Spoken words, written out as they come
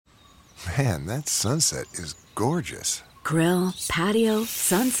Man, that sunset is gorgeous. Grill, patio,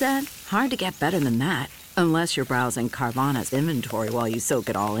 sunset. Hard to get better than that. Unless you're browsing Carvana's inventory while you soak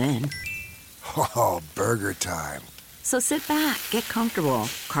it all in. Oh, burger time. So sit back, get comfortable.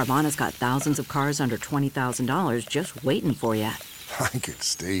 Carvana's got thousands of cars under $20,000 just waiting for you. I could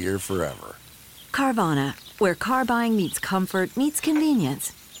stay here forever. Carvana, where car buying meets comfort, meets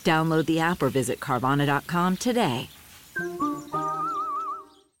convenience. Download the app or visit Carvana.com today.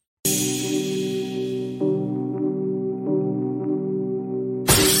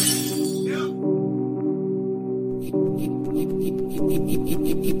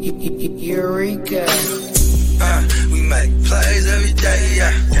 Eureka. We make plays every day,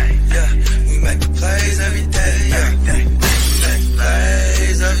 yeah. We make plays every day, yeah. We make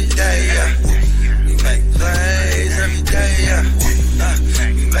plays every day, yeah. We make plays every day, yeah.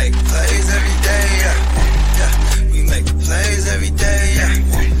 We make plays every day, yeah. We make plays every day, yeah.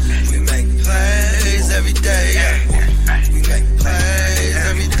 We make plays every day, yeah. We make plays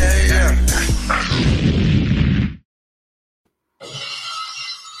every day, yeah.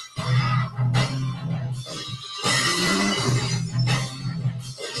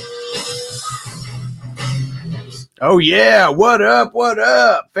 Oh, yeah. What up? What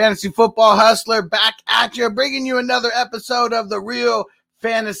up? Fantasy Football Hustler back at you, bringing you another episode of the Real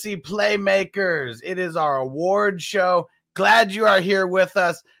Fantasy Playmakers. It is our award show. Glad you are here with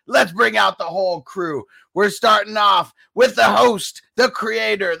us. Let's bring out the whole crew. We're starting off with the host, the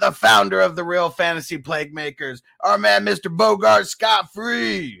creator, the founder of the Real Fantasy Playmakers, our man, Mr. Bogart Scott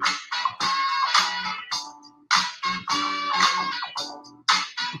Free.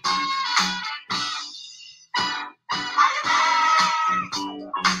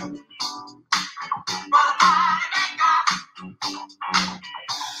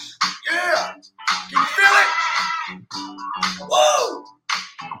 Yeah! Can you feel it? Whoa!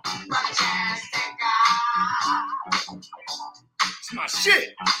 It's my shit.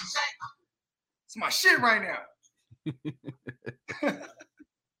 It's my shit right now.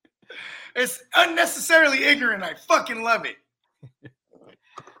 It's unnecessarily ignorant. I fucking love it.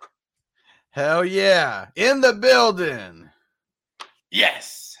 Hell yeah. In the building.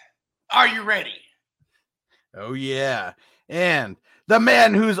 Yes. Are you ready? Oh, yeah. And the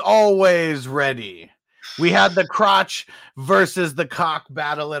man who's always ready. We had the crotch versus the cock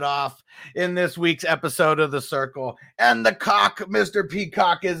battle it off in this week's episode of The Circle. And the cock, Mr.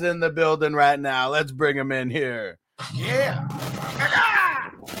 Peacock, is in the building right now. Let's bring him in here. Yeah.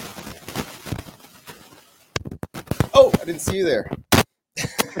 Oh, I didn't see you there.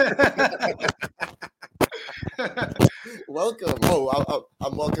 Welcome. Oh,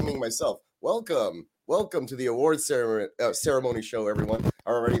 I'm welcoming myself. Welcome to the award ceremony show, everyone.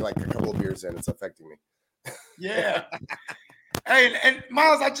 I'm already like a couple of beers in. It's affecting me. Yeah. Hey, and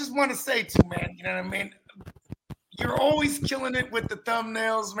Miles, I just want to say too, man, you know what I mean? You're always killing it with the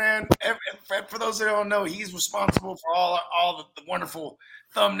thumbnails, man. For those that don't know, he's responsible for all the wonderful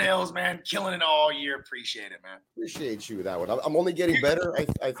thumbnails, man. Killing it all year. Appreciate it, man. Appreciate you with that one. I'm only getting better,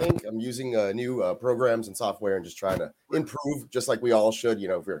 I think. I'm using new programs and software and just trying to improve, just like we all should. You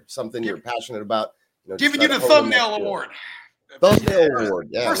know, if you're something you're passionate about. You know, giving you the thumbnail award. Thumbnail award.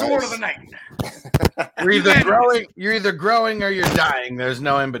 Yeah, first award of the night. You're either growing or you're dying. There's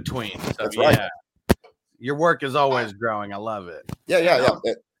no in between. So, that's right. Yeah. Your work is always growing. I love it. Yeah. Check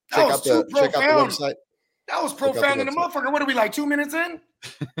out the website. That was profound in the motherfucker. What are we, like 2 minutes in?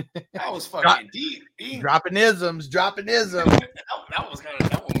 That was fucking deep. Dropping isms. that one was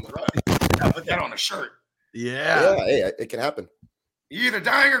rough. I put that on a shirt. Yeah. Yeah, hey, it can happen. You're either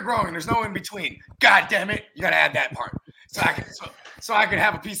dying or growing. There's no in between. God damn it. You gotta add that part. So I can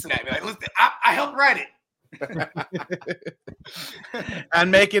have a piece of that. Be like, listen, I helped write it.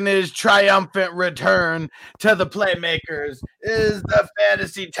 And making his triumphant return to the Playmakers is the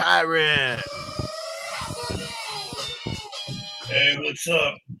Fantasy Tyrant. Hey, what's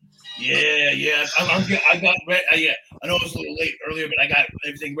up? Yeah. I got ready. Yeah, I know it was a little late earlier, but I got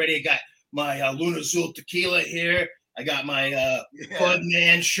everything ready. I got my Luna Azul tequila here. I got my Bud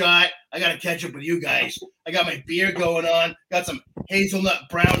Man shot. I got to catch up with you guys. I got my beer going on. Got some hazelnut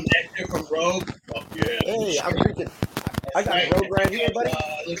brown nectar from Rogue. Oh, yeah. Hey, I'm freaking. I got Rogue right here, buddy.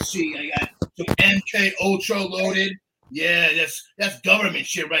 Let's see. I got some MK Ultra loaded. Yeah, that's government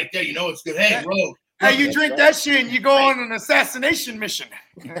shit right there. You know it's good. Hey, Rogue. Hey, you drink that shit and you go on an assassination mission.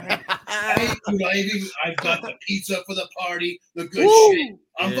 Hey, dude, I've got the pizza for the party, the good shit.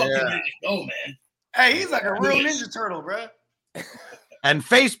 I'm fucking ready to go, man. Hey, he's like a real Ninja Turtle, bro. And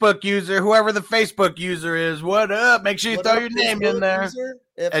Facebook user, whoever the Facebook user is, what up? Make sure you throw your name in there.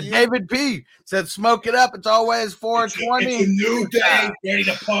 And David P said, "Smoke it up. It's always 420. It's a new day, ready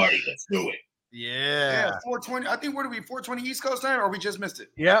to party. Let's do it." Yeah, 420. I think what are we? 420 East Coast time, or we just missed it?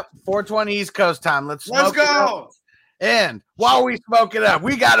 Yep, 420 East Coast time. Let's go. And while we smoke it up,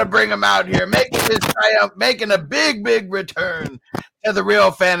 we got to bring them out here, making a big return to the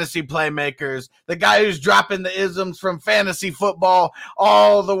real fantasy playmakers. The guy who's dropping the isms from fantasy football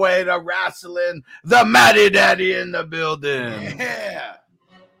all the way to wrestling. The Matty Daddy in the building. Yeah.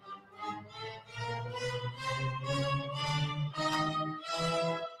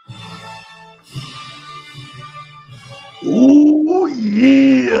 Oh,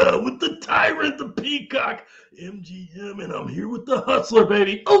 yeah, with the Tyrant, the Peacock, MGM, and I'm here with the Hustler,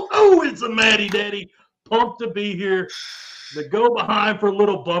 baby. Oh, it's a Matty Daddy. Pumped to be here. The go behind for a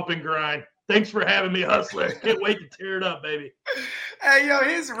little bump and grind. Thanks for having me, Hustler. Can't wait to tear it up, baby. Hey, yo,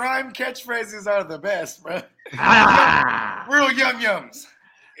 his rhyme catchphrases are the best, bro. Real yum-yums.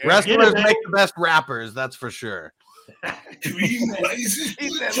 Wrestlers make the best rappers, that's for sure. He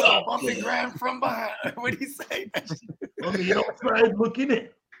said, "Little bump and grind from behind." What did he say? On the outside looking in.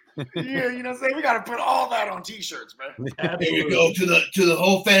 Yeah, you know what I'm saying? We got to put all that on T-shirts, man. There we go to the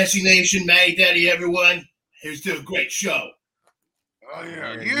whole Fantasy Nation, Matty Daddy, everyone. Here's to a great show. Oh,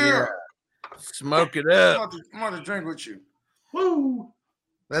 yeah. Smoke it up. I'm going to drink with you. Woo.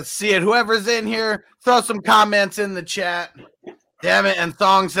 Let's see it. Whoever's in here, throw some comments in the chat. Damn it. And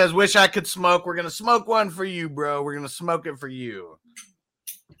Thong says, "Wish I could smoke." We're going to smoke one for you, bro. We're going to smoke it for you.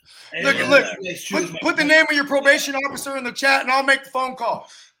 Look. Put the name of your probation officer in the chat, and I'll make the phone call.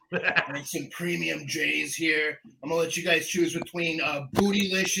 Make some premium J's here. I'm going to let you guys choose between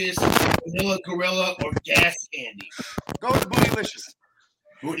Bootylicious, Vanilla Gorilla, or Gas Candy. Go with Bootylicious.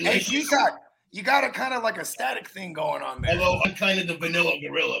 Hey, you got a kind of like a static thing going on there. Although I'm kind of the Vanilla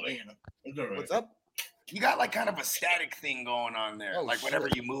Gorilla, man. What's up? You got like kind of a static thing going on there, whenever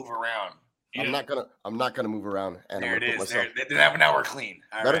you move around. Yeah. I'm not gonna move around. And there it is. Now we're clean.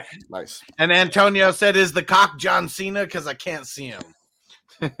 All right. Nice. And Antonio said, "Is the cock John Cena? Because I can't see him."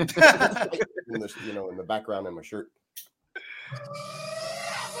 in the background in my shirt.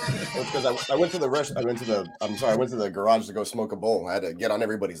 Because I went to the garage to go smoke a bowl. I had to get on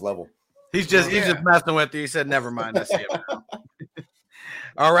everybody's level. He's just messing with you. He said, "Never mind, I see him now."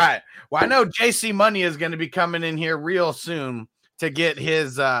 All right. Well, I know JC Money is going to be coming in here real soon to get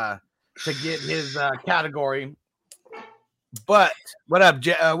his category. But what up,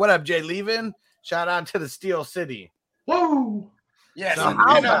 Jay Levin? Shout out to the Steel City. Whoa. Yes. So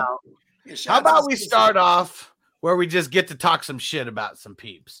how about we start off where we just get to talk some shit about some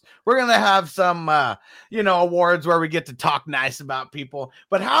peeps? We're going to have some, awards where we get to talk nice about people.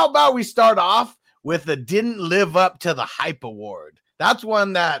 But how about we start off with the Didn't Live Up to the Hype Award? That's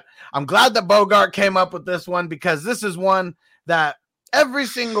one that I'm glad that Bogart came up with this one, because this is one that every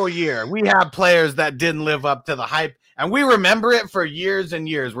single year we have players that didn't live up to the hype, and we remember it for years and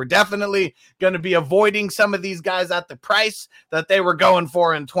years. We're definitely going to be avoiding some of these guys at the price that they were going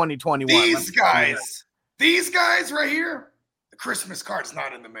for in 2021. These guys right here, the Christmas card's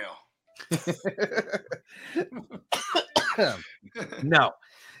not in the mail. No.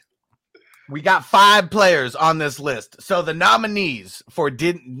 We got 5 players on this list. So the nominees for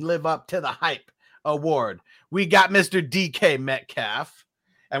Didn't Live Up to the Hype Award, we got Mr. DK Metcalf.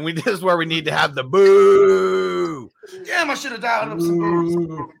 And this is where we need to have the boo. Damn, I should have dialed up some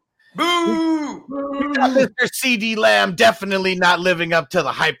boos. Boo! We got Mr. CD Lamb, definitely not living up to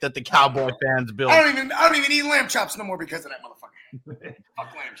the hype that the Cowboy fans built. I don't even eat lamb chops no more because of that motherfucker.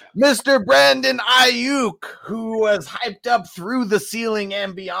 Fuck lamb chops. Mr. Brandon Ayuk, who was hyped up through the ceiling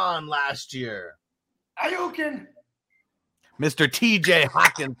and beyond last year. Ayukin. Mr. TJ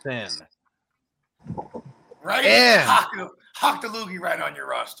Hawkinson. Right? And Hawk the loogie right on your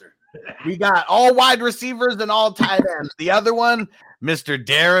roster. We got all wide receivers and all tight ends. The other one, Mr.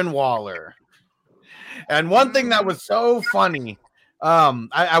 Darren Waller. And one thing that was so funny,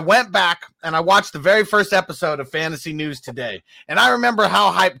 I went back and I watched the very first episode of Fantasy News Today, and I remember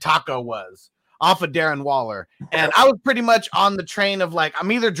how hyped Taco was off of Darren Waller. And I was pretty much on the train of like,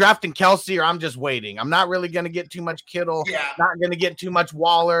 I'm either drafting Kelsey or I'm just waiting. I'm not really going to get too much Kittle, not going to get too much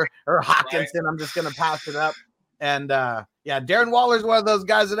Waller or Hawkinson. Right. I'm just going to pass it up. And Darren Waller is one of those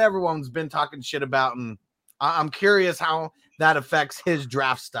guys that everyone's been talking shit about, and I'm curious how that affects his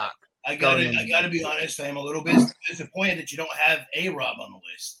draft stock. I gotta be honest. I am a little bit disappointed that you don't have A-Rob on the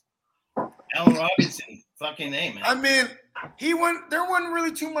list. Allen Robinson, fucking name, man. I mean, there wasn't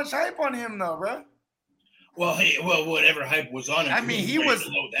really too much hype on him, though, bro. Well, whatever hype was on him. I mean, he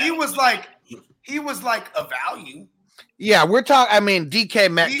was like a value. Yeah, we're talking. I mean,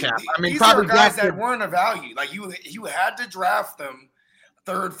 DK Metcalf. I mean, these probably are guys drafted- that weren't a value. Like you had to draft them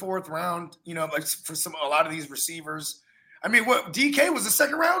 3rd, 4th round. You know, like for a lot of these receivers. I mean, what DK was a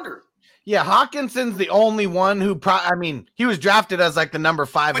 2nd rounder. Yeah, Hawkinson's the only one who. He was drafted as like the number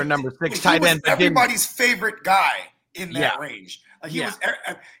 5 or number 6 tight end. Everybody's favorite guy in that range. Like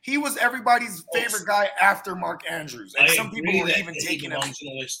he was everybody's favorite guy after Mark Andrews, and some people were even taking him on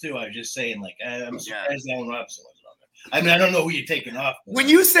the list too. I was just saying, like, I'm surprised Allen Robinson wasn't on there. I mean, I don't know who you're taking off. When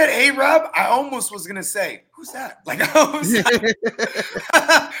you said A-Rob, I almost was gonna say, "Who's that?" Like,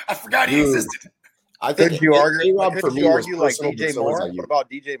 I forgot he existed. I think could you argue A-Rob for me was like personal, DJ but Moore? so was What about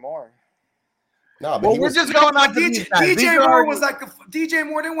DJ Moore? No, but well, we're just going on DJ Moore was like DJ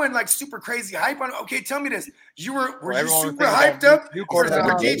Moore. They went like super crazy hype on. Okay, tell me this: were you super hyped up for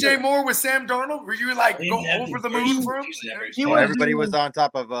DJ Moore with Sam Darnold? Were you like go over the moon for him? Everybody was on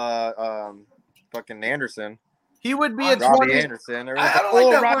top of fucking Anderson. He would be a Robbie Anderson. I don't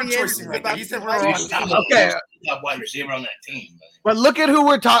like that word choice. He said we're on top wide receiver on that team. But look at who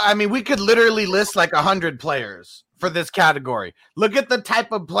we're talking. I mean, we could literally list like 100 players for this category. Look at the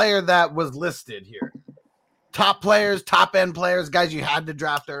type of player that was listed here. Top players, top end players, guys you had to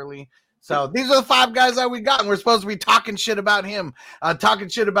draft early. So these are the 5 guys that we got, and we're supposed to be talking shit about him, talking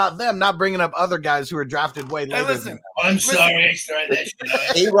shit about them, not bringing up other guys who were drafted way later. Hey, listen, I'm sorry, I started that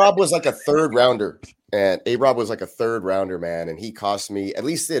shit. A-Rob was like a 3rd rounder, and A-Rob was like a 3rd rounder, man, and he cost me, at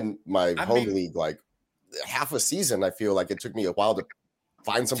least in my home league, like half a season. I feel like it took me a while to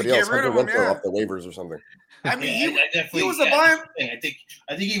find somebody else. Hunter Renfrow off the waivers or something. I mean, he was a buy. I think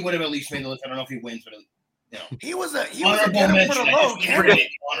he would have at least made the list. I don't know if he wins, but he was a honorable mention.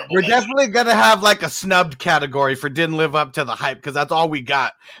 We're definitely gonna have like a snubbed category for didn't live up to the hype, because that's all we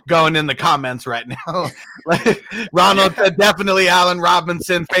got going in the comments right now. Ronald said definitely Allen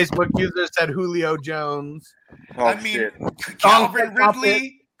Robinson. Facebook user said Julio Jones. I mean, Calvin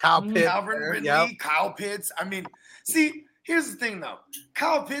Ridley, Kyle Pitts. I mean, see, here's the thing though.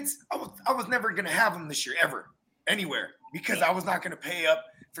 Kyle Pitts, I was never gonna have him this year ever, anywhere, because I was not gonna pay up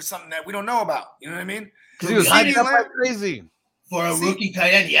for something that we don't know about. You know what I mean? He was hyped up like crazy. For a rookie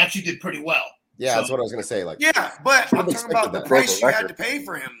tight end, he actually did pretty well. Yeah, that's what I was going to say. Like, yeah, but I'm talking about the price you had to pay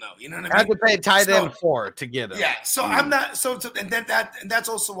for him, though. You know what I mean? I had to pay tight end 4 to get him. Yeah, so I'm not. So and that's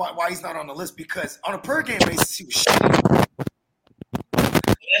also why he's not on the list, because on a per game basis he was shitty.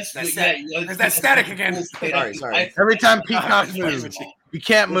 That's that static again. Sorry. Every time Peacock moves, you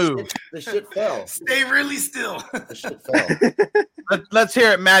can't move. The shit fell. Stay really still. The shit fell. Let's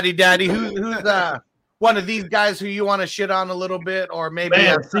hear it, Matty Daddy. Who's one of these guys who you want to shit on a little bit, or maybe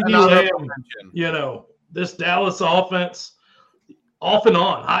you know, this Dallas offense, off and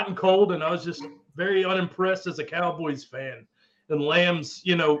on, hot and cold, and I was just very unimpressed as a Cowboys fan. And Lamb's,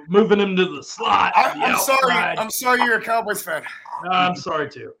 you know, moving him to the slot. I'm sorry you're a Cowboys fan. I'm sorry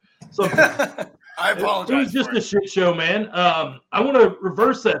too. So I apologize. It was just a shit show, man. I want to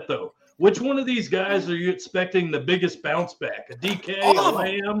reverse that though. Which one of these guys are you expecting the biggest bounce back? A DK, a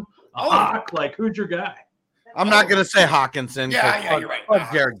Lamb, a Hawk? Like, who's your guy? I'm not going to say Hawkinson. Yeah, you're right.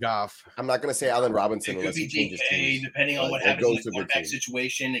 Fuck Jared Goff. I'm not going to say Allen Robinson. It could be DK, depending on what happens in the quarterback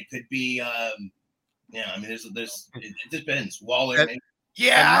situation. It could be, I mean, it depends. Waller.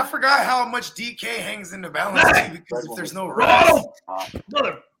 Yeah, I forgot how much DK hangs in the balance because if there's no rest.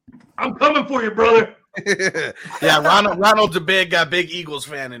 Brother, I'm coming for you, brother. Yeah, Ronald's a big Eagles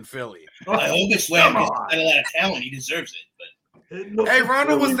fan in Philly. I hope it's Lamb. He's got a lot of talent. He deserves it. But hey,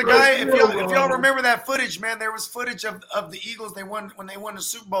 Ronald was the guy. If y'all remember that footage, man, there was footage of the Eagles. They won when they won the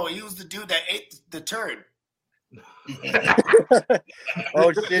Super Bowl. He was the dude that ate the turd.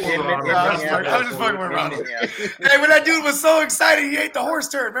 Oh shit! I was just fucking with Ronald. Hey, when that dude was so excited, he ate the horse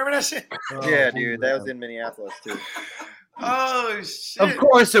turd. Remember that shit? Yeah, dude, that was in Minneapolis too. Oh shit! Of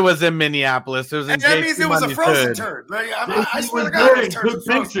course, it was in Minneapolis. It was in. And that means it was a frozen turd. Right? I swear to God, it was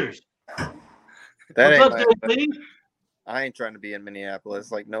pictures. That ain't I ain't trying to be in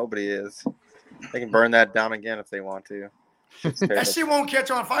Minneapolis. Like nobody is. They can burn that down again if they want to. That shit won't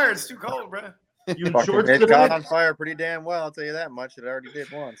catch on fire. It's too cold, bro. It got on fire pretty damn well. I'll tell you that much. It already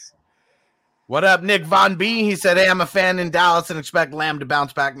did once. What up, Nick Von B? He said, "Hey, I'm a fan in Dallas and expect Lamb to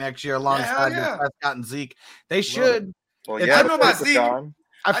bounce back next year alongside Prescott and Zeke. They should." Well, yeah, I don't know about Zeke.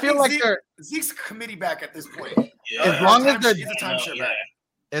 I feel like Zeke's committee back at this point. As long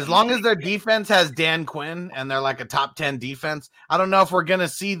as their defense has Dan Quinn and they're like a top 10 defense, I don't know if we're gonna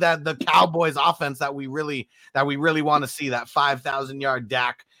see that the Cowboys offense that we really want to see, that 5,000-yard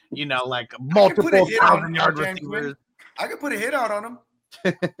Dak, you know, like multiple 1,000-yard receivers. I could put a hit out on him.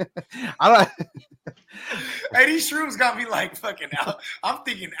 I don't. Hey, these shrooms got me like fucking out. I'm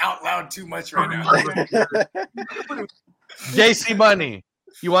thinking out loud too much right now. JC Money,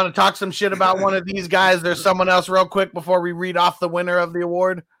 you want to talk some shit about one of these guys? There's someone else real quick before we read off the winner of the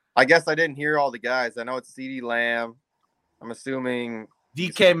award. I guess I didn't hear all the guys. I know it's CeeDee Lamb. I'm assuming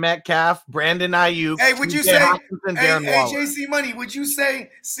DK Metcalf, Brandon Ayuk. Hey, would you say, hey, JC Money, would you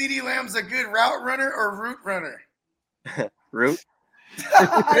say CeeDee Lamb's a good route runner or route runner? Route.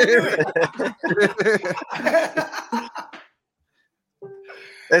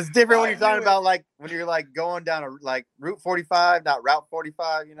 It's different when you're talking about like when you're like going down a like Route 45, not Route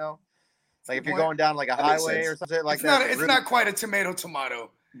 45. You know, like if you're going down like a highway or something like that. It's not quite a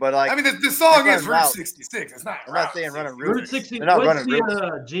tomato. But like, I mean, the song is Route 66. It's not. I'm not saying running Route 66. They're not running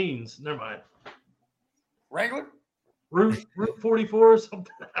Route. Jeans. Never mind. Wrangler. Route 44 or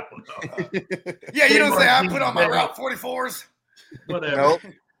something. I don't know. Yeah, you don't say I put on my Route 44s. Whatever. Nope.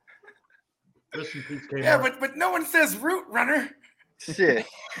 Yeah, but no one says route runner. Shit.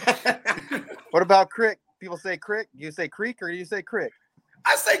 What about crick? People say crick. Do you say creek or do you say crick?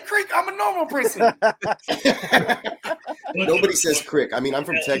 I say creek. I'm a normal person. Nobody says crick. I mean, I'm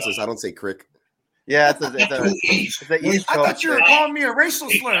from Texas. I don't say crick. Yeah, it's a East I thought you were calling me a racial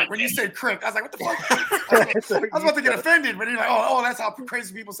slur when you said crick. I was like, what the fuck? I was about to get offended, but you're like, oh, that's how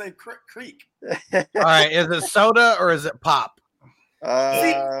crazy people say creek. All right, is it soda or is it pop?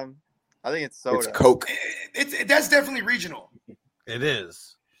 I think it's soda. It's Coke. That's definitely regional. It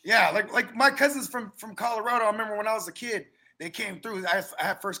is. Yeah, like my cousins from Colorado. I remember when I was a kid, they came through. I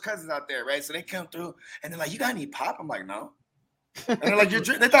had first cousins out there, right? So they come through and they're like, "You got any pop?" I'm like, "No." And they're like, they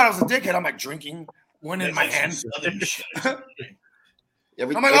thought I was a dickhead. I'm like, drinking one in my hand. I'm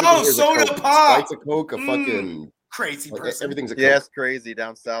like, oh, soda pop. It's a Coke, a fucking crazy person. Everything's a Coke. Yeah, it's crazy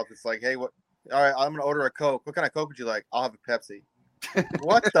down south. It's like, hey, what? All right, I'm gonna order a Coke. What kind of Coke would you like? I'll have a Pepsi.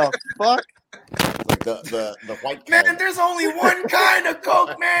 What the fuck? Like the white man, there's only one kind of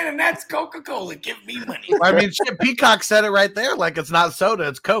Coke, man, and that's Coca-Cola. Give me money. I mean, shit, Peacock said it right there. Like, it's not soda,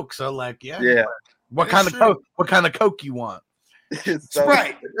 it's Coke. So, like, yeah. What kind of Coke? What kind of Coke you want? That's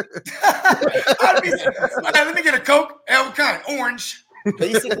right. Let me get a Coke. What kind? Orange.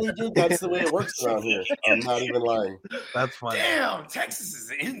 Basically, dude, that's the way it works around here. I'm not even lying. That's funny. Damn, Texas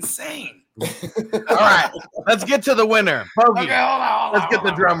is insane. All right, let's get to the winner. Bogey. Okay, hold on. Let's get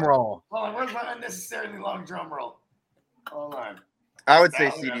the drum roll. Hold on, where's my unnecessarily long drum roll? Hold on. I would say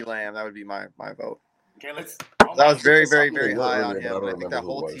CeeDee Lamb. That would be my vote. Okay, let's. That was very, very, very high on him. I think that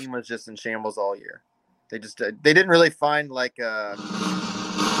whole team was just in shambles all year. They didn't really find like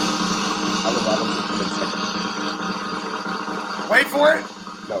Wait for it.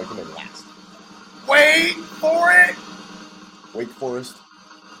 No, we can make it last. Wait for it. Wake Forest.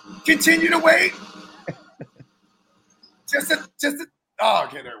 Continue to wait. just a. Oh,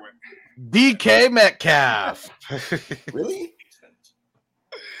 okay, there it went. DK Metcalf. Really?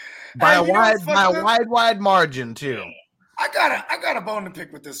 By a wide margin too. I got a bone to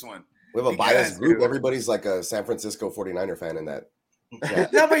pick with this one. We have a biased group. Everybody's like a San Francisco 49er fan in that. Yeah.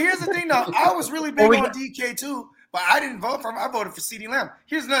 No, but here's the thing, though. I was really big on DK too, but I didn't vote for him. I voted for CeeDee Lamb.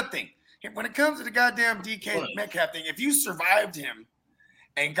 Here's another thing. When it comes to the goddamn DK Metcalf thing, if you survived him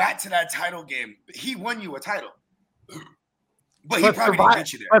and got to that title game, he won you a title. But he probably didn't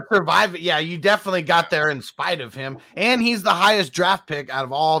get you there. But survive it. Yeah, you definitely got there in spite of him. And he's the highest draft pick out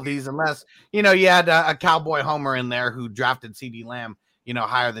of all these, unless, you had a Cowboy Homer in there who drafted CeeDee Lamb,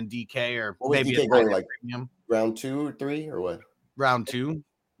 higher than DK or maybe DK going like round 2 or 3 or what? Round 2.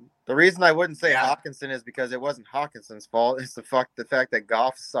 The reason I wouldn't say Hawkinson is because it wasn't Hawkinson's fault. It's the fact that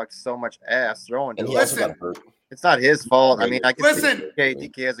Goff sucked so much ass throwing. And he also got hurt. It's not his fault. I mean, I can see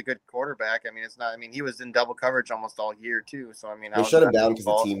DK has a good quarterback. I mean, it's not. I mean, he was in double coverage almost all year too. So I mean, they shut him down because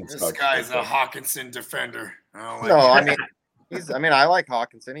the team. This guy's a Hawkinson defender. I mean, I like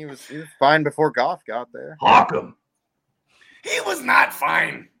Hawkinson. He was fine before Goff got there. Hawkum. He was not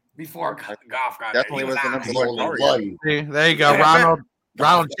fine before Goff got Definitely there. Definitely was the number one. See, there you go,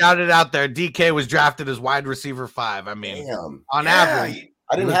 Ronald shouted out there. DK was drafted as wide receiver 5. I mean, on average.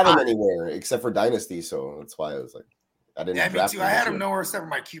 I didn't have him anywhere except for Dynasty, so that's why I was like, I didn't. Yeah, me too. I had him nowhere except for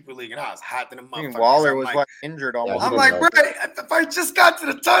my Cooper League, and I was hot than a motherfucker. Waller was injured almost. I'm like, bro, if I just got to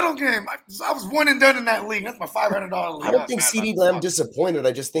the title game, I was one and done in that league. That's my $500 league. I don't think CeeDee Lamb disappointed.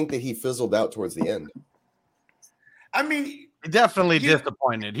 I just think that he fizzled out towards the end. I mean, definitely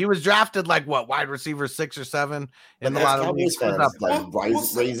disappointed. He was drafted like wide receiver 6 or 7 in a lot of leagues.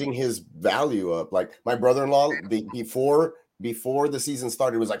 Raising his value up. Like my brother-in-law before before the season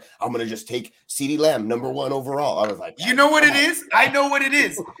started was like, I'm gonna just take CeeDee Lamb #1 overall. I was like, you know what it is? I know what it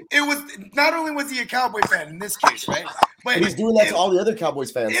is. It was not only was he a Cowboy fan in this case, right? But he's doing that to all the other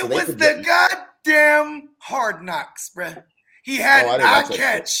Cowboys fans. It was the goddamn Hard Knocks, bruh. He had eye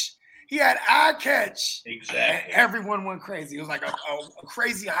catch. He had eye catch. Exactly. And everyone went crazy. It was like a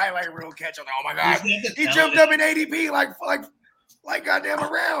crazy highlight reel catch. I was like, oh my God. He jumped up in ADP like goddamn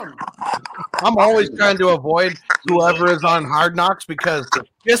around. I'm always trying to avoid whoever is on Hard Knocks because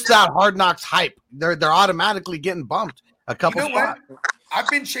just that Hard Knocks hype, they're automatically getting bumped a couple spots. I've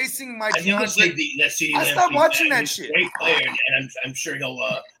been chasing my DeAndre. I stopped watching that shit. Great player, and I'm sure he'll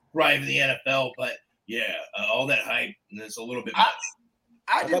thrive in the NFL. But yeah, all that hype and it's a little bit much.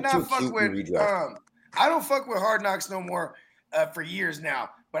 I did not fuck with. I don't fuck with Hard Knocks no more for years now.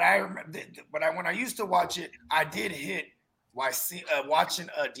 But when I used to watch it, I did hit. Watching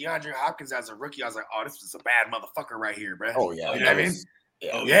DeAndre Hopkins as a rookie, I was like, "Oh, this is a bad motherfucker right here, bro." Oh yeah, you know what I mean?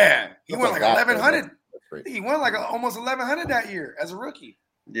 Yeah, he won like 1,100. He won like almost 1,100 that year as a rookie.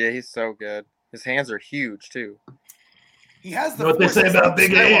 Yeah, he's so good. His hands are huge too. He has the. What they say about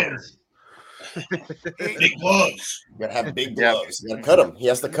big hands? Big gloves. You gotta have big gloves. You gotta cut him. He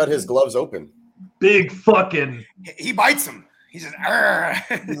has to cut his gloves open. Big fucking. He bites him. He's just.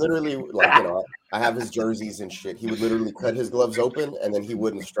 He literally, I have his jerseys and shit. He would literally cut his gloves open, and then he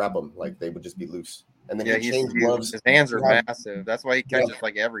wouldn't strap them. Like they would just be loose. And then he'd change gloves. His hands are massive. That's why he catches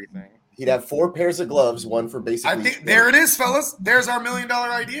like everything. He'd have 4 pairs of gloves, one for basically. I think there it is, fellas. There's our $1 million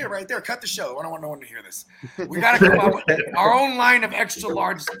idea right there. Cut the show. I don't want no one to hear this. We got to come up with our own line of extra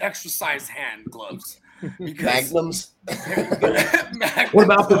large, extra size hand gloves. Magnums. What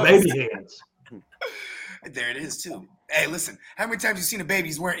about the baby hands? There it is too. Hey, listen. How many times you seen a baby?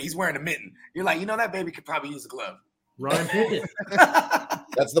 He's wearing a mitten. You're like, that baby could probably use a glove. Ryan Pickett.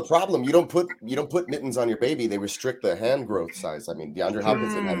 That's the problem. You don't put mittens on your baby. They restrict the hand growth size. I mean, DeAndre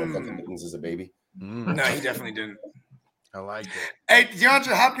Hopkins didn't have no fucking mittens as a baby. No, he definitely didn't. I like it. Hey,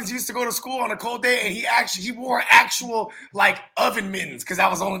 DeAndre Hopkins used to go to school on a cold day, and he wore actual like oven mittens because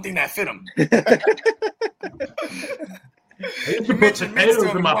that was the only thing that fit him. I used to put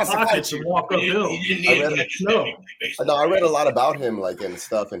potatoes in my pockets and walk uphill. I read a lot about him, like, and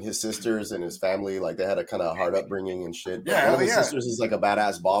stuff, and his sisters and his family, like, they had a kind of hard upbringing and shit. But one of his sisters is like a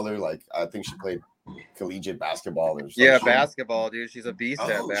badass baller. Like, I think she played collegiate basketball or something. Yeah, basketball, dude. She's a beast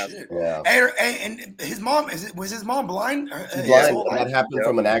at basketball. Yeah. Hey, and his mom was his mom blind? She's blind. That happened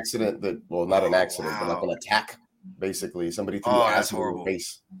from an accident. Not an accident, but like an attack. Basically, somebody threw acid in her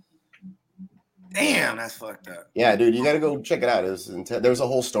face. Damn, that's fucked up. Yeah, dude, you got to go check it out. There's a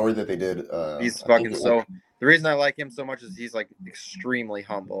whole story that they did. He's fucking so. The reason I like him so much is he's like extremely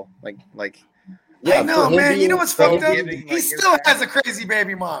humble. Like. Yeah, I know, man. You know what's fucked up? He still has a crazy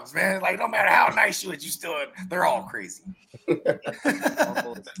baby moms, man. Like, no matter how nice you is, they're all crazy. All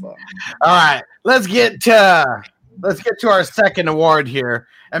right, let's get to our second award here.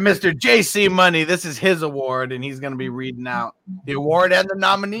 And Mr. JC Money, this is his award, and he's going to be reading out the award and the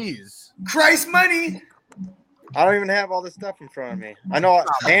nominees. Christ Money. I don't even have all this stuff in front of me. I know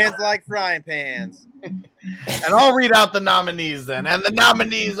hands like frying pans. And I'll read out the nominees then. And the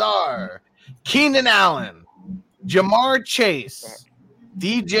nominees are Keenan Allen, Jamar Chase,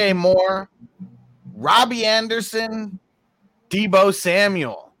 DJ Moore, Robbie Anderson, Deebo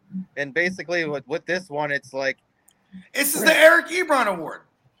Samuel. And basically with this one, it's like this is the Eric Ebron Award.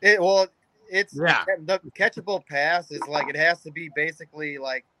 It's the catchable pass is like it has to be basically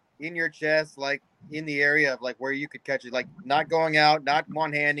like in your chest, like in the area of like where you could catch it, like not going out, not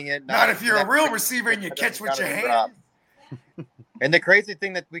one-handing it. Not if you're a real receiver and you catch with your hand. And the crazy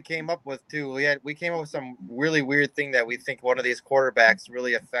thing that we came up with too, we came up with some really weird thing that we think one of these quarterbacks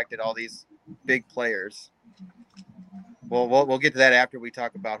really affected all these big players. Well, we'll get to that after we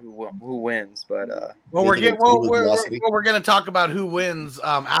talk about who wins. But we're going to talk about who wins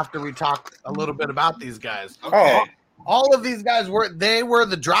after we talk a little bit about these guys. Okay. All of these guys were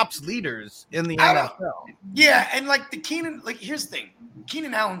the drops leaders in the NFL. Yeah, and like the Keenan, like here's the thing,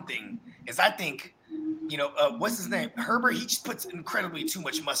 Keenan Allen thing is I think, what's his name? Herbert, he just puts incredibly too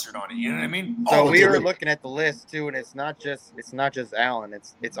much mustard on it. You know what I mean? So we were looking at the list too, and it's not just Allen.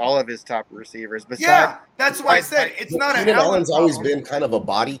 It's all of his top receivers. That's why I said it's not an Keenan Allen. Allen's always been kind of a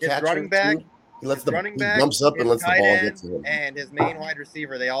body catcher. Running back. Too. He jumps up and lets the ball get to him. And his main wide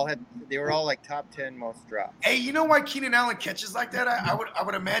receiver, they were all like top 10 most drops. Hey, you know why Keenan Allen catches like that? I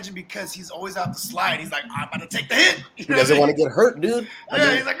would imagine because he's always out to slide. He's like, I'm about to take the hit. He doesn't want to get hurt, dude.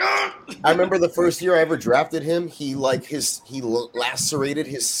 He's like, oh. I remember the first year I ever drafted him. He lacerated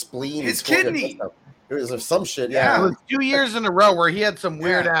his spleen, his kidney. It was some shit. Yeah, it was 2 years in a row where he had some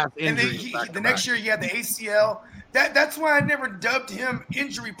weird ass injuries. And then the next year he had the ACL. That's why I never dubbed him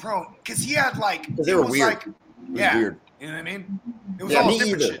injury prone because he had like they were weird. Like, weird. You know what I mean? It was all me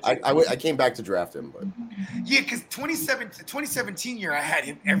different either. shit. I came back to draft him, but because 2017 year I had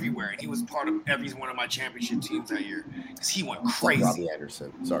him everywhere, and he was part of every one of my championship teams that year because he went crazy. Robbie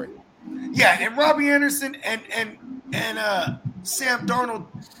Anderson, sorry. Yeah, and Robbie Anderson and Sam Darnold,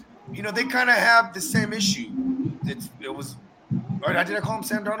 you know, they kind of have the same issue. It was, or did I call him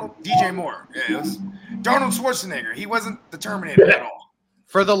Sam Darnold? DJ Moore. Yeah, it was Darnold Schwarzenegger. He wasn't the Terminator at all.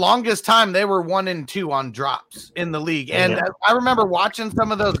 For the longest time, they were 1-2 on drops in the league. And I remember watching some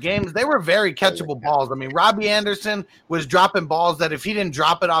of those games. They were very catchable balls. I mean, Robbie Anderson was dropping balls that if he didn't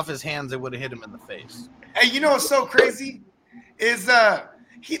drop it off his hands, it would have hit him in the face. Hey, you know what's so crazy is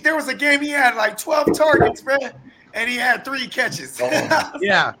there was a game he had like 12 targets, man, and he had 3 catches.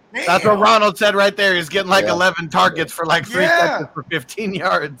 Yeah, that's what Ronald said right there. He's getting like 11 targets for like 3 catches for 15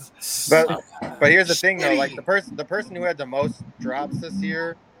 yards. But here's the thing, though. Like the person who had the most drops this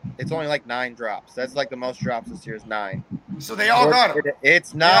year, it's only like 9 drops. That's like the most drops this year is 9. So they all got them.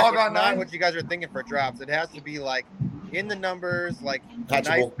 It's not what you guys are thinking for drops. It has to be like in the numbers, like a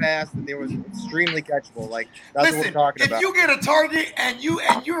nice pass that they was extremely catchable. Like that's what we're talking about. If you get a target and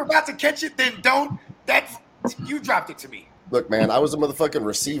you're about to catch it, then don't. You dropped it to me. Look, man, I was a motherfucking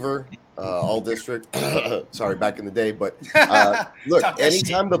receiver, all district. Sorry, back in the day. But look,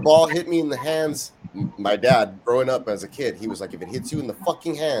 anytime the ball hit me in the hands, my dad, growing up as a kid, he was like, if it hits you in the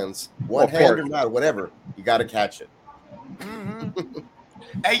fucking hands, one hand or not, whatever, you got to catch it. Mm-hmm.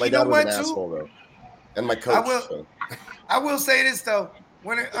 Hey, my you dad know was what, an too? asshole, though. And my coach. I will say this, though.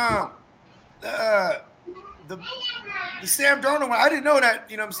 When the Sam Darnold one, I didn't know that,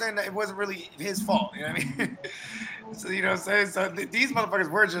 you know what I'm saying, that it wasn't really his fault, you know what I mean? So, you know what I'm saying? So these motherfuckers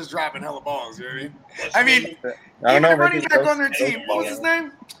were just dropping hella balls, you know what I mean? Even the running back on their team, what was his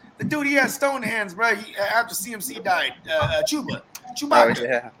name? The dude, he had stone hands, bro. After CMC died, Chewbacca.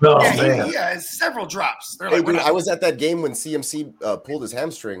 He has several drops. Hey, like, dude, I was at that game when CMC pulled his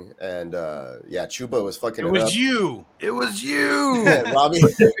hamstring, and Chuba was fucking. It was you. It was you, Robbie.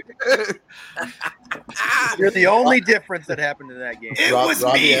 You're the only difference that happened in that game. It was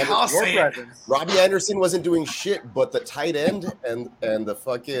me. Robbie Anderson wasn't doing shit, but the tight end and the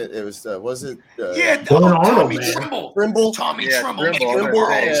fucking Tommy Tremble. Tommy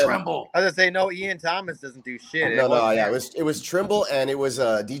Tremble. I was gonna say no. Ian Thomas doesn't do shit. It was Trimble and it was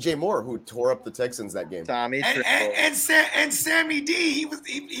DJ Moore who tore up the Texans that game. Tommy and Sammy D.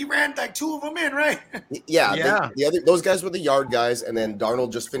 He ran like 2 of them in, right? Yeah. The other those guys were the yard guys, and then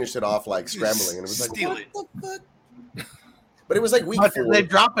Darnold just finished it off like scrambling, and it was like steal it. But it was like week 4. If they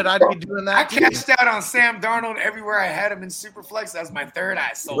drop it, I'd be doing that. I cashed out on Sam Darnold everywhere I had him in Superflex. That's my third.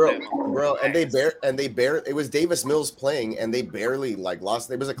 I sold him. Bro, and they it was Davis Mills playing, and they barely like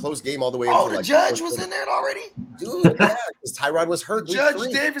lost. It was a close game all the way. The Judge was in there already, dude. Yeah, because Tyrod was hurt.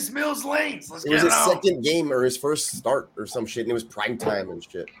 Judge Davis Mills lanes. It was his second game or his first start or some shit, and it was prime time and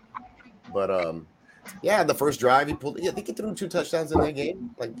shit. But the first drive he pulled. I think he threw 2 touchdowns in that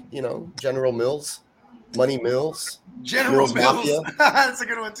game. Like General Mills. Money Mills. General Mills. That's a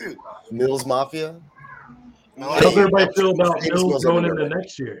good one, too. Mills Mafia. How does everybody feel about Mills going into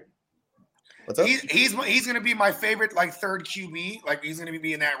next year? What's up? He's going to be my favorite, like, third QB. Like, he's going to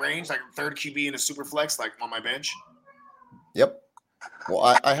be in that range, like, third QB in a super flex, like, on my bench. Yep.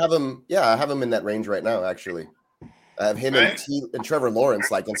 Well, I have him. Yeah, I have him in that range right now, actually. I have him and Trevor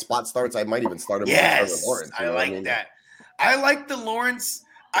Lawrence. Like, in spot starts, I might even start him with Trevor Lawrence. I like that. I like the Lawrence.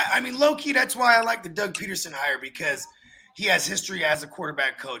 I mean, low-key, that's why I like the Doug Peterson hire, because he has history as a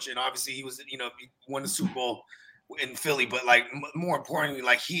quarterback coach, and obviously he was, he won the Super Bowl in Philly, but, like, more importantly,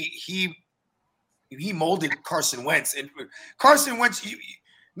 like, he molded Carson Wentz. And Carson Wentz,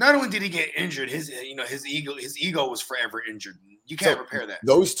 not only did he get injured, his ego was forever injured. You can't repair that.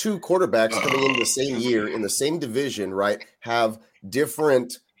 Those 2 quarterbacks coming in the same year, in the same division, right, have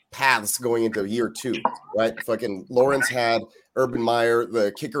different paths going into year 2, right? Fucking Lawrence had Urban Meyer,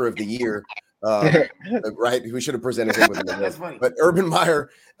 the kicker of the year, right? We should have presented him with him. But Urban Meyer,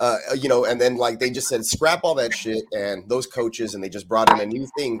 and then like they just said, scrap all that shit and those coaches, and they just brought in a new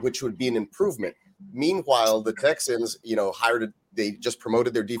thing, which would be an improvement. Meanwhile, the Texans, they just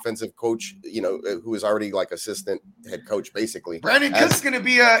promoted their defensive coach, who is already like assistant head coach, basically. Brandon Cook's going to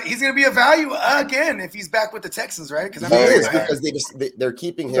be a value again if he's back with the Texans, right? Because they're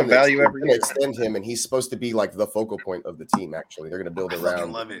keeping him. Value every year. Extend him, and he's supposed to be like the focal point of the team. Actually, they're going to build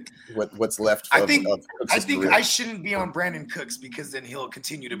around. Love it. What's left. I think I shouldn't be on Brandon Cooks, because then he'll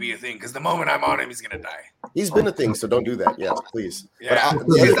continue to be a thing. Because the moment I'm on him, he's going to die. He's been a thing, so don't do that. Yeah, please. Yeah.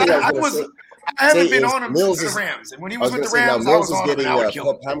 I haven't been on him since the Rams. And when he was with the Rams, I was on him.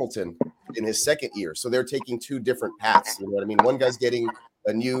 Pep Hamilton in his second year. So they're taking two different paths. You know what I mean? One guy's getting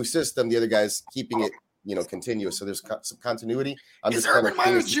a new system, the other guy's keeping it, continuous. So there's some continuity. Is Urban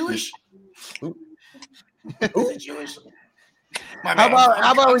Meyer Jewish? Who? Is he Jewish?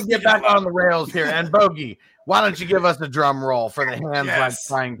 How about we get back on the rails here? And Bogey, why don't you give us a drum roll for the Hands Like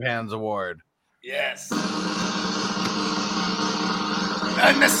Frying Pans Award? Yes.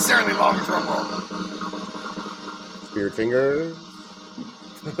 Unnecessarily long drum roll. Spirit finger.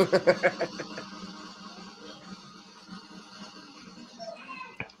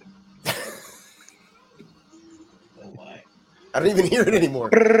 I don't even hear it anymore.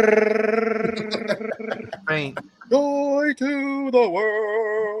 Joy to the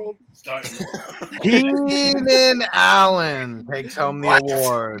world. Keenan Allen takes home the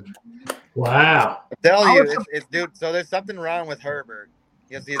award. Wow. I tell you, it's dude. So there's something wrong with Herbert.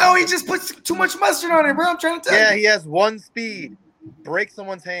 He just puts too much mustard on it, bro. I'm trying to tell you. Yeah, he has one speed. Break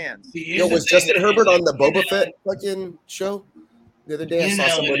someone's hands. Was Justin Herbert on the Boba Fett fucking show? The other day I saw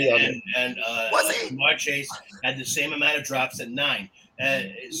somebody on it. And Jamar Chase had the same amount of drops at 9.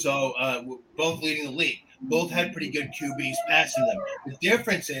 So both leading the league. Both had pretty good QBs passing them. The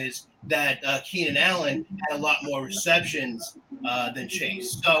difference is that Keenan Allen had a lot more receptions than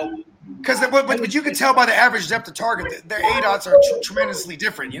Chase. So, because what you can tell by the average depth of target, their ADOTs are tremendously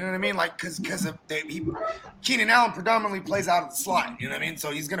different. You know what I mean? Like because Keenan Allen predominantly plays out of the slot. You know what I mean? So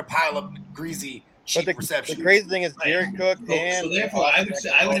he's going to pile up greasy. But the crazy thing is Jared Cook and so therefore I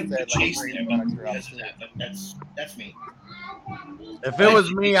would have Chase there because of that. But that's me. If it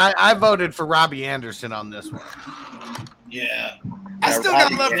was me, I voted for Robbie Anderson on this one. Yeah. I still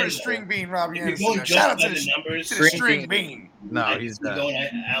got love for the string bean, Robbie Anderson. Shout out to the numbers. String bean. No, he's done.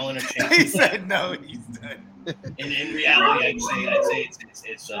 Going Allen or Chase. He said no, he's done. In reality, I'd say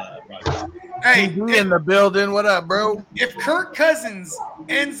it's Robbie. Hey, in the building. What up, bro? If Kirk Cousins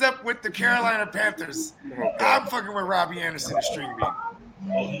ends up with the Carolina Panthers, I'm fucking with Robbie Anderson and string bean.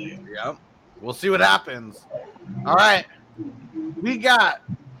 Oh, yeah. Yep. We'll see what happens. All right. We got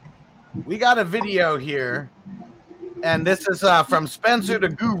a video here, and this is from Spencer the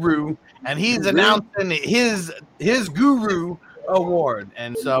Guru, and he's announcing his Guru Award.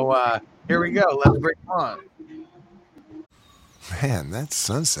 And so here we go. Let's bring him on. Man, that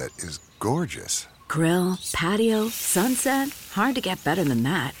sunset is gorgeous. Grill, patio, sunset. Hard to get better than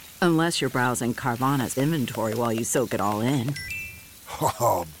that. Unless you're browsing Carvana's inventory while you soak it all in.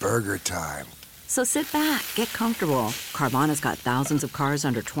 Oh, burger time. So sit back, get comfortable. Carvana's got thousands of cars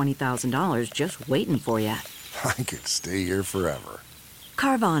under $20,000 just waiting for you. I could stay here forever.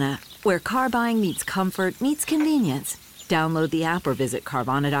 Carvana, where car buying meets comfort, meets convenience. Download the app or visit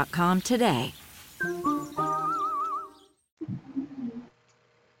Carvana.com today.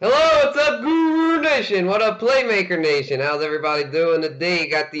 Hello, what's up, Guru Nation? What up, Playmaker Nation? How's everybody doing today?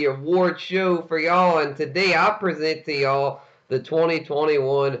 Got the award show for y'all, and today I present to y'all the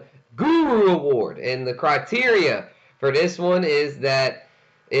 2021 Guru Award. And the criteria for this one is that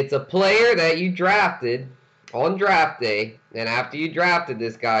it's a player that you drafted on draft day, and after you drafted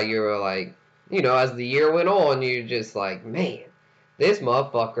this guy, you were like, as the year went on, you're just like, man, this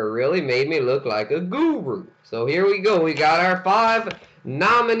motherfucker really made me look like a guru. So here we go. We got our 5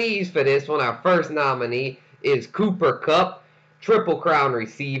 nominees for this one. Our first nominee is Cooper Kupp, Triple Crown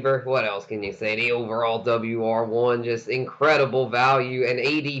receiver. What else can you say? The overall WR1, just incredible value. An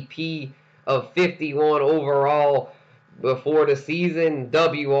ADP of 51 overall before the season.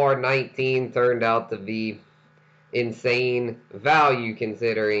 WR19 turned out to be insane value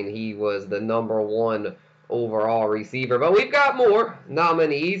considering he was the number 1 overall receiver. But we've got more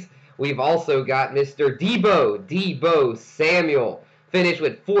nominees. We've also got Mr. Deebo Samuel. Finished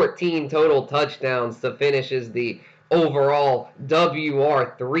with 14 total touchdowns to finish as the overall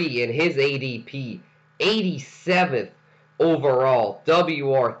WR3 in his ADP. 87th overall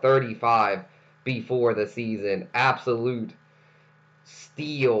WR35 before the season. Absolute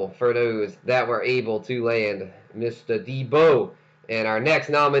steal for those that were able to land Mr. Deebo. And our next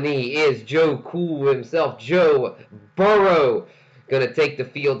nominee is Joe Cool himself, Joe Burrow. Going to take the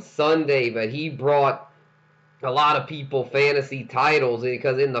field Sunday, but he brought a lot of people fantasy titles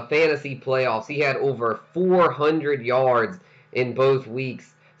because in the fantasy playoffs, he had over 400 yards in both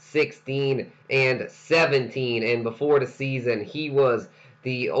weeks 16 and 17. And before the season, he was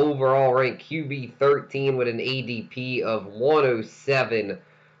the overall ranked QB 13 with an ADP of 107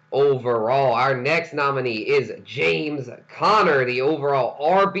 overall. Our next nominee is James Conner, the overall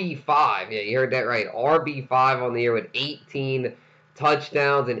RB5. Yeah, you heard that right. RB5 on the year with 18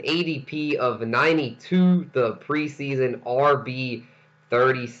 touchdowns, an ADP of 92, the preseason RB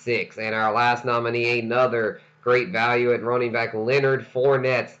 36. And our last nominee, another great value at running back, Leonard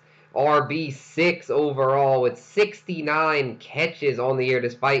Fournette, RB6 overall with 69 catches on the year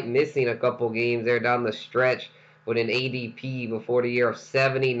despite missing a couple games there down the stretch with an ADP before the year of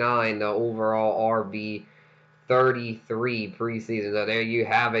 79, the overall RB 33 preseason. So there you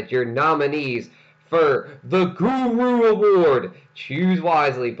have it, your nominees for the Guru Award. Choose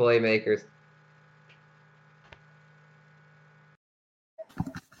wisely, playmakers.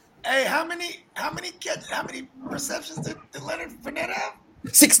 Hey, how many receptions did Leonard Fournette have?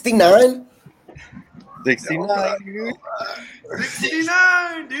 69. 69, dude.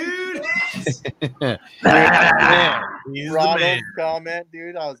 69, dude. Ronald's comment,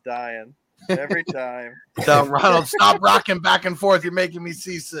 dude, I was dying every time. So Ronald, stop rocking back and forth. You're making me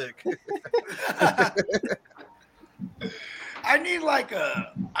seasick. I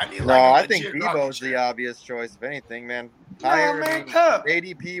think Debo's the obvious choice, if anything, man.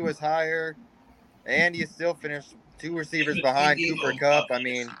 ADP was higher, and you still finished 2 receivers behind Cooper Kupp. I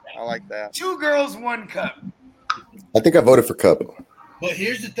mean, I like that. 2 girls, 1 cup. I think I voted for Kupp. But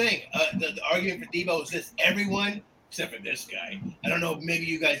here's the thing: the argument for Debo is this: everyone except for this guy, I don't know, maybe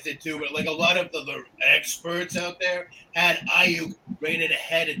you guys did too, but like a lot of the experts out there had Ayuk rated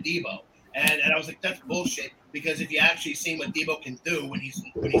ahead of Debo, and I was like, that's bullshit. Because if you actually see what Debo can do when he's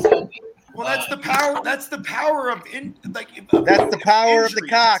healthy. Well, that's the power. That's the power of that's the power of the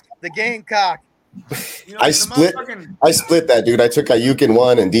cock, the Gamecock. You know, I split that, dude. I took Ayuk in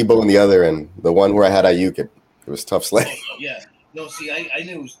one and Debo in the other, and the one where I had Ayuk, it was tough sledding. Yeah. No, see, I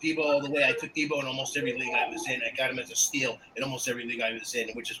knew it was Debo all the way. I took Debo in almost every league I was in. I got him as a steal in almost every league I was in,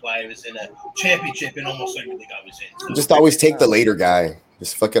 which is why I was in a championship in almost every league I was in. So, just always take the later guy.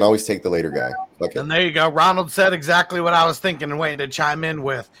 Just fucking always take the later guy. And there you go. Ronald said exactly what I was thinking and waiting to chime in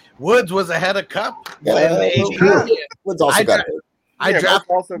with. Woods was ahead of Kupp. Woods also got hurt. I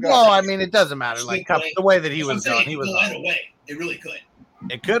drafted. Well, I mean, it doesn't matter. Like Kupp, the way that he was going, he was either way. It really could.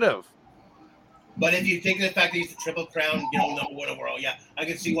 It could have. But if you take the fact that he's the Triple Crown, number 1 overall, yeah, I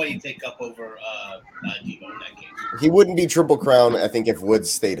can see why you take Kupp over Debo in that case. He wouldn't be Triple Crown, I think, if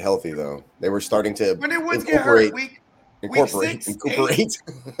Woods stayed healthy, though. They were starting to when did Woods get hurt? Incorporate.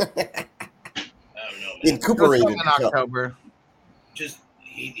 I don't know. Incorporate in October. Just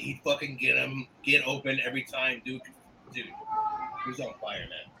he fucking get open every time, dude. He was on fire,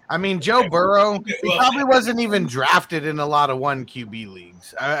 man. I mean, Joe Burrow, he probably wasn't even drafted in a lot of 1 QB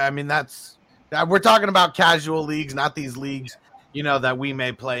leagues. I mean, we're talking about casual leagues, not these leagues, that we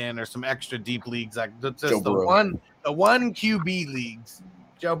may play in or some extra deep leagues like just the one QB leagues.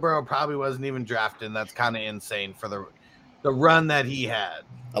 Joe Burrow probably wasn't even drafted. And that's kind of insane for the run that he had.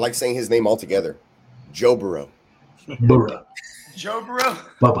 I like saying his name all together. Joe Burrow. Joe Burrow.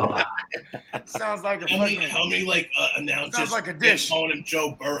 Sounds like how many announcers? Sounds like a dish. Calling him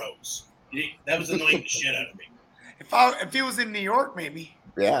Joe Burrows. That was annoying the shit out of me. If he was in New York, maybe.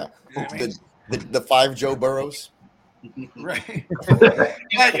 Yeah. The 5 Joe Burrows. Right.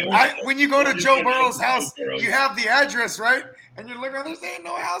 When you go to Joe Burrow's house, you have the address, right? And you're looking, there ain't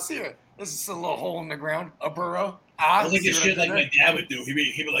no house here. This is a little hole in the ground, a burrow. I think it's shit like my dad would do. He'd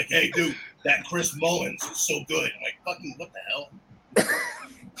be like, hey, dude, that Chris Mullins is so good. I'm like, fucking, what the hell?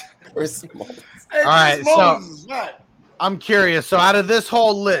 Chris Mullins. Hey, all right, Mullins so I'm curious. So out of this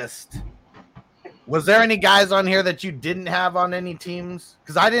whole list, was there any guys on here that you didn't have on any teams?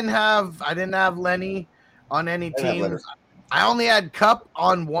 Because I didn't have Lenny on any teams. I only had Kupp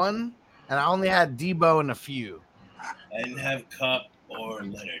on one, and I only had Debo in a few. I didn't have Kupp or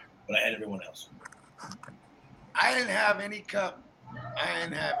Leonard, but I had everyone else. I didn't have any Kupp. I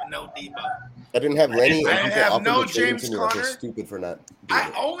didn't have no Debo. I didn't have Lenny. I didn't have no James Conner. Stupid for not.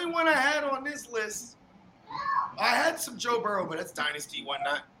 Only one I had on this list. I had some Joe Burrow, but that's dynasty,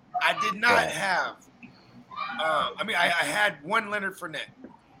 whatnot. I did not have. I had one Leonard Fournette.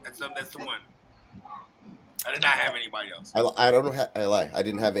 That's the one. I did not have anybody else. I don't know. I lie. I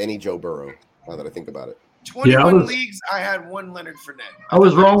didn't have any Joe Burrow. Now that I think about it. 21 leagues, I had one Leonard Fournette. I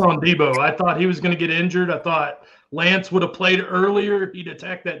was wrong on Debo. I thought he was going to get injured. I thought Lance would have played earlier. He'd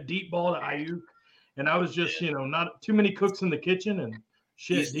attack that deep ball to Ayuk. And I was just, not too many cooks in the kitchen. And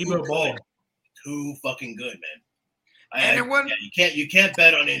shit, Debo ball. Too fucking good, man. You can't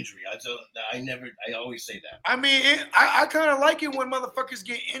bet on injury. I always say that. I mean, I kind of like it when motherfuckers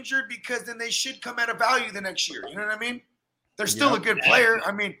get injured because then they should come at a value the next year. You know what I mean? They're still a good player.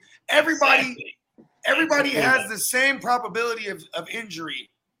 I mean, everybody has the same probability of injury.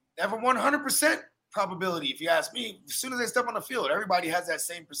 They have a 100% probability. If you ask me, as soon as they step on the field, everybody has that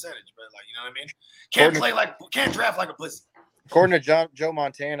same percentage. But you know what I mean? Can't draft like a pussy. According to Joe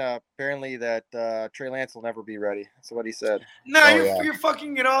Montana, apparently that Trey Lance will never be ready. That's what he said. No, you're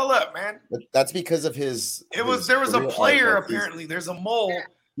fucking it all up, man. But that's because of his. There was a player apparently. There's a mole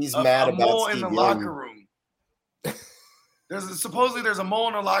He's mad a about mole in Steve the Young. locker room. Supposedly there's a mole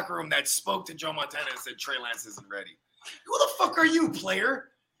in the locker room that spoke to Joe Montana and said Trey Lance isn't ready. Who the fuck are you, player?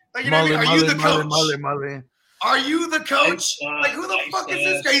 Like, you know what I mean? Are you the coach? Are you the coach? Like, who the fuck is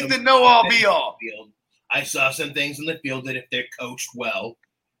this guy? He's the know-all, be-all. I saw some things in the field that if they're coached well,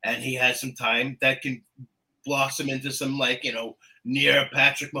 and he has some time, that can blossom into some, like, you know, near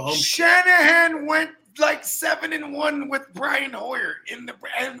Patrick Mahomes. Shanahan went like 7-1 with Brian Hoyer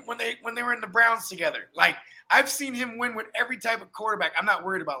when they were in the Browns together. Like, I've seen him win with every type of quarterback. I'm not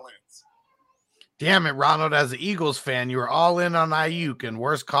worried about Lance. Damn it, Ronald, as an Eagles fan, you were all in on Ayuk and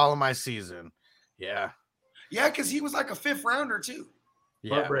worst call of my season. Yeah. Yeah, because he was like a 5th rounder too.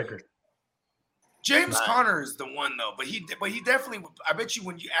 Yeah. Heartbreaker. James Conner is the one though, but he definitely. I bet you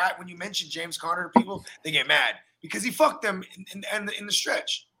when you mention James Conner to people, they get mad because he fucked them in the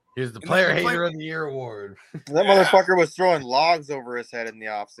stretch. He's the player hater of the year award. That motherfucker was throwing logs over his head in the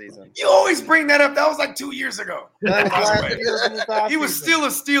offseason. You always bring that up. That was like 2 years ago. He was still a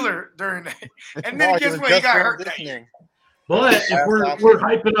Steeler during that. And then guess what? He got hurt that year. But if we're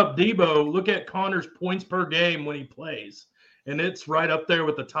hyping up Debo, look at Connor's points per game when he plays. And it's right up there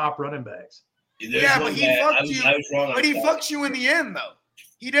with the top running backs. Yeah, but he fucked you. But he fucks you in the end, though.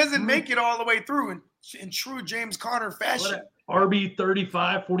 He doesn't make it all the way through in true James Conner fashion. RB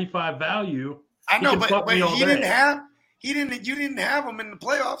 35, 45 value. I know, but you didn't have him in the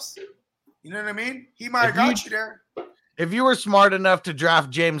playoffs. You know what I mean? He might have got you there. If you were smart enough to draft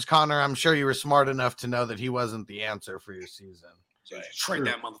James Conner, I'm sure you were smart enough to know that he wasn't the answer for your season. Trade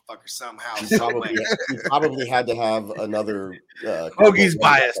that motherfucker somehow. He probably had to have another. Hoagie's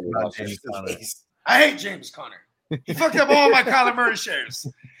biased about James Conner. I hate James Conner. He fucked up all my Kyler Murray shares.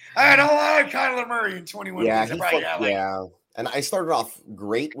 I had a lot of Kyler Murray in 21 leagues. Yeah. And I started off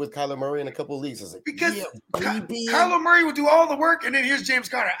great with Kyler Murray in a couple of leagues. I was like, because Kyler Murray would do all the work, and then here's James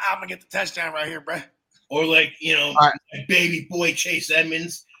Conner. I'm going to get the touchdown right here, bro. Or like, you know, baby boy Chase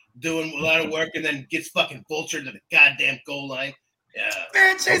Edmonds doing a lot of work and then gets fucking vultured to the goddamn goal line. Yeah.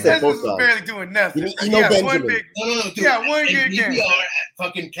 Man, Chase Edmonds was barely doing nothing. One big game.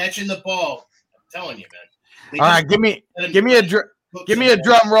 Fucking catching the ball. I'm telling you, man. All right, give me a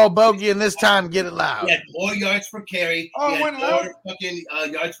drum roll, Bogey, and this time get it loud. He had more yards per carry. Oh, he had more fucking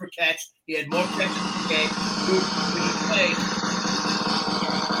yards per catch. He had more catches per game. When he played.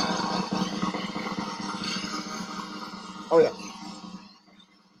 Oh yeah.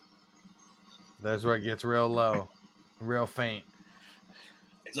 That's where it gets real low, real faint.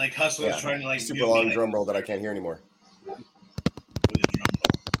 It's like Hustler's trying to like super long drum roll that I can't hear anymore.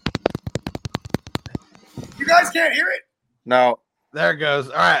 You guys can't hear it? No. There it goes.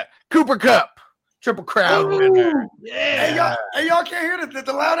 All right. Cooper Kupp. Triple Crown winner. Yeah. Hey, y'all can't hear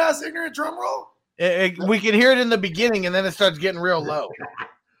the loud ass ignorant drum roll? We can hear it in the beginning and then it starts getting real low.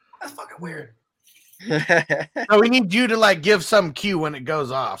 That's fucking weird. So we need you to like give some cue when it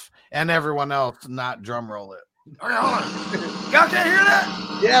goes off and everyone else not drum roll it. All right, hold on. Y'all can't hear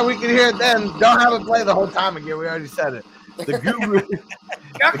that? Yeah, we can hear it then. Don't have it play the whole time again. We already said it. The guru.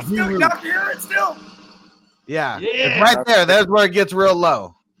 Y'all can hear it still? Yeah. It's right there. That's where it gets real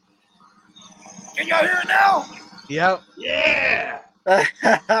low. Can y'all hear it now? Yep. Yeah.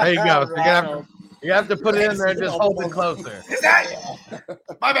 There you go. So you have to put it in there and just hold it closer. Is that?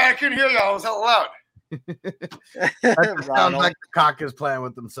 My bad. I couldn't hear y'all. It was hella loud. That sounds like the cock is playing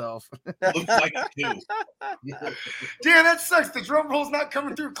with himself. Looks like it too. Damn, that sucks. The drum roll's not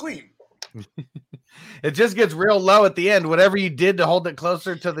coming through clean. It just gets real low at the end. Whatever you did to hold it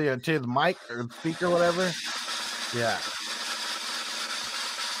closer to the mic or speaker, whatever. Yeah.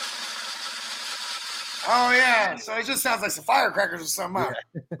 Oh yeah. So it just sounds like some firecrackers or something.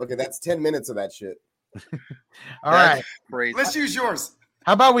 Yeah. Okay, that's 10 minutes of that shit. All right. Crazy. Let's use yours.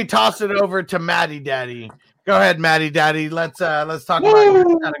 How about we toss it over to Matty Daddy? Go ahead, Matty Daddy. Let's talk about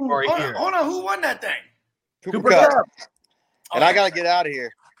your category here. Hold on, who won that thing? Cooper Kupp. And I gotta get out of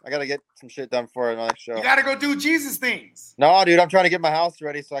here. I gotta get some shit done for another show. You gotta go do Jesus things. No, dude, I'm trying to get my house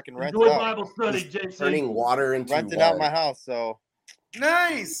ready so I can rent it out. Bible study, JC. Turning water into renting out my house, so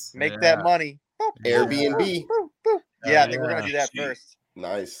nice. Make that money. Airbnb. Yeah, I think we're gonna do that first.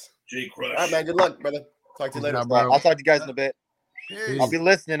 Nice. J Crush. All right, man. Good luck, brother. Talk to you later. I'll talk to you guys in a bit. Peace. I'll be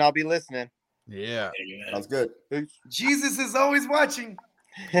listening. Yeah. Sounds good. Jesus is always watching.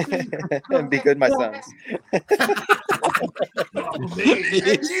 Be good, my sons.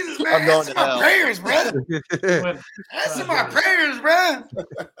 Hey, Jesus, man. I'm going to hell. Prayers, bro. Answer my prayers, bro.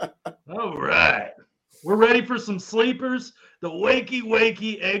 All right. We're ready for some sleepers. The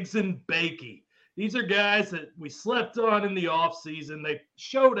wakey, eggs and bakey. These are guys that we slept on in the off season. They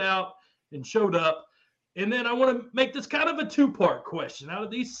showed out and showed up. And then I want to make this kind of a two-part question. Out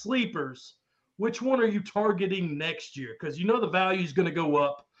of these sleepers, which one are you targeting next year? Because you know the value is going to go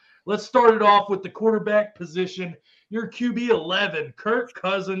up. Let's start it off with the quarterback position. Your QB 11, Kirk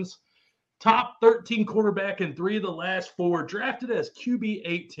Cousins, top 13 quarterback in 3 of the last 4, drafted as QB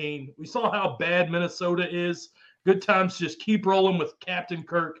 18. We saw how bad Minnesota is. Good times just keep rolling with Captain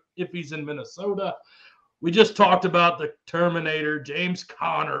Kirk if he's in Minnesota. We just talked about the Terminator, James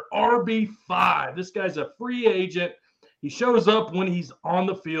Conner, RB5. This guy's a free agent. He shows up when he's on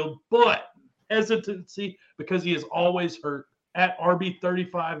the field, but hesitancy because he is always hurt at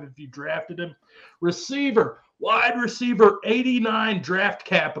RB35 if you drafted him. Receiver, wide receiver 89 draft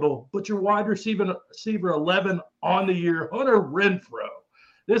capital, but your wide receiver 11 on the year, Hunter Renfrow.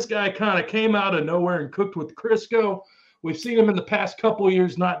 This guy kind of came out of nowhere and cooked with Crisco. We've seen him in the past couple of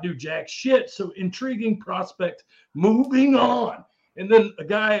years not do jack shit, so intriguing prospect. Moving on. And then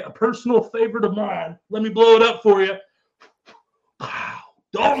a personal favorite of mine, let me blow it up for you. Wow,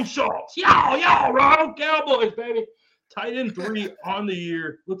 Dalton Schultz. Y'all, Ronald Cowboys, baby. Tight end 3 on the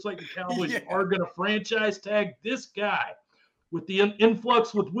year. Looks like the Cowboys are going to franchise tag this guy with the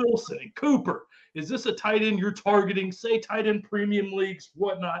influx with Wilson and Cooper. Is this a tight end you're targeting? Say tight end premium leagues,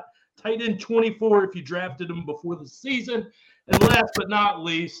 whatnot. Tight end 24 if you drafted him before the season. And last but not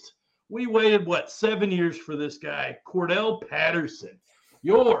least, we waited, 7 years for this guy, Cordell Patterson.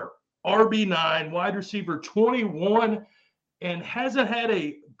 Your RB9, wide receiver 21, and hasn't had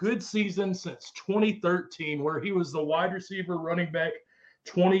a good season since 2013, where he was the wide receiver running back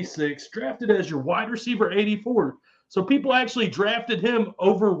 26, drafted as your wide receiver 84. So people actually drafted him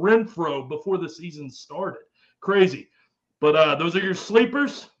over Renfrow before the season started. Crazy. But those are your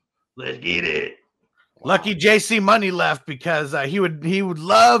sleepers. Let's get it. Lucky JC Money left because he would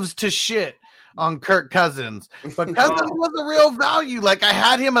loves to shit on Kirk Cousins, but Cousins was a real value. Like I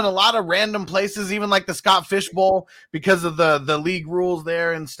had him in a lot of random places, even like the Scott Fish Bowl because of the league rules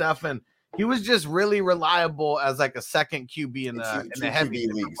there and stuff. And he was just really reliable as like a second QB in the heavy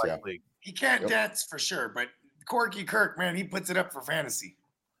leagues. League. He can't dance for sure, but Corky Kirk, man, he puts it up for fantasy.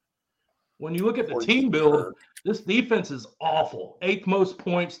 When you look at the team build, this defense is awful. 8th most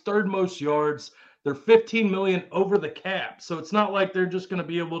points, 3rd most yards. They're 15 million over the cap. So it's not like they're just going to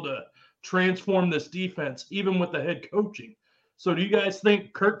be able to transform this defense, even with the head coaching. So do you guys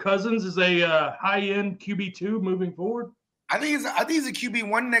think Kirk Cousins is a high-end QB2 moving forward? I think he's a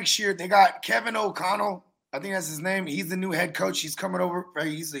QB1 next year. They got Kevin O'Connell. I think that's his name. He's the new head coach. He's coming over.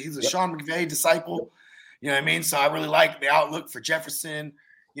 He's a Sean McVay disciple. You know what I mean? So I really like the outlook for Jefferson.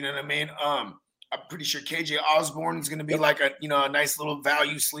 You know what I mean? I'm pretty sure KJ Osborne is going to be like a nice little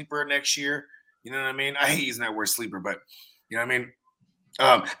value sleeper next year. You know what I mean? I hate using that word sleeper, but you know what I mean?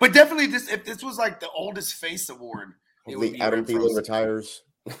 But definitely if this was like the oldest face award, it would be Adam Thielen retires.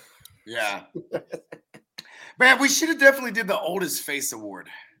 Yeah. Man, we should have definitely did the oldest face award.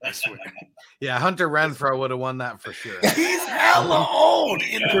 Yeah, Hunter Renfrow would have won that for sure. He's hella old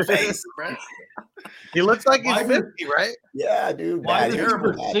in the face, bro. He looks like he's 50, right? Yeah, dude. Why is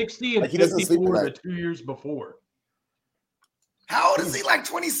he 60 and 54 the 2 years before? How old is he? Like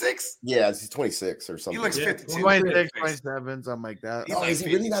 26? Yeah, he's 26 or something. He looks 52. 26, 27, something like that. Oh, is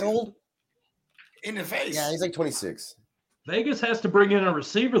he really that old? In the face. Yeah, he's like 26. Vegas has to bring in a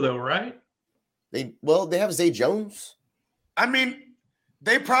receiver, though, right? They have Zay Jones. I mean,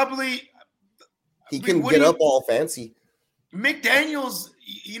 they probably he can get up all fancy. McDaniels,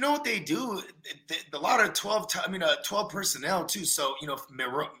 you know what they do? A lot of 12 personnel too. So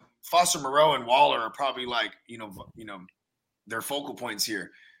Foster Moreau and Waller are probably like their focal points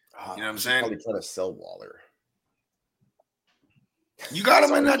here. You know what I'm saying? Probably trying to sell Waller. You got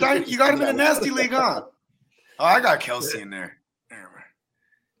him in that. You got him in a nasty league, huh? Oh, I got Kelsey in there.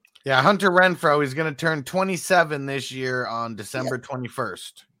 Yeah, Hunter Renfrow is going to turn 27 this year on December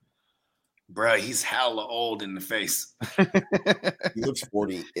 21st. Bro, he's hella old in the face. He looks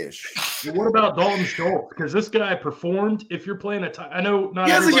 40-ish. What about Dalton Schultz? Because this guy performed. If you're playing I know not.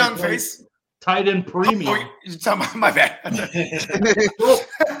 He has a young face. Tight end premium. Oh, you're talking about my bad.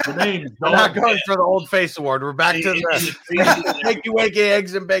 The name. We're not going for the old face award. We're back to the Makey Wakey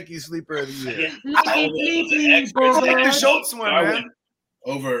Eggs and Bakey Sleeper of the Year. The Schultz one, man.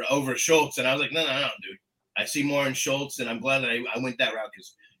 Over Schultz, and I was like, no, dude. I see more in Schultz, and I'm glad that I went that route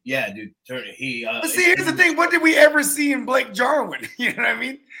because, yeah, dude. But see, here's the thing: what did we ever see in Blake Jarwin? You know what I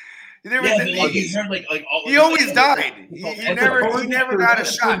mean? He always died. He never got a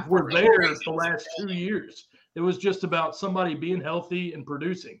shot. Were there the last 2 years? It was just about somebody being healthy and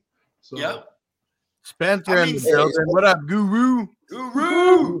producing. So, yep. Spencer in the building. What up, Guru?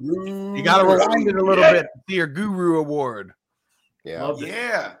 Guru. You got to rewind it a little bit to see your Guru award. Yeah.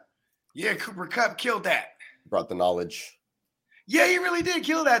 Yeah. Yeah, Cooper Kupp killed that. Brought the knowledge. Yeah, he really did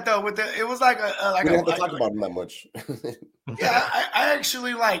kill that though. It was like we didn't have to talk about him that much. Yeah, I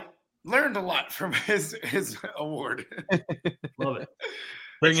actually learned a lot from his award. Love it.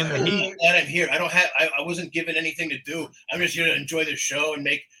 Bring in the heat. Glad I'm here. I wasn't given anything to do. I'm just here to enjoy the show and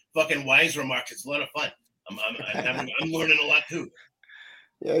make fucking wise remarks. It's a lot of fun. I'm learning a lot too.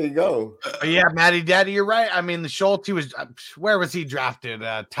 There you go. Yeah, Matty Daddy, you're right. I mean, the Schultz, he was, where was he drafted?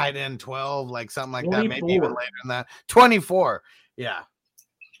 Tight end 12, like something like 24. That. Maybe even later than that. 24. Yeah.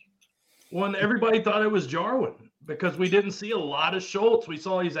 When everybody thought it was Jarwin because we didn't see a lot of Schultz. We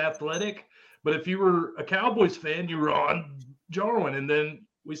saw he's athletic, but if you were a Cowboys fan, you were on Jarwin, and then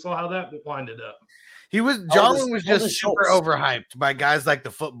we saw how that winded up. Jarwin was just super overhyped by guys like the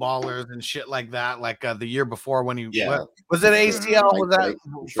footballers and shit like that. Like the year before when he was it ACL? Was that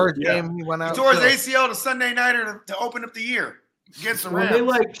first game he went out? He tore his ACL to Sunday nighter to open up the year against the Rams. They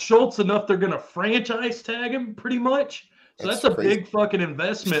like Schultz enough they're going to franchise tag him pretty much. So that's a big fucking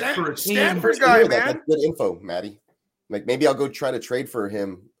investment for a team. Stanford guy, man. That's good info, Maddie. Like maybe I'll go try to trade for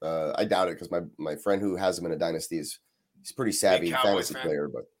him. I doubt it because my friend who has him in a dynasty he's pretty savvy fantasy player,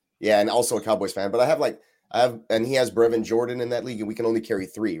 but. Yeah, and also a Cowboys fan. But I have, and he has Brevin Jordan in that league, and we can only carry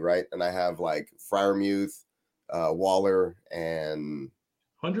 3, right? And I have like Freiermuth, Waller, and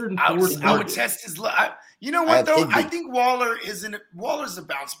 104. I would test his. You know what though? I think Waller's a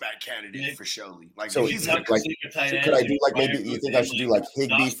bounce back candidate for surely. Like, so he's like, could I do like maybe you think I should do like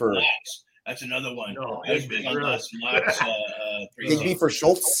Higbee for? That's another one. No, Higbee for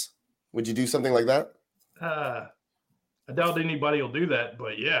Schultz. Would you do something like that? I doubt anybody will do that,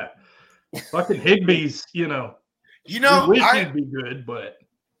 but yeah, fucking Higbee's, we wish he'd be good, but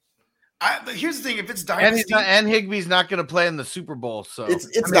here's the thing: if it's dynasty, and Higbee's not going to play in the Super Bowl, so it's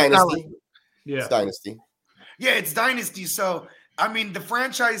dynasty. It's dynasty. Yeah, it's dynasty. So I mean, the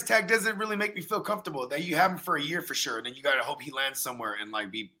franchise tag doesn't really make me feel comfortable that you have him for a year for sure. Then you got to hope he lands somewhere and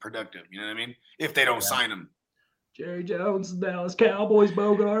like be productive. You know what I mean? If they don't sign him. Jerry Jones, Dallas Cowboys,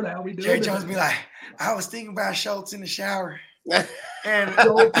 Bogart, how we doing? Jerry Jones be like, I was thinking about Schultz in the shower. And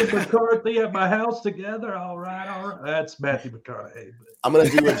Schultz and McCarthy at my house together. All right. That's Matthew McConaughey. I'm gonna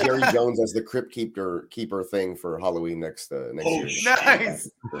do a Jerry Jones as the crypt keeper thing for Halloween next year. Nice.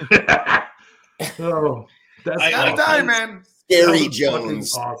 Oh, that's gotta die, man. Scary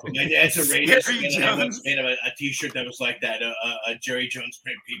Jones. Awesome. My dad's a Raiders fan. I once made him a T-shirt that was like that, a Jerry Jones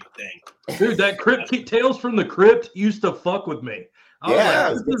crypt keeper thing. Dude, that Tales from the Crypt used to fuck with me.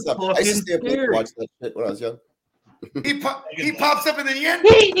 I used to stay up late to watch that shit when I was young. He pops up in the end.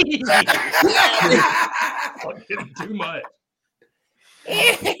 Fucking too much.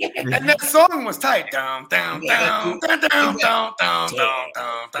 And that song was tight. Down, down, down, down, down, down, down,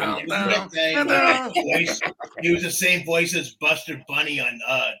 down, down, down. He was the same voice as Buster Bunny on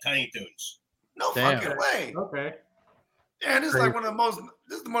Tiny Toons. No fucking way. Okay. Yeah, this is like one of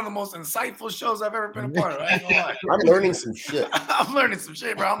the most insightful shows I've ever been a part of. I ain't gonna lie. I'm learning some shit. I'm learning some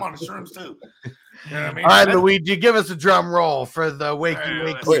shit, bro. I'm on the shrooms too. You know what I mean? All right, Luigi, give us a drum roll for the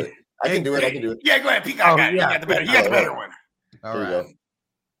wakey. Wait, I can do it. Yeah, go ahead. Peacock got it. You got the better one. All right.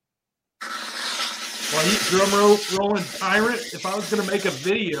 While he's drum rolling Tyrant, if I was going to make a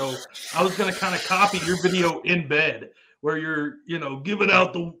video, I was going to kind of copy your video in bed where you're, giving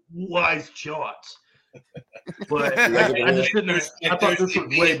out the wise shots. But I just didn't. I thought this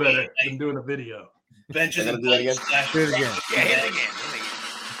was way better than doing a video. Benches and do it again. Do it again. Yeah, hit it again.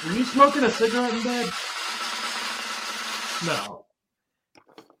 Were you smoking a cigarette in bed? No.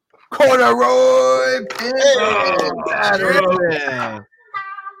 Corduroy Yeah.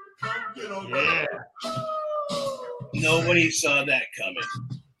 Nobody saw that coming.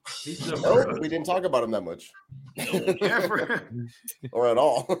 No, we didn't talk about him that much. Or at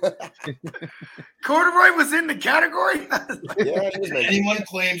all. Corduroy was in the category? Yeah, anyone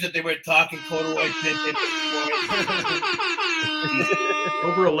claims that they were talking Corduroy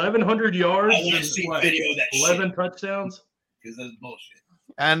over 1,100 yards. I want to see video of that 11 shit. touchdowns. Because that's bullshit.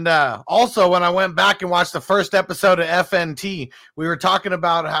 And also, when I went back and watched the first episode of FNT, we were talking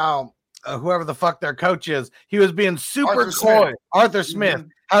about how whoever the fuck their coach is, he was being super coy. Arthur Smith. Mm-hmm.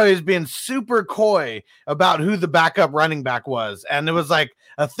 How he was being super coy about who the backup running back was. And it was like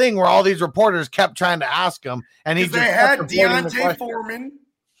a thing where all these reporters kept trying to ask him. And he just they had Deontay Foreman.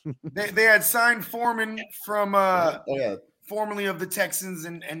 they had signed Foreman from formerly of the Texans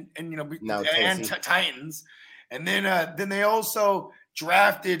and Titans. And then they also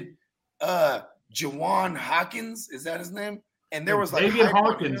drafted Jawan Hawkins. Is that his name? And there was like Javion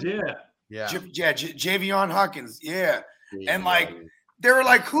Hawkins, Javion Hawkins, yeah. And like they were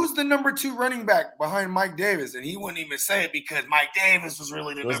like, "Who's the number 2 running back behind Mike Davis?" And he wouldn't even say it because Mike Davis was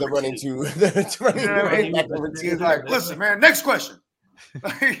really the number running 2. running back number 2. He's like, "Listen, man, next question."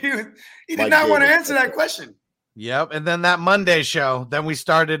 he did not want to answer that question. Yep. And then that Monday show, then we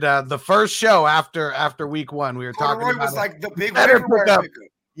started the first show after week 1. We were talking about was like the big pickup.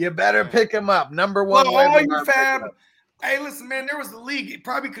 You better pick him up. Number 1. Well, all you fab. Hey, listen, man. There was the league. It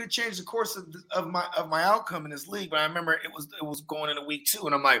probably could have changed the course of my outcome in this league, but I remember it was going into week 2,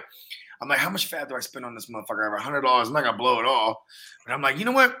 and I'm like, how much fab do I spend on this motherfucker? I have $100. I'm not gonna blow it all, but I'm like, you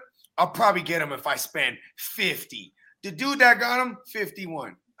know what? I'll probably get him if I spend 50. The dude that got him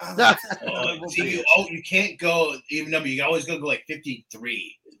 51. You can't go even number. You always go like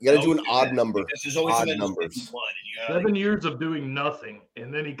 53. You got to do an odd number. There's always odd numbers. 7 years of doing nothing,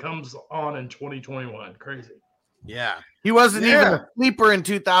 and then he comes on in 2021. Crazy. Yeah. He wasn't even a sleeper in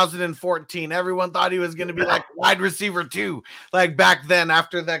 2014. Everyone thought he was going to be like wide receiver 2, like back then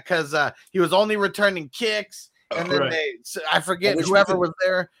after that, because he was only returning kicks. And then I forget whoever was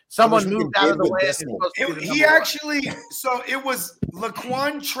there. Someone moved out of the way. So it was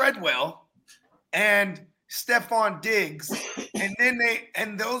Laquan Treadwell and Stephon Diggs, and then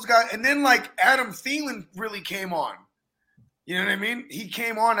those guys, and then like Adam Thielen really came on. You know what I mean? He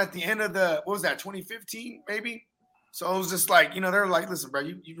came on at the end of what was that, 2015 maybe? So it was just like, they're like, listen, bro,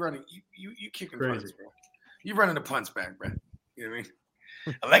 you running, you kicking punts, bro. You running the punts back, bro. You know what I mean?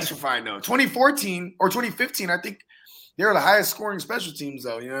 Electrifying though. 2014 or 2015, I think they were the highest scoring special teams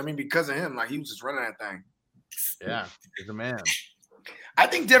though. You know what I mean? Because of him, like he was just running that thing. Yeah, he's a man. I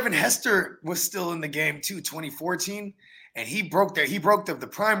think Devin Hester was still in the game too, 2014, and he broke the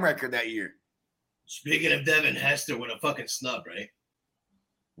prime record that year. Speaking of Devin Hester, with a fucking snub, right?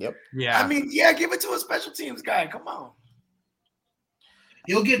 Yep. Yeah. I mean, yeah, give it to a special teams guy. Come on.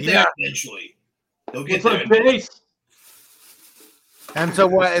 He'll get there eventually. He'll get there. And so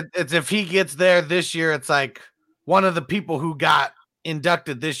what? It's if he gets there this year, it's like one of the people who got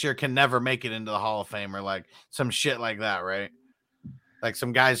inducted this year can never make it into the Hall of Fame or like some shit like that, right? Like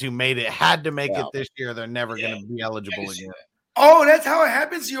some guys who made it had to make it this year, they're never going to be eligible again. Oh, that's how it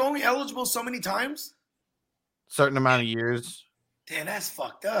happens? You're only eligible so many times? Certain amount of years. Damn, that's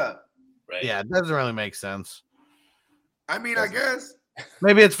fucked up. Right. Yeah, it doesn't really make sense. I mean, I guess.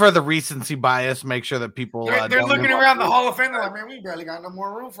 Maybe it's for the recency bias, make sure that people... They're looking around the Hall of Fame, they're like, man, we barely got no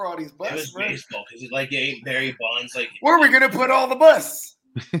more room for all these busts. It was baseball, because it like Barry Bonds. Like, where are we going to put all the busts?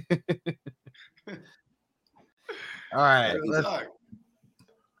 All right.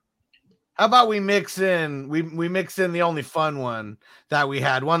 How about we mix in? We mix in the only fun one that we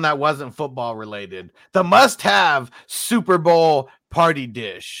had, one that wasn't football related. The must-have Super Bowl party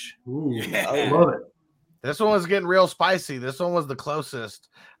dish. Ooh, I love it. This one was getting real spicy. This one was the closest,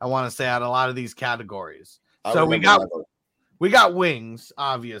 I want to say, out of a lot of these categories. So we got wings,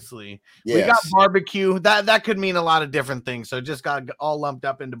 obviously. Yes. We got barbecue. That could mean a lot of different things. So it just got all lumped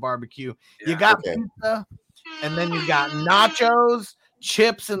up into barbecue. Yeah, you got pizza, and then you got nachos,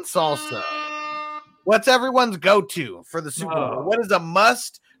 chips, and salsa. What's everyone's go-to for the Super Bowl? What is a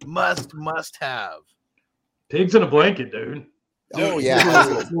must have? Pigs in a blanket, dude. Oh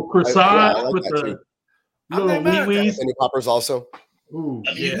yeah, croissant with the little wee-wees. Any poppers also. Ooh,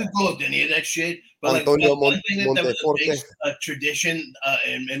 I mean, you can go with any of that shit, but like one thing that was a big tradition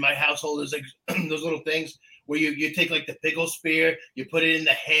in my household is like those little things where you take like the pickle spear, you put it in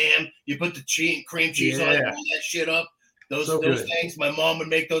the ham, you put the cream cheese on it, roll that shit up. Those things, my mom would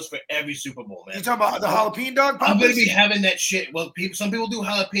make those for every Super Bowl, man. You talking about the jalapeno dog? I'm going to be having that shit. Well, some people do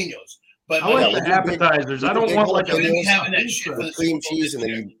jalapenos. But I like the appetizers. I don't want like a having that shit for the cream cheese and then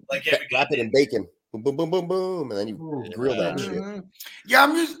you wrap it in bacon. Boom, boom, boom, boom, boom, and then you grill that shit. Yeah,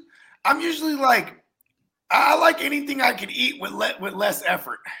 I'm usually like, I like anything I can eat with less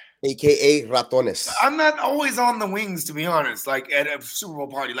effort. AKA ratones. I'm not always on the wings, to be honest. Like at a Super Bowl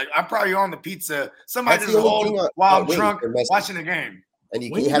party, like I'm probably on the pizza. Somebody just hold while I'm drunk watching the game. And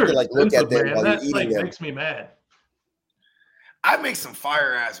you have to like look at them while you're eating them. Makes me mad. I make some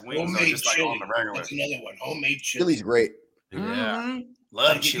fire ass wings, just like on the regular. That's another one. Homemade chili. Chili's great. Yeah,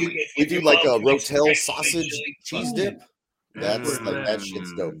 love chili. We do like a Rotel sausage cheese dip. That's like that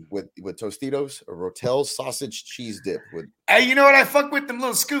shit's dope with Tostitos, a Rotel sausage cheese dip with. Hey, you know what? I fuck with them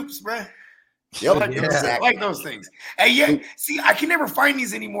little scoops, bro. Yep, I like those things. Hey, yeah. See, I can never find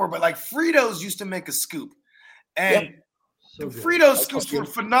these anymore, but like Fritos used to make a scoop, and the Fritos scoops were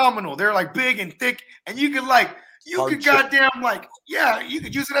phenomenal. They're like big and thick, and you could like. You could goddamn you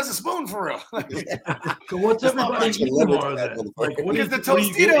could use it as a spoon for real. So what's everybody eating more of that? Because the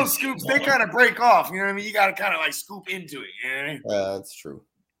Tostitos scoops, they kind of break off. You know what I mean? You got to kind of like scoop into it. You know what I mean? That's true.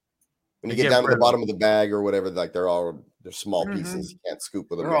 When you get down to the bottom of the bag or whatever, like they're all They're small pieces. You can't scoop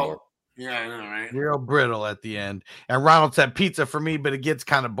with them anymore. Yeah, I know, right? Real brittle at the end. And Ronald said pizza for me, but it gets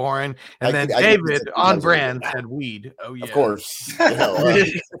kind of boring. And then David on brand said weed. Oh yeah, of course.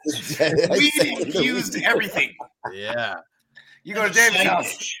 Weed infused everything. Yeah. You go to David's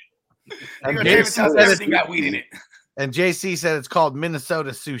house. You go to David's house. Everything got weed in it. And JC said it's called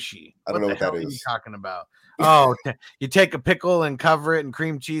Minnesota sushi. I don't know what that is. What are you talking about? Oh, you take a pickle and cover it in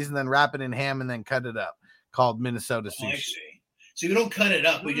cream cheese and then wrap it in ham and then cut it up. Called Minnesota sushi. I see. So we don't cut it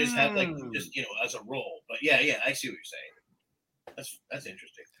up. We just have as a roll. But yeah, I see what you're saying. That's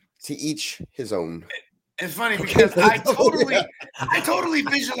interesting. To each his own. It's funny because I totally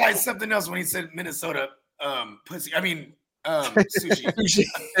visualized something else when he said Minnesota pussy. I mean sushi.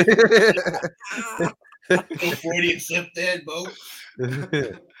 Freudian slip there, Bo.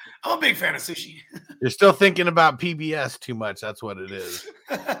 I'm a big fan of sushi. You're still thinking about PBS too much. That's what it is.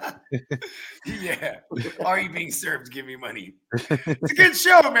 Yeah. Are you being served? Give me money. It's a good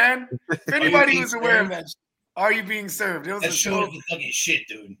show, man. If anybody who's aware of that, Are You Being Served? It was that show is fucking shit,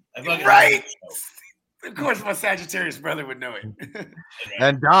 dude. Right? Of course, my Sagittarius brother would know it.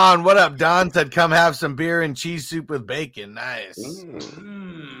 And Don, what up? Don said, come have some beer and cheese soup with bacon. Nice.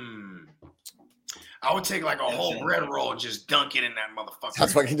 I would take like a whole bread roll and just dunk it in that motherfucker.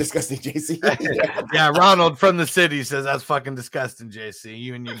 That's fucking disgusting, JC. Yeah, Ronald from the city says that's fucking disgusting, JC.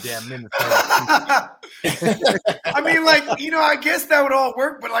 You and your damn Minnesota. I mean, like, I guess that would all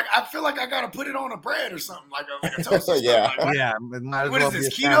work, but like, I feel like I gotta put it on a bread or something, like a toast. Yeah. Yeah. What is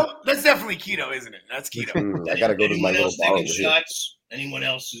this, keto? That's definitely keto, isn't it? That's keto. I gotta go to my little bar over shots. Anyone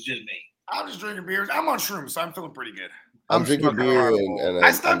else is just me. I'm just drinking beers. I'm on shrooms, so I'm feeling pretty good. I'm drinking beer and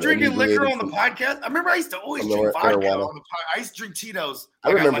I stopped drinking liquor on the podcast. I remember I used to always drink vodka on the podcast. I used to drink Tito's.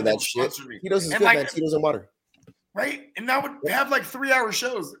 I remember that shit. Tito's is good, man. Tito's and water. Right? And I would have like 3-hour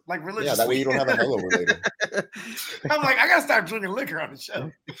shows, like religiously. Yeah, that way you don't have a hangover later. I'm like, I gotta start drinking liquor on the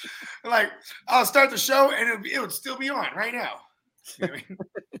show. Like, I'll start the show and it would still be on right now. You know what I mean?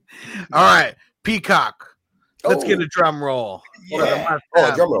 All right, Peacock. Let's get a drum roll. Yeah.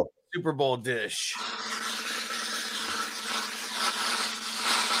 Drum roll. Super Bowl dish.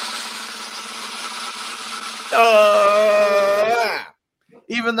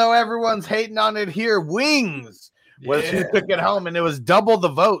 Even though everyone's hating on it here, Wings was who took it home, and it was double the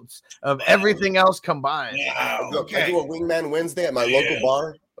votes of everything else combined. Yeah, okay. I do a Wingman Wednesday at my local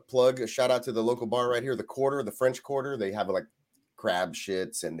bar. A shout out to the local bar right here, the Quarter, the French Quarter. They have like crab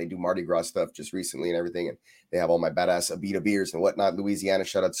shits and they do Mardi Gras stuff just recently and everything. And they have all my badass Abita beers and whatnot. Louisiana,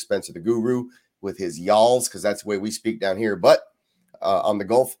 shout out to Spencer the Guru with his y'alls, because that's the way we speak down here. But on the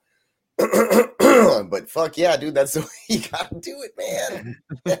Gulf. But fuck yeah, dude, that's the way you gotta do it, man.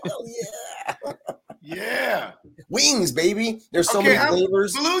 Hell yeah. Yeah. Wings, baby. There's so many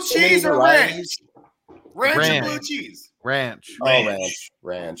flavors. Blue cheese or ranch? Ranch or blue cheese? Ranch. Oh,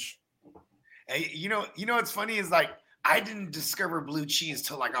 ranch. Hey, you know what's funny is like I didn't discover blue cheese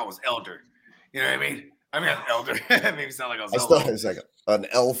till like I was elder. You know what I mean? I mean, I'm elder. It made me sound like I was elder. It's like an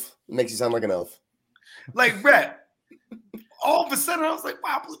elf. It makes you sound like an elf. Like, Brett, all of a sudden I was like,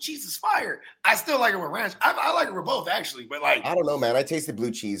 wow, blue cheese is fire. I still like it with ranch. I like it with both, actually. But like, I don't know, man. I tasted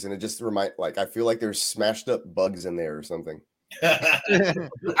blue cheese and it just I feel like there's smashed up bugs in there or something.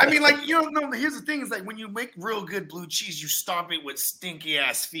 I mean, like, here's the thing is like when you make real good blue cheese, you stomp it with stinky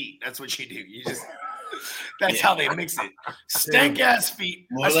ass feet. That's what you do. You just that's how they mix it. Stank ass feet.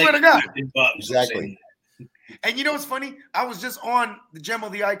 I swear to God. Exactly. And you know what's funny? I was just on the Gem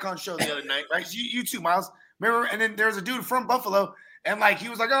of the Icon show the other night, right? You too, Miles. Remember? And then there's a dude from Buffalo, and like he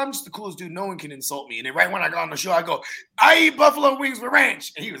was like, "Oh, I'm just the coolest dude. No one can insult me." And then right when I got on the show, I go, "I eat buffalo wings with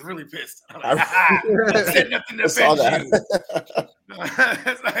ranch," and he was really pissed. I'm like, I said nothing to offend you.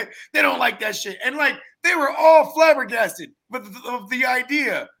 It's like, they don't like that shit, and like they were all flabbergasted with the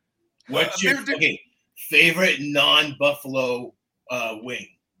idea. What's your favorite non-buffalo wing?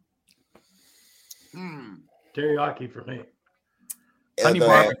 Teriyaki for me. Honey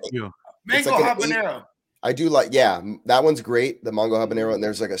barbecue. Mango habanero. I do like, that one's great. The mango habanero, and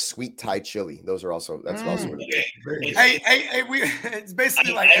there's like a sweet Thai chili. Those are also also really good. Hey, it's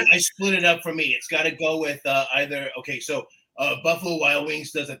basically I split it up for me. It's got to go with either. Okay, so Buffalo Wild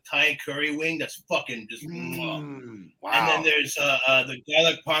Wings does a Thai curry wing that's fucking just wow. And then there's the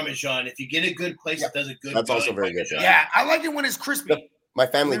garlic parmesan. If you get a good place that does a good, that's also very good. Yeah, I like it when it's crispy. My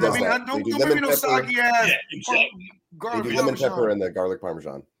family does that. Don't give me no soggy ass. They do lemon pepper and the garlic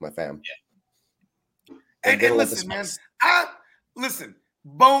parmesan. My fam. Yeah. And listen, man.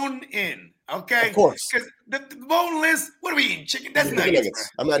 Bone in, okay? Of course. Because the boneless. What are we eating? Chicken? That's nuggets.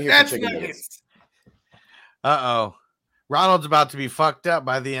 I'm not here for chicken nuggets. Uh-oh. Ronald's about to be fucked up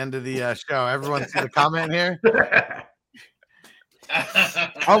by the end of the show. Everyone see the comment here?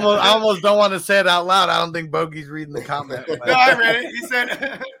 I almost don't want to say it out loud. I don't think Bogey's reading the comment. No, I read it. He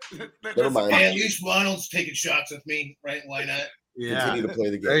said, Never mind. Hey, at least Ronald's taking shots with me, right? Why not? Yeah. Continue to play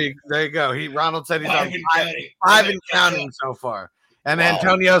the game. There you go. Ronald said he's Five on and five counting. and counting so far. And Wow.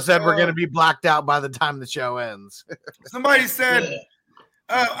 Antonio said we're going to be blacked out by the time the show ends. somebody said,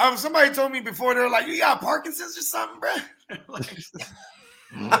 somebody told me before, they're like, you got Parkinson's or something, bro?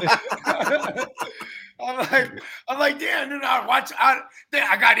 I'm like, damn, dude,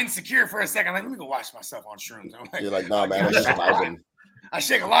 I got insecure for a second. I'm like, let me go watch myself on shrooms. I'm like, You're like, nah, man, I'm just vibing. I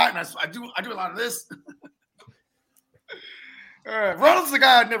shake a lot, and I do a lot of this. Ronald's the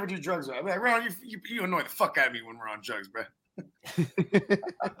guy I'd never do drugs with. I'm like, Ronald, you annoy the fuck out of me when we're on drugs, bro.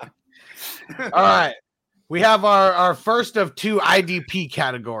 All right. We have our first of 2 IDP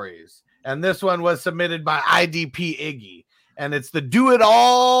categories. And this one was submitted by IDP Iggy. And it's the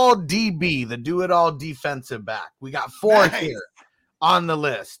do-it-all DB, the do-it-all defensive back. We got 4 here on the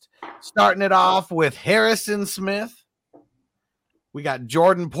list. Starting it off with Harrison Smith. We got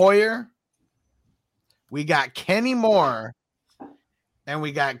Jordan Poyer. We got Kenny Moore. And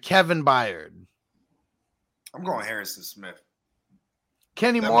we got Kevin Byard. I'm going Harrison Smith.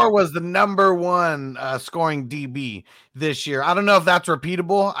 Kenny Moore was the number 1 scoring DB this year. I don't know if that's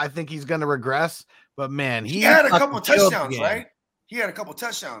repeatable. I think he's going to regress. But, man, he had a couple touchdowns, right? He had a couple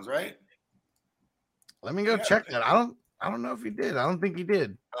touchdowns, right? Let me go check that. I don't know if he did. I don't think he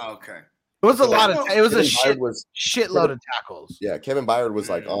did. Oh, okay. It was a lot of – it was a shitload of tackles. Yeah, Kevin Byard was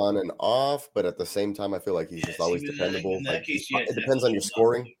like on and off, but at the same time, I feel like he's just always dependable. Like, it depends on your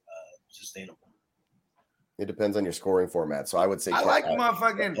scoring. Sustainable. It depends on your scoring format. So I would say I think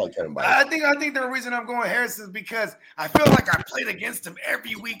the reason I'm going Harrison is because I feel like I played against him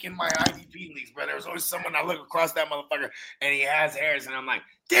every week in my IDP leagues, but there's always someone I look across that motherfucker and he has Harrison. I'm like,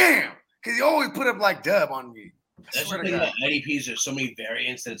 damn, because he always put up like dub on me. That's the thing about IDPs. There's so many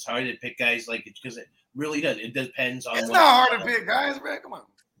variants that it's hard to pick guys like it because it really does. It depends on. It's not hard to pick guys, man. Come on,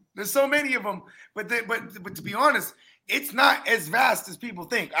 there's so many of them. But to be honest, it's not as vast as people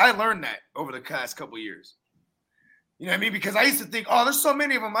think. I learned that over the past couple of years. You know what I mean? Because I used to think, oh, there's so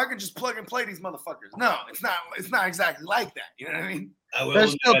many of them, I can just plug and play these motherfuckers. No, it's not. It's not exactly like that. You know what I mean?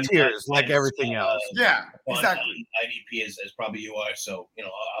 There's still tiers like everything else. Yeah, exactly. IDP as probably you are, so you know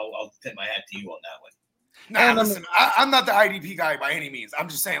I'll tip my hat to you on that one. Nah, listen, I'm not the IDP guy by any means. I'm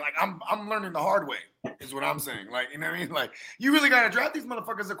just saying, like, I'm learning the hard way, is what I'm saying. Like, you know what I mean? Like, you really got to draft these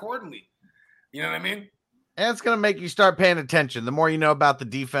motherfuckers accordingly. You know what I mean? And it's going to make you start paying attention. The more you know about the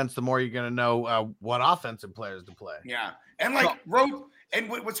defense, the more you're going to know what offensive players to play. Yeah. And like, and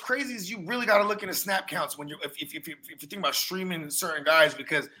what's crazy is you really got to look into snap counts when if you think about streaming certain guys,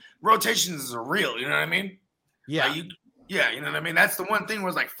 because rotations are real. You know what I mean? Yeah. Like you know what I mean? That's the one thing where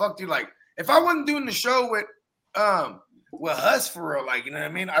it's like, fuck, dude. Like, if I wasn't doing the show with Huss for real, like, you know what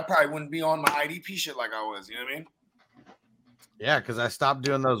I mean? I probably wouldn't be on my IDP shit like I was. You know what I mean? Yeah, because I stopped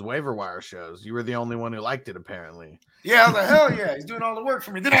doing those waiver wire shows. You were the only one who liked it, apparently. Yeah, I was like, hell yeah, he's doing all the work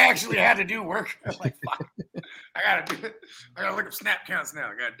for me. Then I actually had to do work. I was like, fuck, I gotta do it. I gotta look up snap counts now.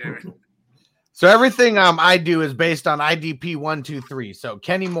 God damn it. So everything I do is based on IDP 1, 2, 3. So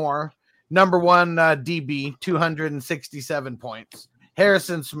Kenny Moore, number 1 DB, 267 points.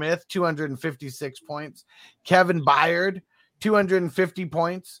 Harrison Smith, 256 points. Kevin Byard, 250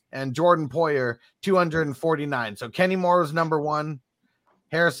 points, and Jordan Poyer, 249. So Kenny Moore is number 1,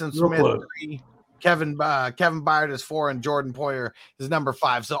 Harrison Smith 3, Kevin Byard is 4, and Jordan Poyer is number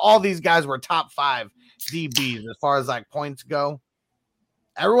 5. So all these guys were top 5 DBs as far as like points go.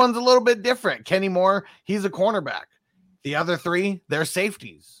 Everyone's a little bit different. Kenny Moore, he's a cornerback. The other 3, they're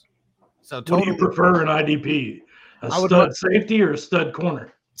safeties. So what do you prefer in IDP? A stud safety or a stud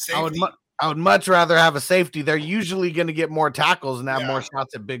corner? Safety. I would much rather have a safety. They're usually going to get more tackles and have more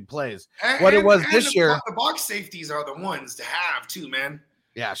shots at big plays. This year, the box safeties are the ones to have too, man.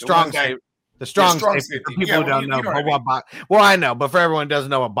 Yeah, strong safety. The strong safety. For people who don't know, well, I know, but for everyone who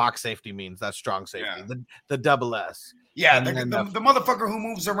doesn't know what box safety means, that's strong safety. Yeah. The double S. Yeah, the motherfucker who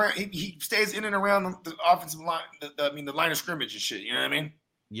moves around, he stays in and around the offensive line. The line of scrimmage and shit. You know what I mean?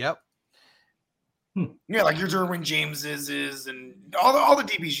 Yep. Yeah, like your Derwin Jameses and all the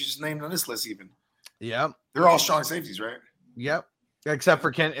DBs you just named on this list, even. Yep. They're all strong safeties, right? Yep. Except for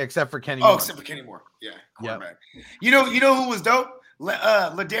Kenny Moore. Except for Kenny Moore. Yeah. Yep. You know who was dope?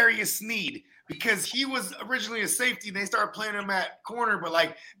 Ladarius Sneed, because he was originally a safety. They started playing him at corner, but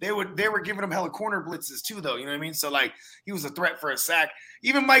like they were giving him hella corner blitzes too, though. You know what I mean? So like he was a threat for a sack.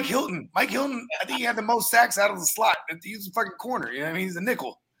 Even Mike Hilton, I think he had the most sacks out of the slot. He was a fucking corner. You know what I mean? He's a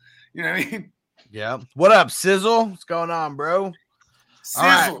nickel. You know what I mean? Yeah. What up, Sizzle? What's going on, bro? Sizzle.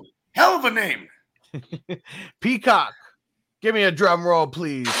 Right. Hell of a name. Peacock. Give me a drum roll,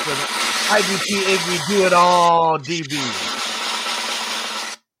 please, for the IDP Iggy Do It All DB.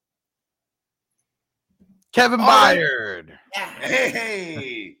 Kevin Byard.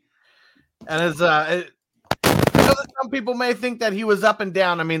 Hey. And as some people may think that he was up and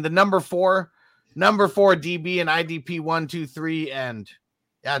down. I mean, the number four DB and IDP 1, 2, 3, and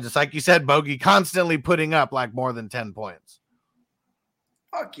yeah, just like you said, Bogey, constantly putting up like more than 10 points.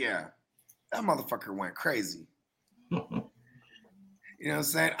 Fuck yeah. That motherfucker went crazy. You know what I'm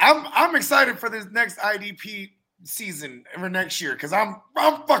saying? I'm excited for this next IDP season for next year because I'm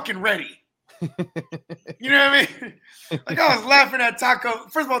fucking ready. You know what I mean? Like I was laughing at Taco.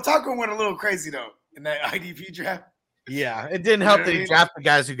 First of all, Taco went a little crazy though in that IDP draft. Yeah, it didn't help that he drafted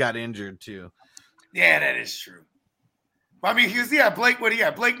guys who got injured too. Yeah, that is true. I mean, he was Blake. What do you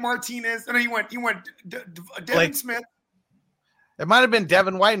have? Blake Martinez. And then he went Devin Smith. It might have been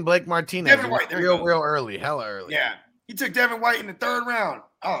Devin White and Blake Martinez. Devin White, real early, hella early. Yeah, he took Devin White in the 3rd round.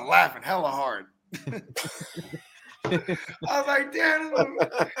 I was laughing hella hard. I was like, damn.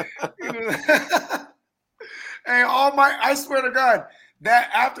 Hey, I swear to God, that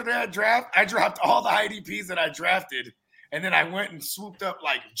after that draft, I dropped all the IDPs that I drafted, and then I went and swooped up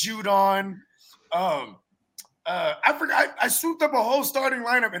like Judon. I forgot. I swooped up a whole starting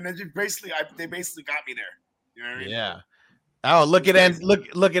lineup, and then they basically got me there. You know what I mean? Yeah. Oh, look at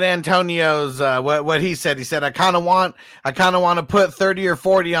Antonio's what he said. He said, I kind of want to put 30 or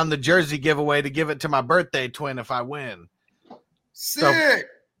 40 on the jersey giveaway to give it to my birthday twin if I win. Sick.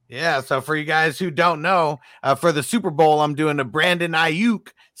 So for you guys who don't know, for the Super Bowl, I'm doing a Brandon Ayuk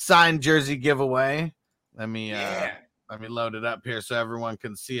signed jersey giveaway. Let me load it up here so everyone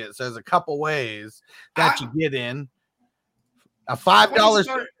can see it. So there's a couple ways that you get in. A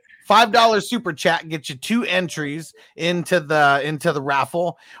 $5 super chat gets you 2 entries into the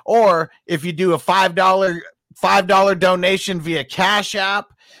raffle, or if you do a $5 donation via Cash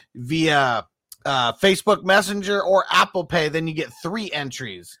App, via Facebook Messenger or Apple Pay, then you get 3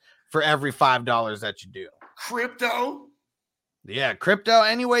 entries for every $5 that you do. Crypto. Yeah, crypto,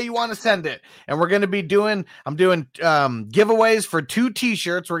 any way you want to send it. And we're going to be I'm doing giveaways for 2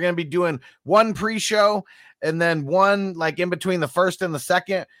 t-shirts. We're going to be doing one pre-show and then one like in between the first and the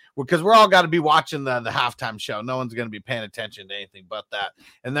second, because we're all got to be watching the halftime show. No one's going to be paying attention to anything but that.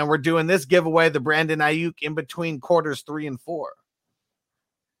 And then we're doing this giveaway, the Brandon Ayuk, in between quarters 3 and 4.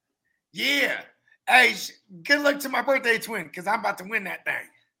 Yeah. Hey, good luck to my birthday twin, because I'm about to win that thing.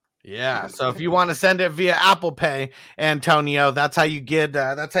 Yeah. So if you want to send it via Apple Pay, Antonio, that's how you get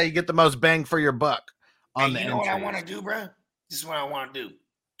the most bang for your buck. On the you know what I want to do, bro? This is what I want to do.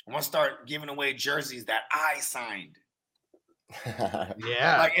 I want to start giving away jerseys that I signed.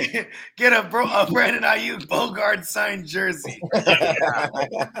 Yeah. Like get a Brandon Ayuk Bogard signed jersey.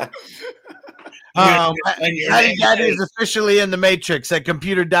 Matty Daddy is officially in the Matrix. That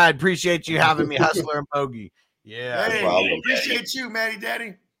computer died. Appreciate you having me, Hustler and Bogey. Yeah. Hey, appreciate you, Matty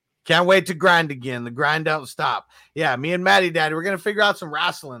Daddy. Can't wait to grind again. The grind don't stop. Yeah, me and Matty Daddy, we're going to figure out some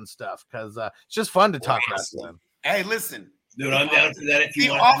wrestling stuff because it's just fun to talk wrestling. Hey, listen. Dude, I'm down to that. If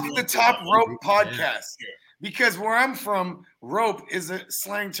you want Off the Top Rope podcast. Because where I'm from, rope is a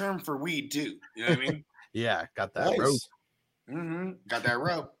slang term for weed too. You know what I mean? Yeah, got that rope. Mm-hmm. Got that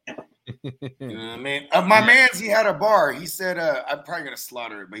rope. You know what I mean? My man's, he had a bar. He said, I'm probably gonna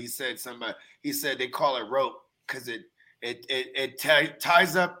slaughter it, but he said they call it rope because it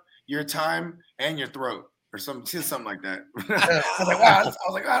ties up your time and your throat or something like that. I was like, wow,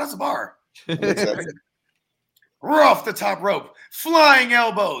 that's a bar. We're off the top rope, flying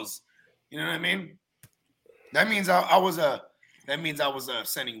elbows. You know what I mean? That means I was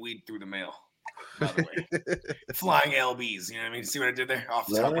sending weed through the mail. By the way, flying LBs. You know what I mean? See what I did there? Off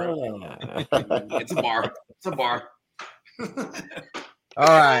the top rope. It's a bar. It's a bar. All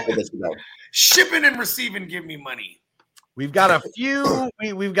right. Shipping and receiving. Give me money. We've got a few.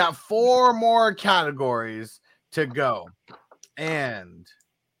 We've got 4 more categories to go, and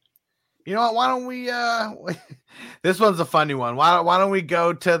you know what? Why don't we? This one's a funny one. Why don't we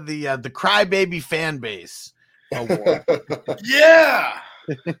go to the Crybaby fan base award? Yeah.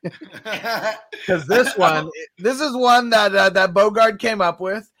 Because this is one that Bogard came up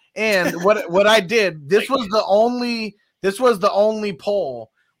with, and what I did. This was the only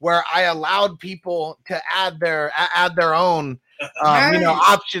poll where I allowed people to add their own nice.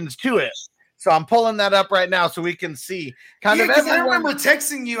 Options to it. So I'm pulling that up right now so we can see kind of everyone. I remember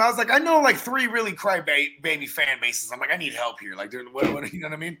texting you. I was like, I know like 3 really Crybaby fan bases. I'm like, I need help here. Like, what you know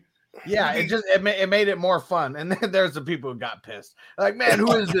what I mean? Yeah, it made it more fun. And then there's the people who got pissed. Like, man,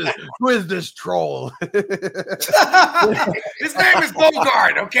 who is this? Who is this troll? His name is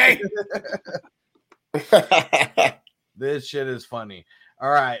Bogard, okay? This shit is funny.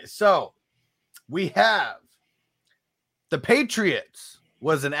 All right, so we have the Patriots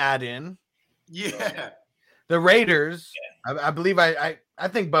was an add-in. Yeah. The Raiders, I believe I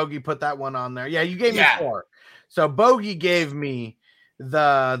think Bogey put that one on there. Yeah, you gave me 4. So Bogey gave me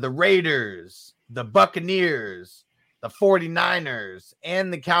the Raiders, the Buccaneers, the 49ers,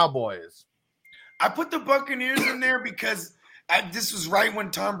 and the Cowboys. I put the Buccaneers in there because this was right when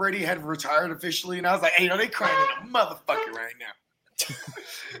Tom Brady had retired officially, and I was like, hey, they crying in a motherfucker right now.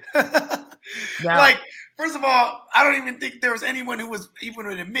 Like, first of all, I don't even think there was anyone who was even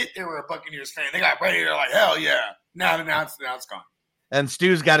would admit they were a Buccaneers fan. They got Brady, they're like, hell yeah. Now it's gone. And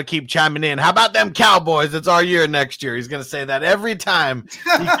Stu's got to keep chiming in. How about them Cowboys? It's our year next year. He's going to say that every time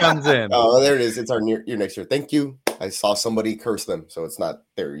he comes in. Oh, there it is. It's our year next year. Thank you. I saw somebody curse them, so it's not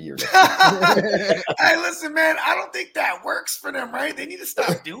their year. Hey, listen, man, I don't think that works for them, right? They need to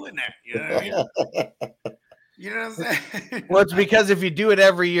stop doing that. You know what I mean? You know what I'm saying? Well, it's because if you do it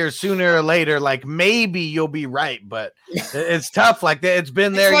every year, sooner or later, like maybe you'll be right, but it's tough. Like it's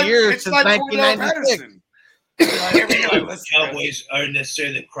been their years since 1996. Cowboys aren't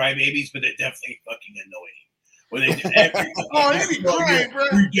necessarily the crybabies, but they're definitely fucking annoying. Where they do they be crying, bro.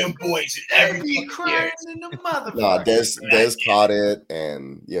 Young boys, they be crying in the motherfucker. No, Des caught it,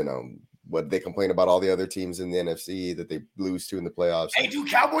 and what they complain about all the other teams in the NFC that they lose to in the playoffs. Hey, do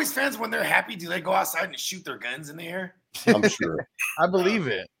Cowboys fans, when they're happy, do they go outside and shoot their guns in the air? I'm sure. I believe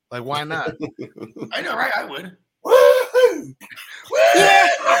it. Like, why not? I know, right? I would. Woo-hoo!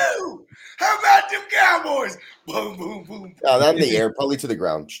 Woo-hoo! How about them Cowboys? Boom, boom, boom. Not in the air, probably to the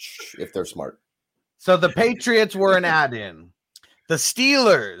ground if they're smart. So the Patriots were an add-in. The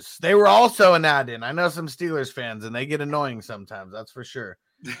Steelers, they were also an add-in. I know some Steelers fans, and they get annoying sometimes. That's for sure.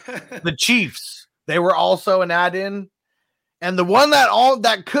 The Chiefs, they were also an add-in. And the one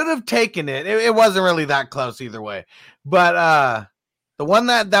that could have taken it wasn't really that close either way. But the one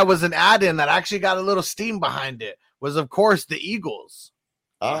that was an add-in that actually got a little steam behind it was, of course, the Eagles.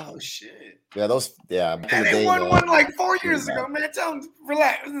 Oh, shit. Yeah, And they won one like 4 years ago, man. Tell them,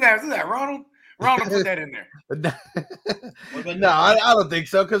 relax. Isn't that Ronald? Ronald put that in there. No, I don't think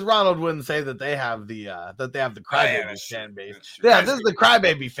so, because Ronald wouldn't say that they have the crybaby fan base. Yeah, this is the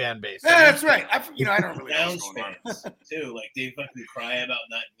crybaby fan base. Yeah, that's right. I don't really know Browns fans too. Like they fucking cry about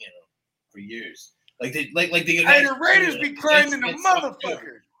not, for years. Like the Raiders be crying in the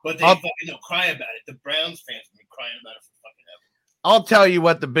motherfucker. But they fucking don't cry about it. The Browns fans have been crying about it for fucking ever. I'll tell you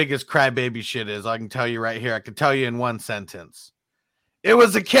what the biggest crybaby shit is. I can tell you right here. I can tell you in one sentence. It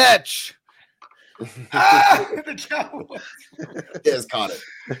was a catch. The Cowboys. Yes, caught it.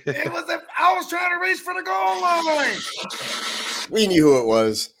 I was trying to race for the goal line. We knew who it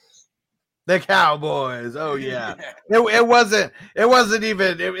was. The Cowboys. Oh yeah. It wasn't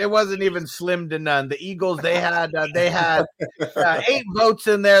even slim to none. The Eagles, they had 8 votes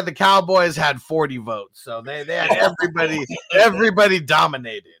in there. The Cowboys had 40 votes. So they had everybody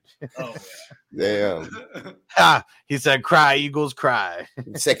dominated. Oh yeah. Damn. He said, "Cry, Eagles, cry."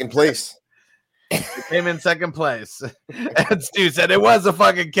 Second place. Came in second place. And Stu said, "It was a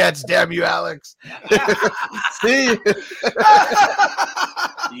fucking catch, damn you, Alex." See?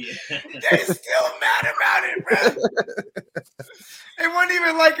 They still mad about it, bro. It wasn't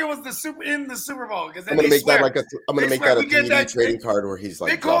even like it was in the Super Bowl. I'm gonna make that a 3D trading card where he's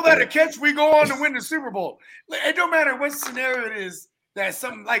like, they call that a catch. We go on to win the Super Bowl. It don't matter what scenario it is. That's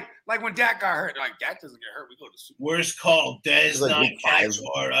something like when Dak got hurt. Like, Dak doesn't get hurt. We go to Super Bowl. Worst call, Des not catch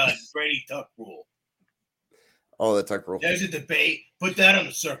or Brady Tuck rule. Oh, the Tuck rule. There's a debate. Put that on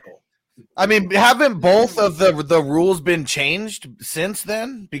the circle. I mean, haven't both of the rules been changed since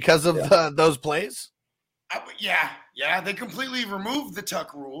then because of those plays? Yeah. They completely removed the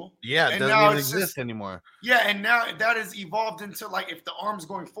Tuck rule. Yeah, it doesn't even exist anymore. Yeah, and now that has evolved into, like, if the arm's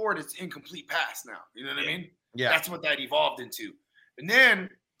going forward, it's incomplete pass now. You know what I mean? Yeah. That's what that evolved into. And then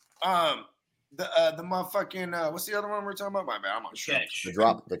the motherfucking what's the other one we're talking about? My bad, I'm on sure. The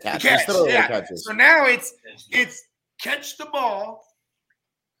drop, the catch. So now it's catch the ball,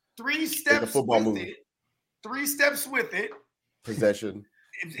 3 steps with it, 3 steps with it, possession,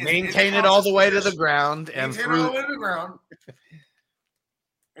 maintain it all the way to the ground, and through all the way to the ground.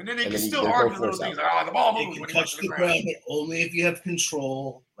 And then they can still argue little things like, the ball moves. You can touch the ground, but only if you have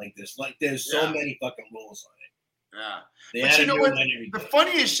control. Like this, there's so many fucking rules on it. Yeah. But you know what? The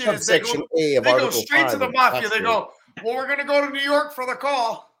funniest shit is they go straight to the mafia. They go, well, we're going to go to New York for the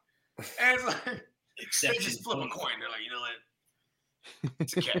call. And it's like, they just flip a coin. They're like, you know what?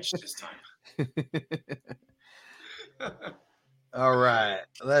 It's a catch this time. All right.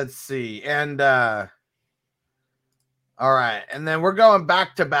 Let's see. And all right. And then we're going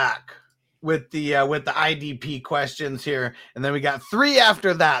back to back. with the IDP questions here, and then we got 3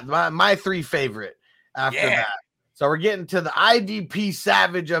 after that. My 3 favorite after that. So we're getting to the IDP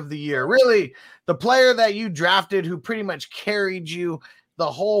Savage of the Year. Really, the player that you drafted who pretty much carried you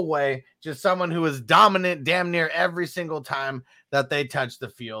the whole way, just someone who was dominant damn near every single time that they touched the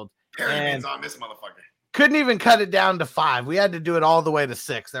field. Perryman's on this motherfucker. Couldn't even cut it down to 5. We had to do it all the way to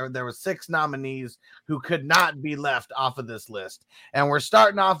 6. There were 6 nominees who could not be left off of this list. And we're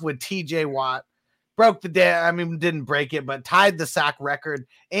starting off with TJ Watt. Broke the day. I mean, didn't break it, but tied the sack record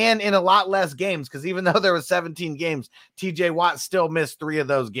and in a lot less games. Because even though there was 17 games, TJ Watt still missed 3 of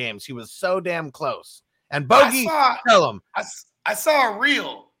those games. He was so damn close. And Bogey, tell him. I saw a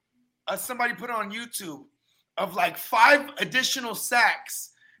reel somebody put on YouTube of like 5 additional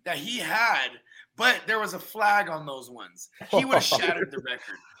sacks that he had, but there was a flag on those ones. He would have shattered the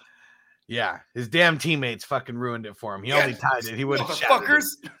record. Yeah, his damn teammates fucking ruined it for him. He only tied it. He would have shattered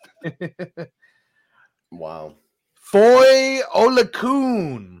it. Wow. Foy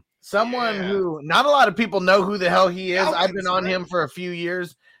Olakun, someone who not a lot of people know who the hell he is. I've been on him for a few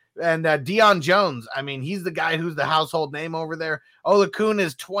years. And Deion Jones, I mean, he's the guy who's the household name over there. Olakun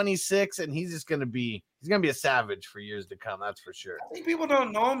is 26, and he's just going to be a savage for years to come. That's for sure. I think people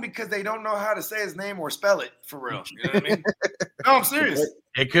don't know him because they don't know how to say his name or spell it for real. You know what I mean? No, I'm serious.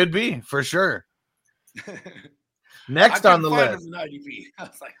 It could be for sure. Next on the list. I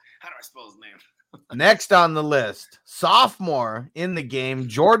was like, how do I spell his name? Next on the list, sophomore in the game,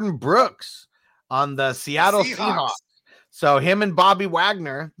 Jordan Brooks on the Seattle Seahawks. So him and Bobby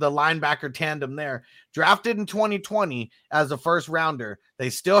Wagner, the linebacker tandem there, drafted in 2020 as a first rounder. They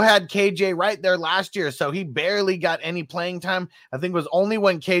still had KJ Wright there last year, so he barely got any playing time. I think it was only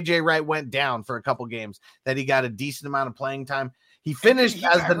when KJ Wright went down for a couple games that he got a decent amount of playing time. He finished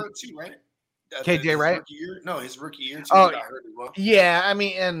as the too, right? KJ Wright? His rookie year. Too, got hurt as well. Yeah, I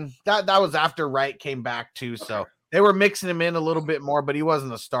mean, and that was after Wright came back too, so they were mixing him in a little bit more, but he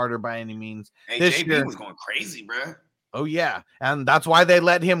wasn't a starter by any means. Hey, this JB year was going crazy, bro. Oh, yeah, and that's why they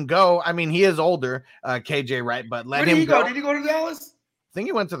let him go. I mean, he is older, KJ Wright, but let him go. Did he go to Dallas? I think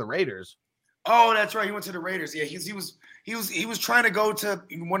he went to the Raiders. Oh, that's right. He went to the Raiders. Yeah, he was trying to go to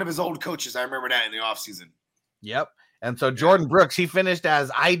one of his old coaches. I remember that in the offseason. Yep. And so Jordan Brooks, he finished as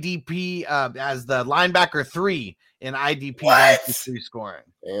IDP, as the linebacker 3 in IDP 1-3 scoring.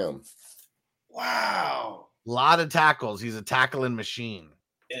 Damn. Wow. A lot of tackles. He's a tackling machine.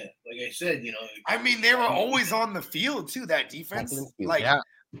 Yeah, like I said, I mean, they were always on the field too. That defense,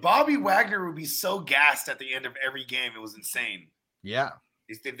 Bobby Wagner would be so gassed at the end of every game. It was insane. Yeah,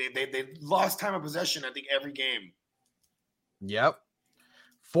 they lost time of possession. I think every game. Yep.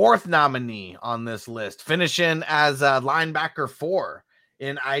 4th nominee on this list, finishing as a linebacker 4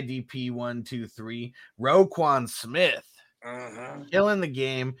 in IDP 1-2-3, Roquan Smith. Killing the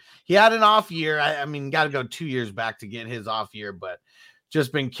game. He had an off year. I mean, got to go 2 years back to get his off year, but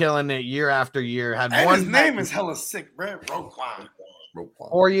just been killing it year after year. And his name is hella sick, bro. Roquan.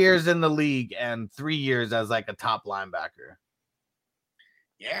 4 years in the league and 3 years as like a top linebacker.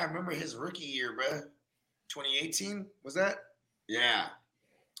 Yeah, I remember his rookie year, bro. 2018 was that? Yeah.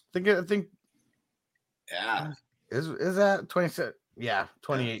 I think. Yeah. Is that 27? Yeah,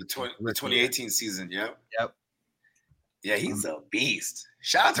 28. The 2018 season. Yep. Yeah, he's a beast.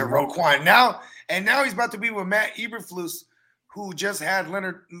 Shout out to Roquan now, and now he's about to be with Matt Eberflus, who just had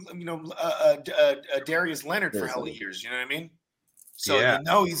Leonard, Darius Leonard for hella years. You know what I mean?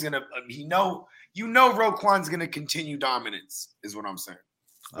 So he's gonna. Roquan's gonna continue dominance. Is what I'm saying.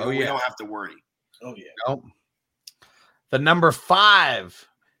 We don't have to worry. Oh yeah. Nope. The number 5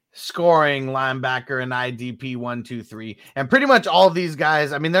 scoring linebacker in IDP 1-2-3, and pretty much all of these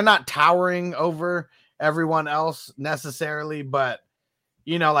guys. I mean, they're not towering over everyone else necessarily, but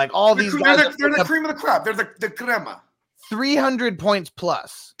like all these guys, they're the cream of the crop. They're the crema. 300 points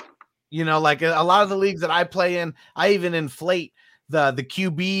plus. Like a lot of the leagues that I play in, I even inflate the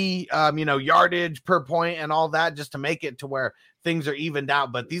QB, yardage per point and all that just to make it to where things are evened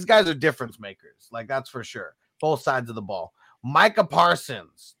out. But these guys are difference makers. Like, that's for sure. Both sides of the ball. Micah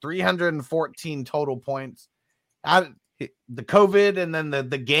Parsons, 314 total points. The COVID and then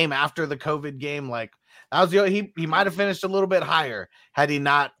the game after the COVID game, like that was he might have finished a little bit higher had he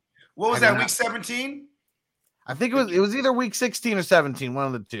not. What was that, week 17? I think it was either week 16 or 17, one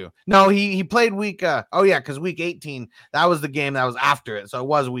of the two. No, he played week because week 18, that was the game that was after it. So it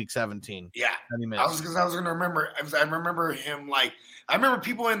was week 17. Yeah. I was going to remember. I remember him I remember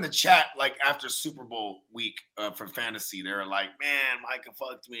people in the chat after Super Bowl week for fantasy. They were like, "Man, Micah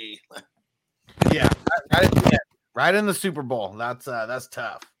fucked me." Yeah, right in the Super Bowl. That's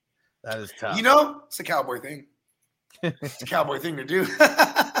tough. That is tough. It's a cowboy thing. It's a cowboy thing to do.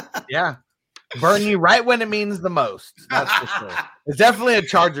 Yeah. Burn you right when it means the most. That's for sure. It's definitely a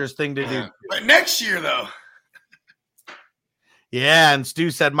Chargers thing to do. But next year, though. Yeah, and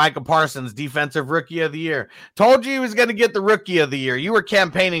Stu said Micah Parsons, Defensive Rookie of the Year. Told you he was going to get the Rookie of the Year. You were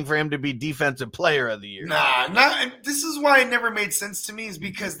campaigning for him to be Defensive Player of the Year. This is why it never made sense to me, is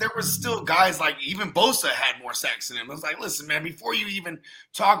because there were still guys like even Bosa had more sacks than him. I was like, listen, man, before you even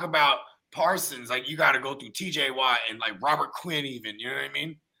talk about Parsons, like you got to go through TJ Watt and like Robert Quinn even, you know what I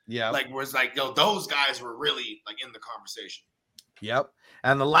mean? Yeah. Like was like, yo, those guys were really like in the conversation. Yep.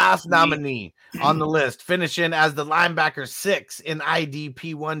 And the last nominee on the list, finishing as the linebacker 6 in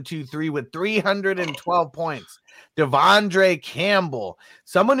IDP 123 with 312 points. Devondre Campbell,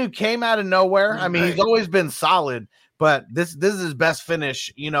 someone who came out of nowhere. I mean, he's always been solid, but this is his best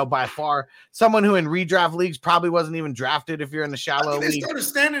finish, by far. Someone who in redraft leagues probably wasn't even drafted if you're in the shallow league. They started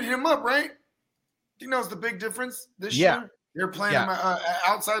standing him up, right? You know, it's the big difference this year. They're playing him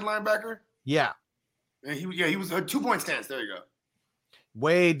outside linebacker. Yeah. And he was a 2-point stance. There you go.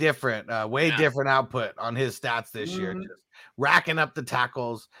 Way different output on his stats this year. Just racking up the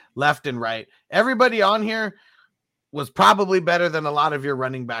tackles left and right. Everybody on here was probably better than a lot of your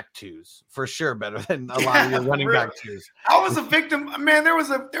running back 2s. For sure, better than a lot of your running back 2s. I was a victim. Man, there was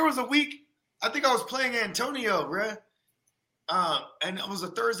a week, I think I was playing Antonio, bruh. And it was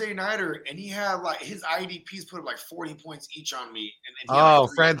a Thursday nighter, and he had like his IDPs put up like 40 points each on me. And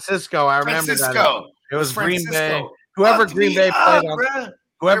Francisco, I remember that. It was Green Bay. Whoever Green Bay played on,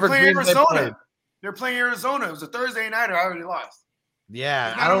 whoever Green Bay played. They're playing Arizona. It was a Thursday nighter. I already lost.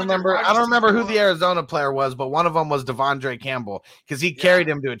 Yeah, I don't remember who the Arizona player was, but one of them was Devondre Campbell because he carried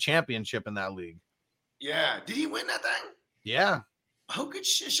him to a championship in that league. Yeah, did he win that thing? Yeah. Oh, good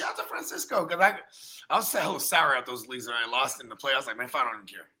shit! Shout out to Francisco, because I was so sour at those leagues when I lost in the playoffs. Like, man, I don't even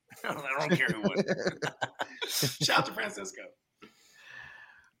care. I don't care who won. Shout out to Francisco.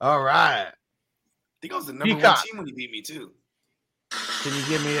 All right. I think I was the number 1 team when he beat me too. Can you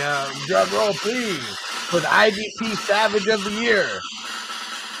give me a drum roll, please, for the IDP Savage of the Year?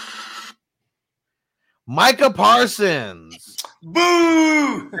 Micah Parsons.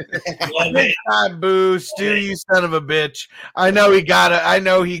 Boo! Boo, Stu, you son of a bitch. I know he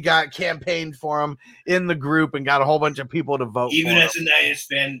got campaigned for him in the group and got a whole bunch of people to vote Even for him. as a Niners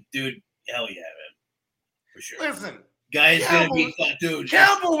fan, dude, hell yeah, man. For sure. Listen. Guys gonna be fun, dude.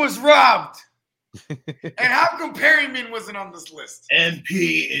 Campbell was robbed. And how come Perryman wasn't on this list?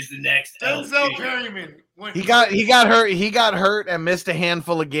 MP is the next. Denzel Perryman. He got hurt. He got hurt and missed a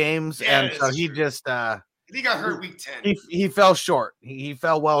handful of games, and so he just he got hurt week 10. He fell short. He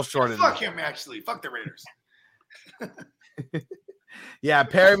fell well short. Fuck him, actually. Fuck the Raiders. Yeah,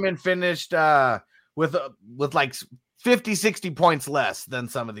 Perryman finished with like 50, 60 points less than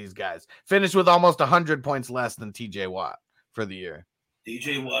some of these guys. Finished with almost 100 points less than TJ Watt for the year.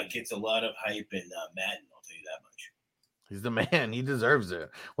 TJ Watt gets a lot of hype in Madden, I'll tell you that much. He's the man. He deserves it.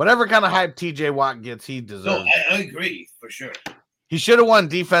 Whatever kind of hype TJ Watt gets, he deserves it. I agree, for sure. He should have won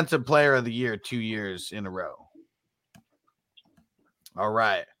Defensive Player of the Year 2 years in a row. All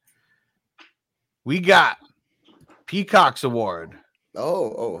right. We got Peacock's Award.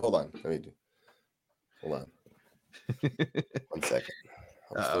 Oh, hold on. Hold on. 1 second.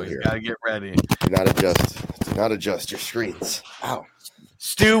 You gotta get ready. Do not adjust your screens. Ow.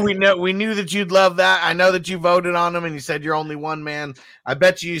 Stu, we knew that you'd love that. I know that you voted on him and you said you're only one man. I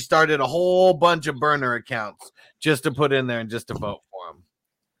bet you started a whole bunch of burner accounts just to put in there and just to vote for him.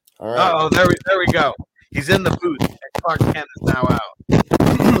 All right. Oh, there we go. He's in the booth. And Clark Kent is now out.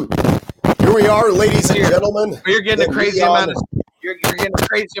 Here we are, ladies and gentlemen. You're getting a crazy amount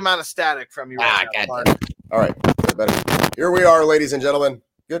of static from you right now, Clark. All right. Better. Here we are, ladies and gentlemen.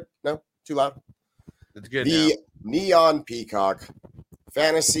 Good? No? Too loud? It's good. The Neon Peacock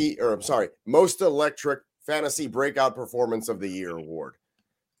Most Electric Fantasy Breakout Performance of the Year Award.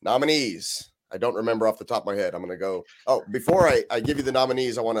 Nominees. I don't remember off the top of my head. I'm going to go. Oh, before I give you the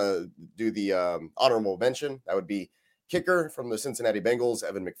nominees, I want to do the honorable mention. That would be kicker from the Cincinnati Bengals,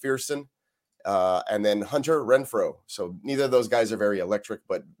 Evan McPherson, and then Hunter Renfrow. So neither of those guys are very electric,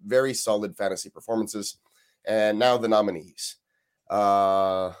 but very solid fantasy performances. And now the nominees.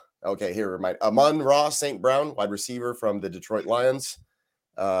 Okay, here are my Amon-Ra St. Brown, wide receiver from the Detroit Lions.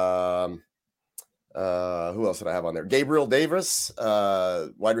 Who else did I have on there? Gabriel Davis,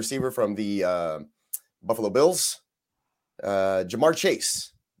 wide receiver from the Buffalo Bills. Jamar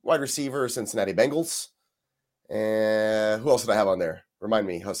Chase, wide receiver, Cincinnati Bengals. And who else did I have on there? Remind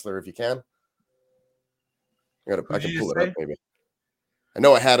me, Hustler, if you can. I can pull it up, maybe. I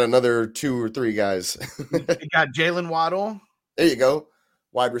know I had another 2 or 3 guys. You got Jalen Waddle. There you go.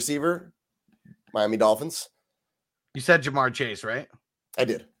 Wide receiver, Miami Dolphins. You said Jamar Chase, right? I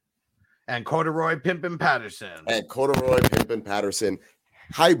did. And Corduroy Pimpin' Patterson.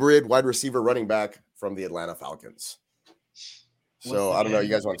 Hybrid wide receiver running back from the Atlanta Falcons. So I don't know. You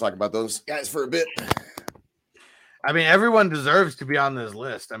guys want to talk about those guys for a bit? I mean, everyone deserves to be on this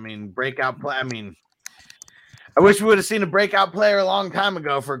list. I mean, breakout play. I mean, I wish we would have seen a breakout player a long time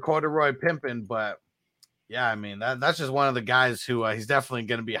ago for Corduroy Pimpin', but yeah, I mean, that's just one of the guys who he's definitely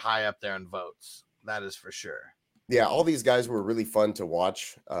going to be high up there in votes. That is for sure. Yeah, all these guys were really fun to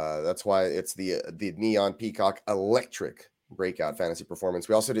watch. That's why it's the Neon Peacock electric breakout fantasy performance.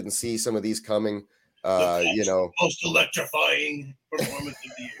 We also didn't see some of these coming. Most electrifying performance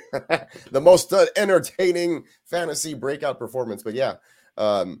of the year. The most entertaining fantasy breakout performance. But yeah,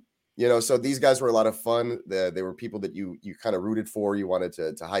 so these guys were a lot of fun. They were people that you kind of rooted for. You wanted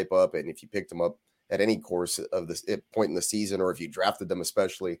to hype up, and if you picked them up at any course of this point in the season, or if you drafted them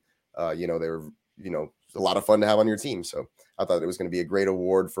especially, they were a lot of fun to have on your team. So I thought it was going to be a great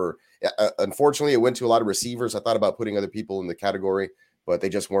award for. Unfortunately, it went to a lot of receivers. I thought about putting other people in the category, but they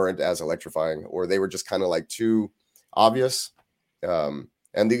just weren't as electrifying, or they were just kind of like too obvious. And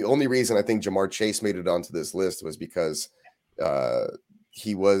the only reason I think Jamar Chase made it onto this list was because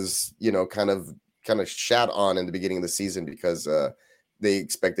he was, kind of shat on in the beginning of the season because they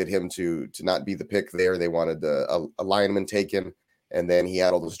expected him to not be the pick there. They wanted a lineman taken, and then he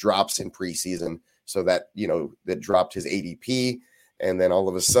had all those drops in preseason. So that, that dropped his ADP, and then all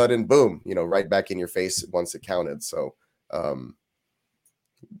of a sudden, boom, right back in your face once it counted. So,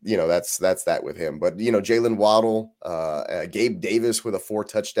 that's that with him. But, Jalen Waddle, Gabe Davis with a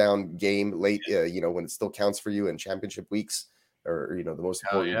 4-touchdown game late, when it still counts for you in championship weeks or, the most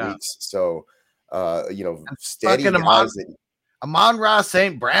important weeks. So, steady guys that. Amon-Ra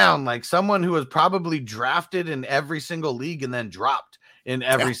St. Brown, like someone who was probably drafted in every single league and then dropped in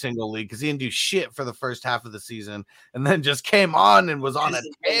every single league because he didn't do shit for the first half of the season and then just came on and was on a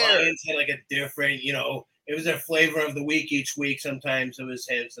tear. The Lions had like a different, it was their flavor of the week each week. Sometimes it was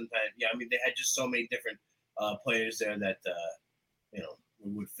him, sometimes. Yeah, I mean, they had just so many different players there that,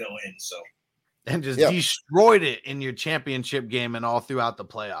 would fill in. So. And just destroyed it in your championship game and all throughout the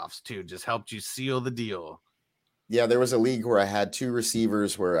playoffs, too. Just helped you seal the deal. Yeah, there was a league where I had 2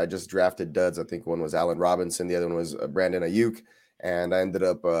 receivers where I just drafted duds. I think one was Allen Robinson. The other one was Brandon Ayuk. And I ended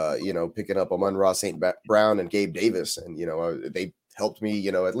up, picking up Amon-Ra St. Brown and Gabe Davis. And, they helped me,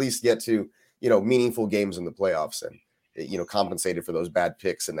 at least get to, meaningful games in the playoffs and, compensated for those bad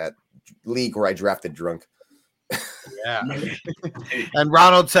picks in that league where I drafted drunk. Yeah. And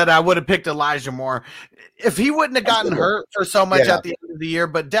Ronald said I would have picked Elijah Moore if he wouldn't have gotten hurt for so much at the end of the year,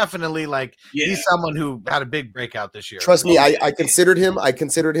 but definitely he's someone who had a big breakout this year. Trust me, I considered him,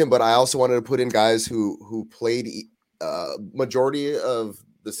 but I also wanted to put in guys who played majority of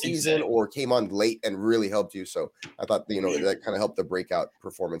the season or came on late and really helped you. So I thought, that kind of helped the breakout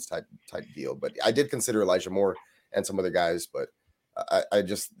performance type deal. But I did consider Elijah Moore and some other guys, but I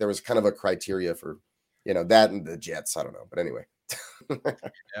just, there was kind of a criteria for, that and the Jets. I don't know. But anyway.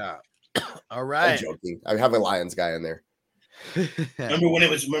 Yeah. All right. I'm joking. I have a Lions guy in there. Remember when it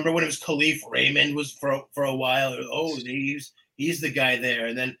was Khalif Raymond was for a while? Oh, he's the guy there.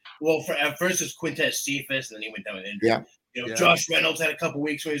 And then, at first it was Quintez Cephas, and then he went down with injury. Yeah. Josh Reynolds had a couple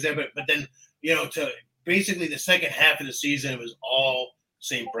weeks when he was there, but then, to basically the second half of the season, it was all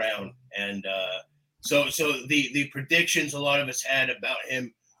St. Brown. And so the predictions a lot of us had about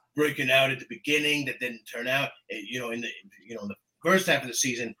him breaking out at the beginning that didn't turn out, in the first half of the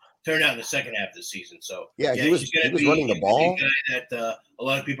season, turned out in the second half of the season. So he was running the ball. That a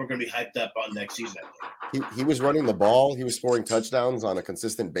lot of people are going to be hyped up on next season. He was running the ball. He was scoring touchdowns on a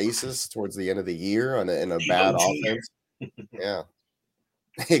consistent basis towards the end of the year in a bad offense. Yeah,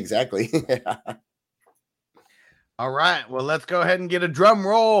 exactly. All right. Well, let's go ahead and get a drum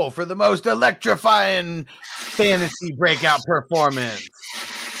roll for the most electrifying fantasy breakout performance.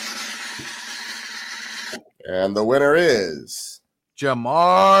 And the winner is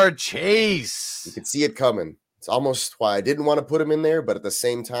Jamar Chase. You could see it coming. It's almost why I didn't want to put him in there, but at the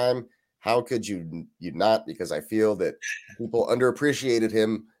same time, how could you not? Because I feel that people underappreciated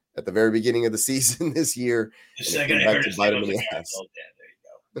him at the very beginning of the season this year. There you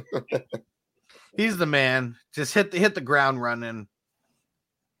go. He's the man. Just hit the ground running.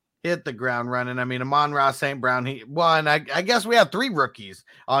 I mean, Amon-Ra St. Brown, he won. I guess we have 3 rookies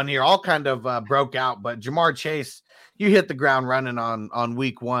on here, all kind of broke out. But Jamar Chase, you hit the ground running on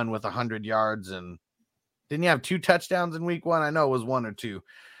week 1 with 100 yards, and didn't you have 2 touchdowns in week 1? I know it was 1 or 2.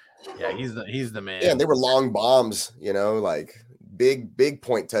 Yeah, he's the man. Yeah, and they were long bombs, like big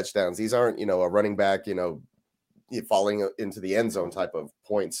point touchdowns. These aren't, a running back, falling into the end zone type of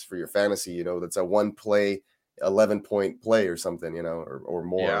points for your fantasy. That's a 1 play, 11-point play or something, or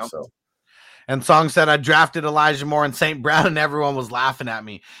more. Yeah. So And Song said I drafted Elijah Moore and St. Brown, and everyone was laughing at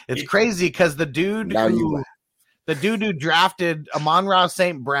me. It's crazy because the dude who drafted Amon-Ra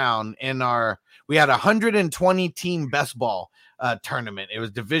St. Brown we had 120 team best ball tournament. It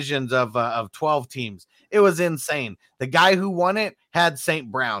was divisions of 12 teams. It was insane. The guy who won it had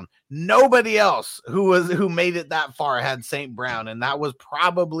St. Brown. Nobody else who made it that far had St. Brown, and that was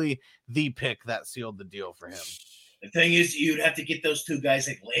probably the pick that sealed the deal for him. The thing is, you'd have to get those two guys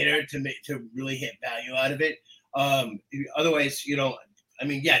like later to really hit value out of it. Otherwise,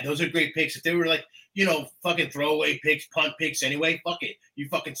 those are great picks. If they were like, fucking throwaway picks, punt picks anyway, fuck it, you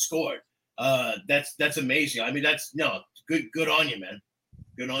fucking scored. That's amazing. I mean, that's good on you, man.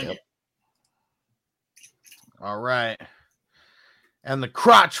 Good on you. All right. And the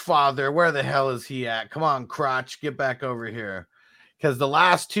Crotch Father, where the hell is he at? Come on, Crotch, get back over here. Because the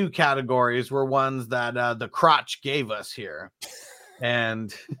last two categories were ones that the Crotch gave us here.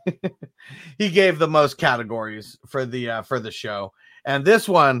 And he gave the most categories for the show. And this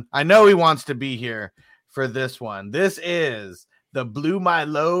one, I know he wants to be here for this one. This is the Blew My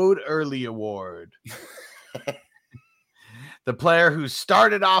Load Early Award. The player who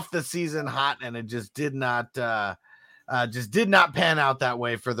started off the season hot and it just did not pan out that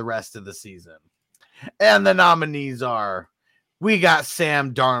way for the rest of the season. And the nominees are, we got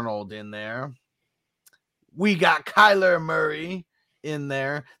Sam Darnold in there. We got Kyler Murray in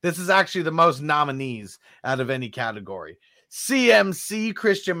there. This is actually the most nominees out of any category. CMC,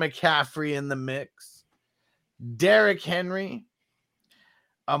 Christian McCaffrey in the mix. Derrick Henry.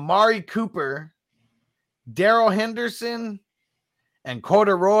 Amari Cooper. Darrell Henderson. And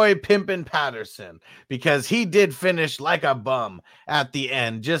Corduroy Pimpin' Patterson, because he did finish like a bum at the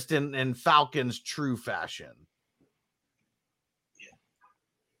end, just in Falcons true fashion.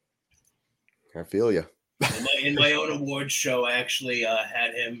 I feel you. In my own awards show, I actually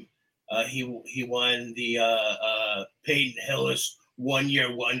had him. He won the Peyton Hillis 1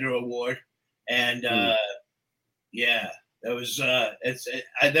 Year Wonder Award, and that was that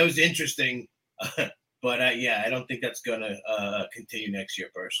was interesting. But I don't think that's gonna continue next year,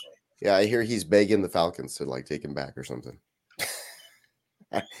 personally. Yeah, I hear he's begging the Falcons to like take him back or something.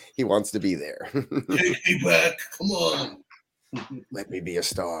 He wants to be there. Take me back, come on. Let me be a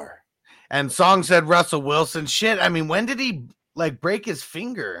star. And Song said Russell Wilson. Shit, I mean, when did he like break his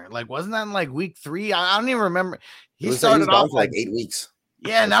finger? Like, wasn't that in like week 3? I don't even remember. He started off for like 8 weeks.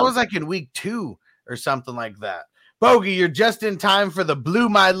 Yeah, and that was like in week 2 or something like that. Bogey, you're just in time for the Blew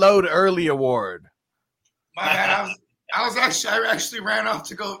My Load Early Award. My bad. I actually ran off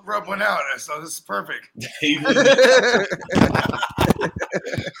to go rub one out, so this is perfect.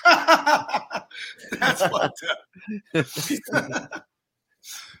 That's fucked up.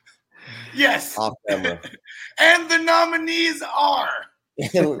 Yes. Off camera. And the nominees are. We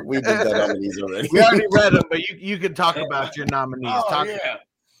did the nominees already. We already read them, but you can talk about your nominees. Oh,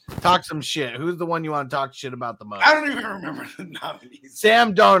 Talk some shit. Who's the one you want to talk shit about the most? I don't even remember the nominees.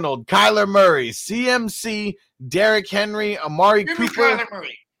 Sam Darnold, Kyler Murray, CMC, Derrick Henry, Amari Cooper,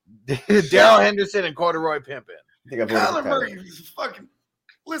 Darrell Henderson, and Corduroy Pimpin. Kyler Murray is fucking.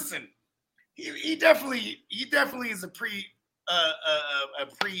 Listen, he definitely is a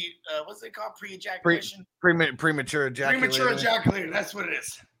what's it called? Pre-ejaculation. Premature ejaculator. Premature ejaculator. That's what it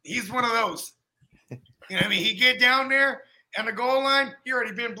is. He's one of those. You know what I mean? He get down there. And the goal line, he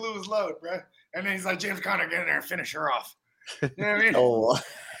already been blew his load, bro. And then he's like, James Conner, get in there and finish her off. You know what I mean? Oh,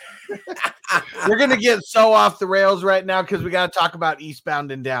 we're gonna get so off the rails right now because we got to talk about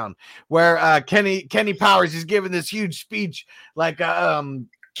Eastbound and Down, where Kenny Powers is giving this huge speech, like Kenny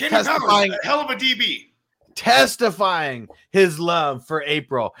Powers, a hell of a DB, testifying his love for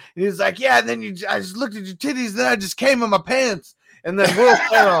April. And he's like, yeah. And then I just looked at your titties, and then I just came in my pants. And then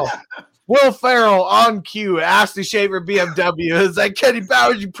Will Ferrell on cue, Ashley Shaver BMW is like, Kenny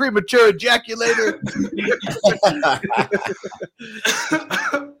Powers, you premature ejaculator.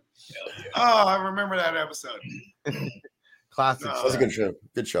 Oh, I remember that episode. Classic. That was a good show.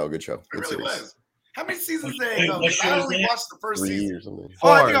 Good show. It really was. How many seasons did they go? What I only watched the first 3 season. or something.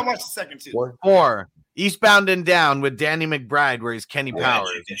 Oh, I think I watched the second too. 4. Eastbound and Down with Danny McBride, where he's Kenny Powers.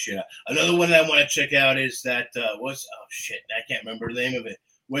 Another one that I want to check out is that I can't remember the name of it.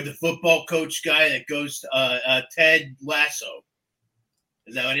 Where the football coach guy that goes Ted Lasso.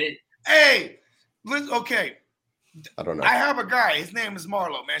 Is that what it is? Hey, okay. I don't know. I have a guy. His name is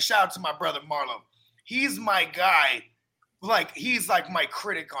Marlo, man. Shout out to my brother Marlo. He's my guy. Like, he's like my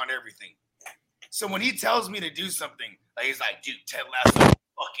critic on everything. So when he tells me to do something, like, he's like, dude, Ted Lasso,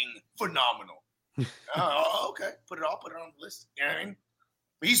 fucking phenomenal. Okay. Put it on the list. You know what I mean?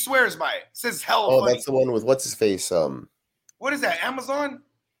 But he swears by it. Says hell. Oh, funny. That's the one with what's his face? What is that? Amazon?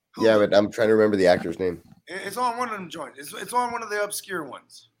 Yeah, but I'm trying to remember the actor's name. It's on one of them joints. It's on one of the obscure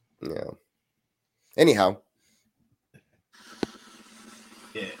ones. Yeah. Anyhow.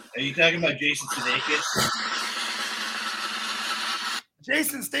 Yeah. Are you talking about Jason Sudeikis?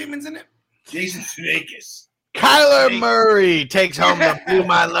 Jason Statement's in it? Jason Sudeikis. Kyler Murray takes home the Blew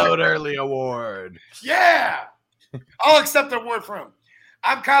My Load Early award. Yeah. I'll accept the award for him.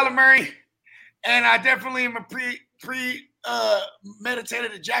 I'm Kyler Murray, and I definitely am a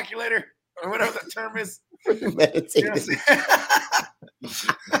meditated ejaculator, or whatever the term is. Meditated.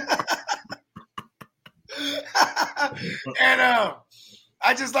 And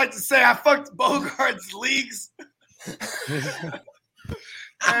I just like to say I fucked Bogart's leagues.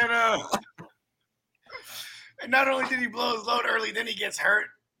 And not only did he blow his load early, then he gets hurt.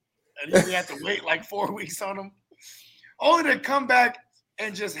 And we have to wait like 4 weeks on him. Only to come back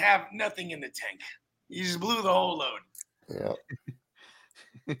and just have nothing in the tank. He just blew the whole load. Yeah.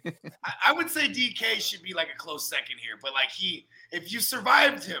 I would say DK should be like a close second here, but like if you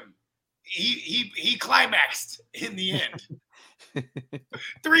survived him, he climaxed in the end.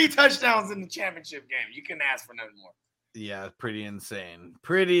 3 touchdowns in the championship game. You couldn't ask for nothing more. Yeah, pretty insane.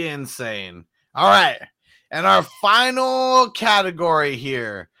 Pretty insane. All right. And our final category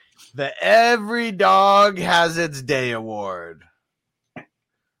here, the Every Dog Has Its Day Award.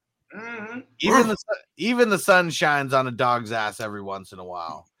 Mm-hmm. Even the sun shines on a dog's ass every once in a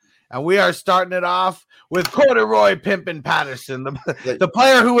while. And we are starting it off with Corduroy Pimpin' Patterson, the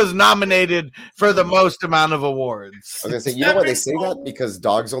player who was nominated for the most amount of awards. I was going to say, you know why they say that? Because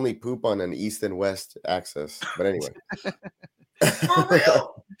dogs only poop on an east and west axis. But anyway. For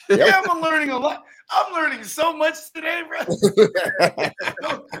real? Yep. Yeah, I'm learning a lot. I'm learning so much today, bro. So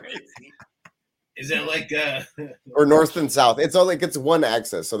crazy. Is it like or north and south? It's all like it's one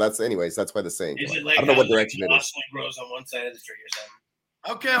axis. So that's why the saying. Is it like I don't know what direction it is. Grows on one side of the tree or something?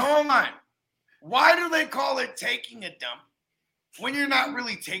 Okay, hold on. Why do they call it taking a dump when you're not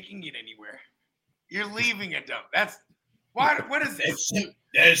really taking it anywhere? You're leaving a dump. That's why. What is this?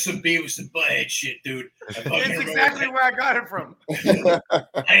 That is some Beavis and Butthead shit, dude. It's exactly where I got it from. I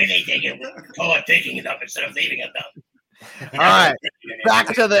didn't think call it taking it up instead of leaving it up. All right,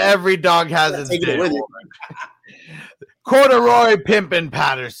 back to the Every Dog Has Its Day Award. Corduroy Pimpin'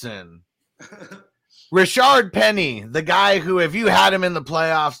 Patterson. Rashard Penny, the guy who, if you had him in the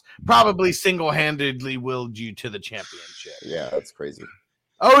playoffs, probably single-handedly willed you to the championship. Yeah, that's crazy.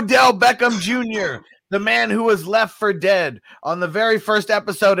 Odell Beckham Jr., the man who was left for dead on the very first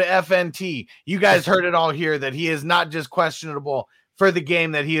episode of FNT. You guys heard it all here, that he is not just questionable for the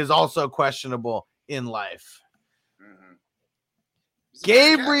game, that he is also questionable in life. Mm-hmm.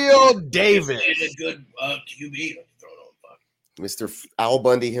 Gabriel Davis. A good QB. Mr. Al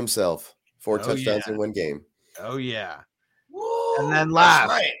Bundy himself. 4 touchdowns yeah. in one game. Oh, yeah. Woo, and then last,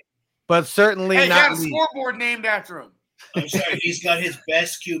 right. but certainly not not got a scoreboard named after him. I'm sorry, he's got his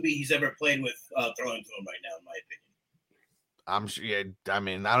best QB he's ever played with throwing to him right now, in my opinion. I'm sure. Yeah, I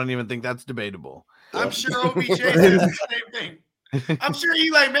mean, I don't even think that's debatable. I'm sure OBJ says the same thing. I'm sure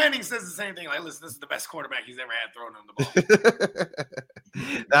Eli Manning says the same thing. Like, listen, this is the best quarterback he's ever had throwing on the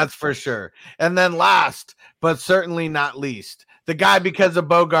ball. That's for sure. And then last, but certainly not least, the guy because of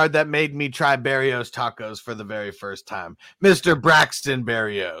Bogart that made me try Barrios tacos for the very first time, Mr. Braxton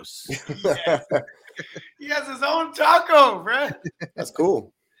Berrios. Yes. He has his own taco, bro. That's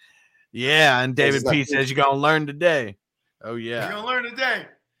cool. Yeah, and David P says you're gonna learn today. Oh yeah, you're gonna learn today.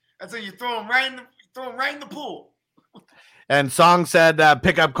 That's how you throw him right in the pool. And Song said,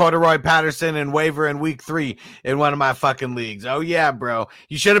 pick up Corduroy Patterson and waiver in week 3 in one of my fucking leagues. Oh, yeah, bro.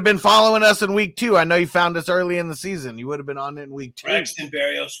 You should have been following us in week 2. I know you found us early in the season. You would have been on it in week 2. Braxton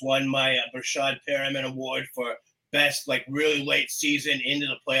Berrios won my Rashad Perriman Award for best, like, really late season into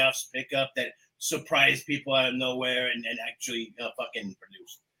the playoffs pickup that surprised people out of nowhere and actually fucking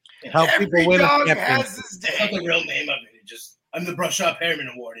produced. Yeah. Help people win. Dog has his day. That's the real name of it. I'm the Rashad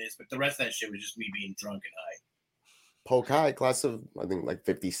Perriman Award is, but the rest of that shit was just me being drunk and high. Polk High, class of, I think, like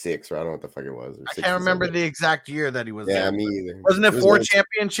 56, or I don't know what the fuck it was. I can't remember the exact year that he was there. Yeah, me either. Wasn't it 4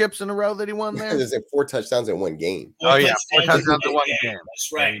 championships in a row that he won there? There's 4 touchdowns in one game. Oh, yeah, 4 touchdowns in one game. That's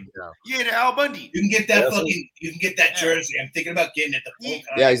right. Yeah, to Al Bundy. You can get that you can get that jersey. I'm thinking about getting it.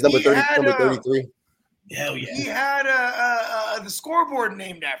 Yeah, he's number 30, number 33. Hell yeah. He had the scoreboard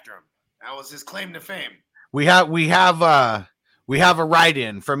named after him. That was his claim to fame. We have a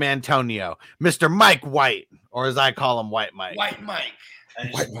write-in from Antonio, Mr. Mike White, or as I call him, White Mike. White Mike.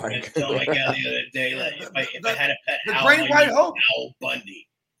 White Mike. I told my guy the other day, like, if I had a pet, the Great White Hope, Al Bundy.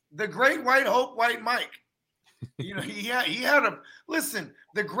 The Great White Hope, White Mike. You know, he had a listen.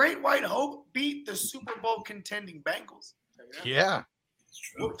 The Great White Hope beat the Super Bowl contending Bengals. Yeah.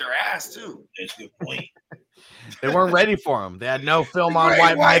 Whooped their ass too. That's a good point. They weren't ready for him. They had no film on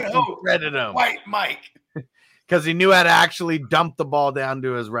White Mike and shredded him. White Mike. Because he knew how to actually dump the ball down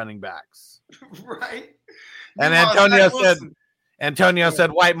to his running backs. Right. And Antonio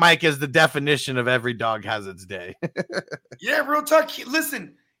said White Mike is the definition of every dog has its day. Yeah, real talk.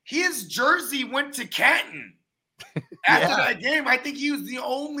 Listen, his jersey went to Canton. After that game, I think he was the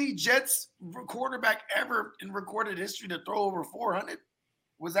only Jets quarterback ever in recorded history to throw over 400.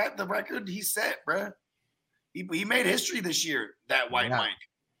 Was that the record he set, bro? He made history this year, that White Mike.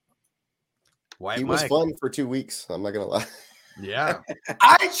 He was fun for 2 weeks. I'm not going to lie. Yeah.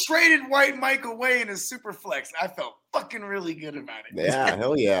 I traded White Mike away in a super flex. I felt fucking really good about it. Yeah,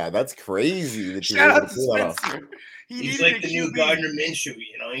 hell yeah. That's crazy. That Shout out to Spencer. He's like the new Gardner Minshew,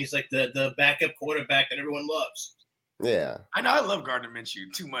 you know. He's like the backup quarterback that everyone loves. Yeah. I know I love Gardner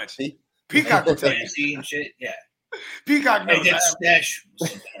Minshew too much. Peacock will tell you. And shit. Yeah. Peacock knows that stash.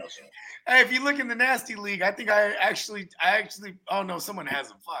 Hey, if you look in the nasty league, I think I actually oh no, someone has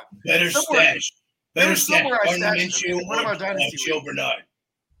him. Fuck. Better stash. Better stash. Gardner Minshew. What about Dynasty? Gio Bernard.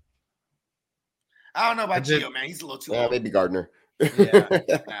 I don't know about Gio, man. He's a little too old. Maybe Gardner.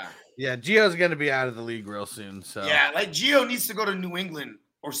 Yeah, Gio's gonna be out of the league real soon. So like Gio needs to go to New England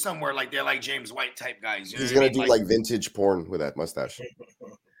or somewhere like they're like James White type guys. He's gonna do like vintage porn with that mustache.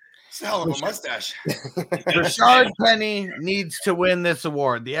 It's a hell of a mustache. Rashard Penny needs to win this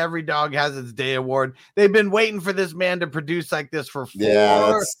award. The Every Dog Has Its Day award. They've been waiting for this man to produce like this for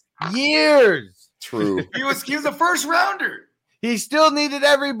 4 years. True. He was a first rounder. He still needed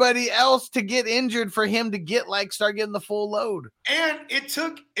everybody else to get injured for him to start getting the full load. And it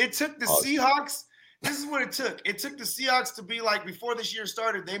took the Seahawks. This is what it took. It took the Seahawks to be like, before this year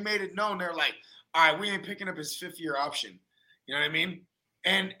started, they made it known. They're like, all right, we ain't picking up his 5th-year option. You know what I mean?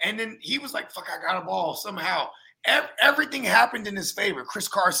 And then he was like, fuck, I got a ball somehow. Everything happened in his favor. Chris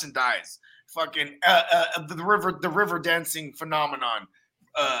Carson dies. Fucking the river dancing phenomenon.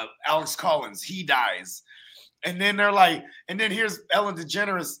 Alex Collins, he dies. And then they're like, and then here's Ellen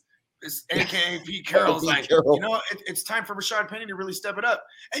DeGeneres, aka Pete Carroll's like, you know, it's time for Rashard Penny to really step it up.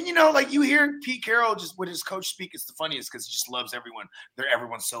 And you know, like you hear Pete Carroll just with his coach speak, it's the funniest because he just loves everyone.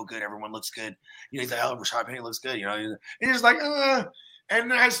 Everyone's so good, everyone looks good. You know, he's like, oh, Rashard Penny looks good, you know. And he's like,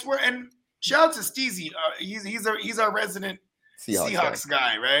 and I swear, and shout out to Steezy, he's our resident Seahawks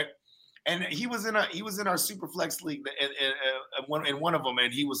guy, right? And he was in our super flex league in one of them,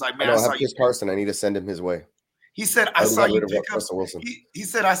 and he was like, man, I have Chris Carson. I need to send him his way. He said, I saw you pick up. He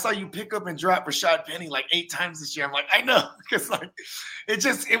said, I saw you pick up and drop Rashard Penny like 8 times this year. I'm like, I know, because like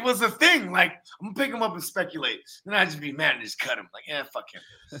it was a thing. Like I'm gonna pick him up and speculate, and I'd just be mad and just cut him. Like, yeah, fuck him.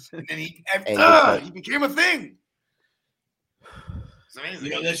 And then he became a thing. It's amazing.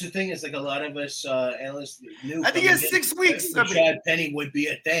 You know, that's the thing. It's like a lot of us analysts knew. I think he has 6 weeks. Rashard Penny would be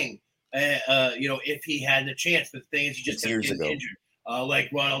a thing. You know, if he had the chance. But the thing is, he just kept getting injured. Like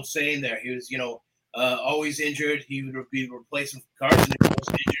Ronald's saying there, he was, you know, always injured. He would be replacing Carson if he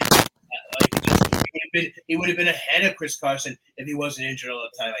wasn't injured. He would have been ahead of Chris Carson if he wasn't injured all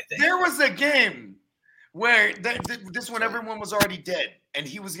the time, I think. There was a game where this one everyone was already dead, and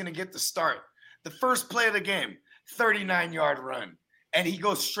he was going to get the start. The first play of the game, 39-yard run, and he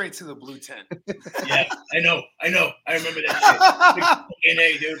goes straight to the blue tent. Yeah, I know. I remember that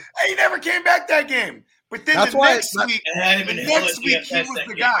shit. Dude. He never came back that game. But then the next week, he was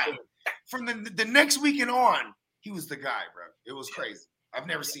the guy. From the next week and on, he was the guy, bro. It was crazy. I've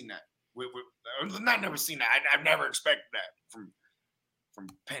never seen that. Never seen that. I've never expected that from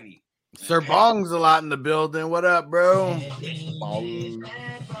Penny. Sir Bong's a lot in the building. What up, bro? Bong.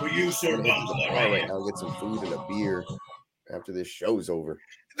 For you, Sir Bong's a lot. Right, I'll get some food and a beer after this show's over.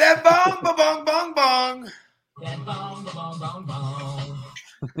 That bong, bong, bong, bong. That bong, bong, bong, bong.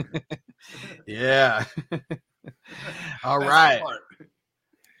 Yeah. All right.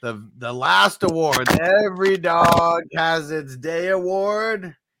 The last award, Every Dog Has Its Day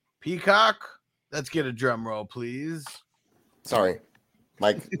award. Peacock, let's get a drum roll, please. Sorry,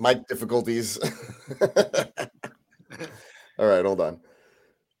 mic difficulties. All right, hold on.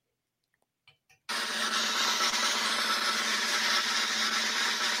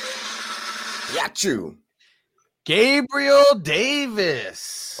 Yachu. Gabriel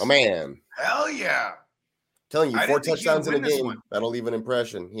Davis. Oh man. Hell yeah. Telling you, 4 touchdowns in a game. That'll leave an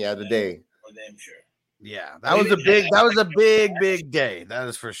impression. He had a day. For damn sure. Yeah, that was a big day. That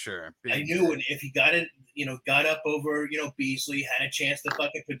is for sure. I knew if he got it, you know, got up over, you know, Beasley, had a chance to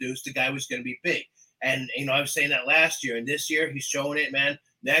fucking produce, the guy was going to be big. And, you know, I was saying that last year, and this year he's showing it, man.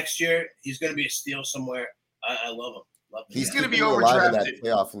 Next year he's going to be a steal somewhere. I love him. He's going to be overdrafted in that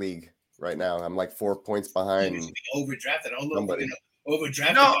playoff league right now. I'm like 4 points behind. He's overdrafted. I don't know if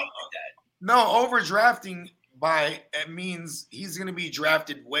overdrafting. No, overdrafting it means he's going to be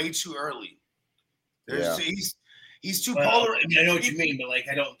drafted way too early. He's too polar. I mean, I know what you mean, but like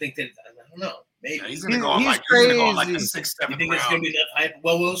I don't think that. I don't know. Maybe he's going to go on like the 6th, 7th You think round. it's going to be enough hype?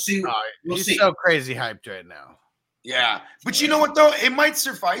 Well, we'll see. He's so crazy hyped right now. Yeah, but you know what though? It might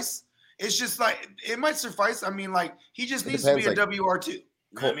suffice. It's just like it might suffice. I mean, like he just needs to be a WR2.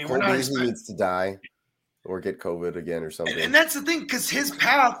 Cole Beasley needs to die or get COVID again or something. And that's the thing, because his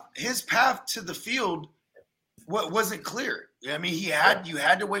path to the field wasn't clear. I mean, you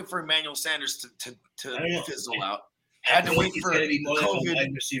had to wait for Emmanuel Sanders to fizzle out. Had to wait for going to be more COVID. like a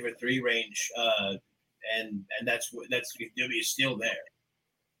wide receiver 3 range, and that's going to be still there.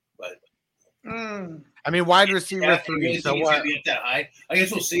 But I mean, wide receiver 3. Really so what? Be up that high? I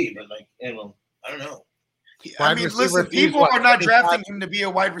guess we'll see. But like, I don't know. I mean, listen, people are not drafting him to be a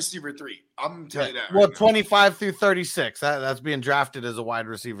wide receiver 3. I'm going to tell you that. Well, 25 through 36. That's being drafted as a wide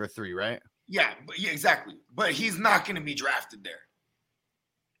receiver 3, right? Yeah, exactly. But he's not going to be drafted there.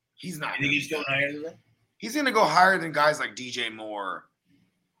 He's not. You think he's going higher than that? He's going to go higher than guys like DJ Moore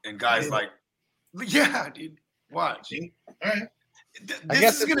and guys like, dude. Watch. All right.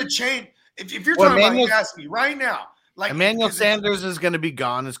 This is going to change. If you're talking about, you ask me right now. Like Emmanuel Sanders is going to be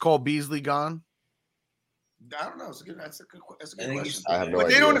gone. Is Cole Beasley gone? I don't know. That's a good question. I have no but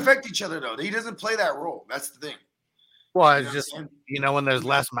idea. they don't affect each other, though. He doesn't play that role. That's the thing. Well, it's just, when there's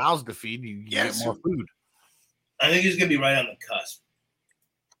less mouths to feed, you get more food. I think he's going to be right on the cusp.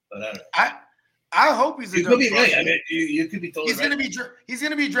 But I don't know. I hope he's You could be right. I mean, you could be totally right. He's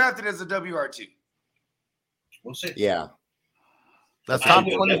going to be drafted as a WR2. We'll see. Yeah. That's top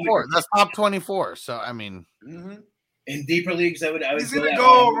 24. That's top 24. So, I mean. Mm-hmm. In deeper leagues, I would he's going to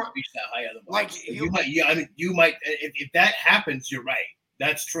go reach that high on the ball. like you might if that happens, you're right.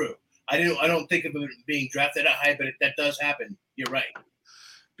 That's true. I don't think of him being drafted that high, but if that does happen, you're right.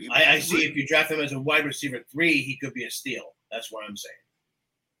 I see if you draft him as a wide receiver 3, he could be a steal. That's what I'm saying.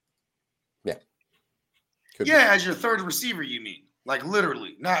 Yeah. As your third receiver, you mean? Like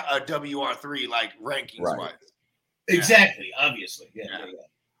literally, not a WR3 like rankings wise. Exactly. Obviously. Yeah.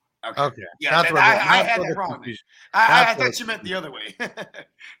 Okay. Yeah, I had that wrong. I thought you meant the other way.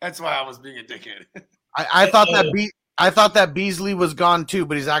 That's why I was being a dickhead. I thought that Beasley was gone too,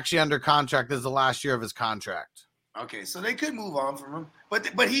 but he's actually under contract. This is the last year of his contract. Okay, so they could move on from him,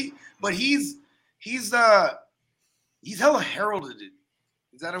 but he's hella heralded.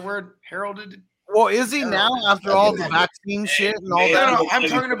 Is that a word? Heralded. Well, is he now after all the vaccine shit and all that? No, I'm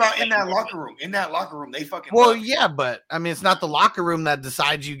talking about in that locker room. In that locker room, they fucking. Well, yeah, but I mean, it's not the locker room that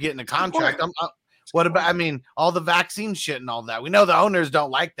decides you getting a contract. What about? I mean, all the vaccine shit and all that. We know the owners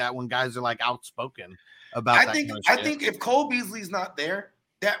don't like that when guys are like outspoken about. I think if Cole Beasley's not there,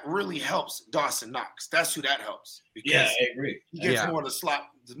 that really helps Dawson Knox. That's who that helps. Yeah, I agree. He gets more of the slot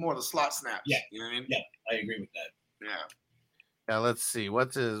snaps. Yeah, you know what I mean. Yeah, I agree with that. Yeah. Yeah, let's see.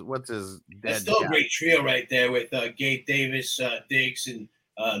 What's his That's still a great trio right there with Gabe Davis, Diggs, and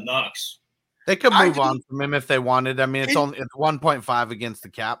Knox. They could move on from him if they wanted. I mean, it's 1.5 against the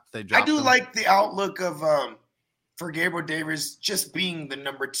cap. They I do like the outlook of for Gabriel Davis just being the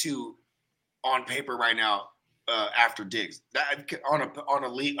number 2 on paper right now after Diggs. That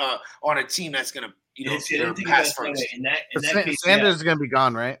on a team that's gonna pass first. In that case, Sanders is gonna be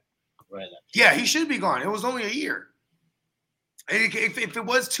gone, right? Right. Yeah, he should be gone. It was only a year. If it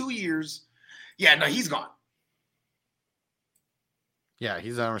was 2 years, he's gone. Yeah,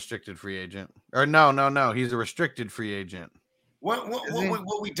 he's an unrestricted free agent. Or no, he's a restricted free agent. What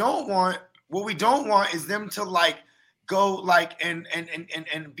we don't want is them to go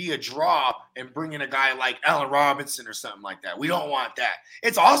and be a draw and bring in a guy like Allen Robinson or something like that. We don't want that.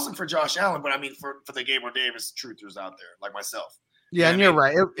 It's awesome for Josh Allen, but I mean for the Gabriel Davis truthers out there like myself. Yeah, and you're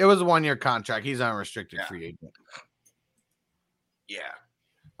right. It was a 1-year contract. He's an unrestricted free agent. Yeah.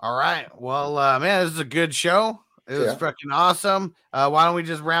 All right. Well, man, this is a good show. It was freaking awesome. Why don't we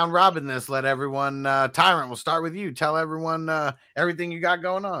just round robin this? Let everyone, Tyrant, we'll start with you. Tell everyone everything you got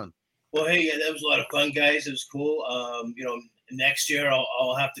going on. Well, hey, that was a lot of fun, guys. It was cool. Next year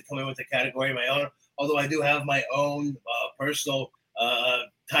I'll have to come in with a category of my own. Although I do have my own personal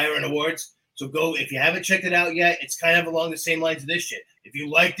Tyrant Awards. So go, if you haven't checked it out yet, it's kind of along the same lines of this shit. If you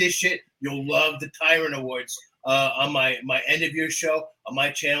like this shit, you'll love the Tyrant Awards on my end of year show on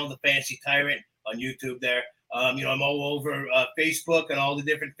my channel, The Fantasy Tyrant, on YouTube there. I'm all over Facebook and all the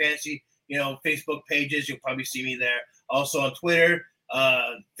different fancy, Facebook pages. You'll probably see me there. Also on Twitter,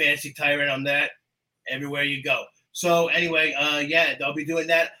 Fantasy Tyrant on that, everywhere you go. So anyway, I'll be doing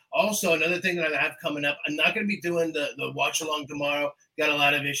that. Also, another thing that I have coming up, I'm not going to be doing the watch along tomorrow. Got a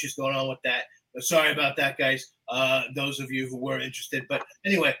lot of issues going on with that. sorry about that, guys. Those of you who were interested. But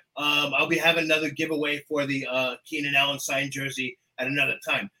anyway, I'll be having another giveaway for the Keenan Allen signed jersey at another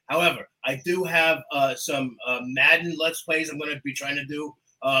time. However, I do have some Madden Let's Plays I'm going to be trying to do.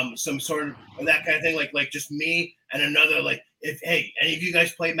 Some sort of that kind of thing, like just me and another, like, if hey, any of you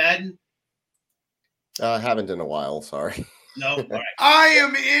guys play Madden? I haven't in a while, sorry. No? All right. I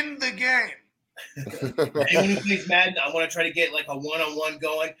am in the game. Anyone who plays Madden, I want to try to get like a one-on-one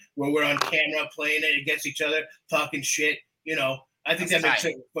going where we're on camera playing it against each other, talking shit. You know, I think that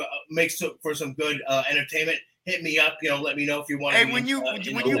makes for some good entertainment. Hit me up, let me know if you want to. Hey, when you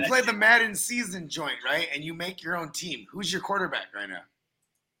play the Madden season joint, right, and you make your own team, who's your quarterback right now?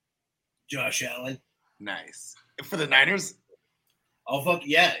 Josh Allen. Nice. For the Niners? Oh, fuck,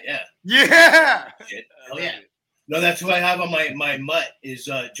 yeah. Yeah! Shit. Oh, yeah. No, that's who I have on my mutt is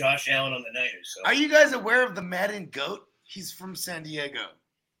Josh Allen on the Niners. So. Are you guys aware of the Madden GOAT? He's from San Diego.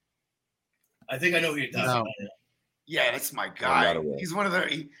 I think I know who you're talking about. Yeah, that's my guy. He's one of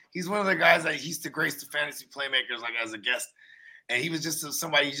the guys that used to grace the fantasy playmakers like as a guest. And he was just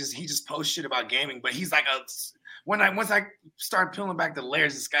somebody he just posts shit about gaming, but he's like once I start peeling back the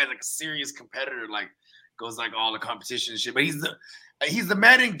layers, this guy's like a serious competitor, like goes like all the competition and shit. But he's the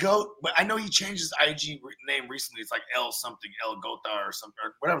Madden GOAT, but I know he changed his IG name recently. It's like L something, El Gota or something,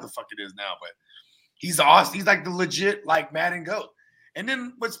 or whatever the fuck it is now. But he's awesome. He's like the legit like Madden GOAT. And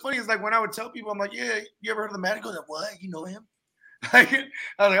then what's funny is like when I would tell people, I'm like, yeah, you ever heard of the Madden GOAT? Like, what? You know him? I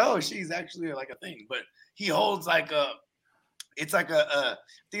was like, oh, she's actually like a thing. But he holds like I think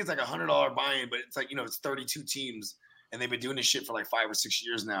it's like $100 buy-in, but it's like, it's 32 teams and they've been doing this shit for like 5 or 6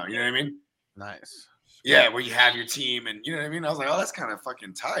 years now. You know what I mean? Nice. Yeah, where you have your team and you know what I mean? I was like, oh, that's kind of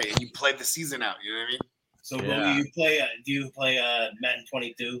fucking tight. And you play the season out, you know what I mean? So do you play Madden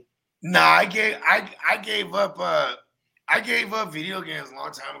 22? Nah, I gave up video games a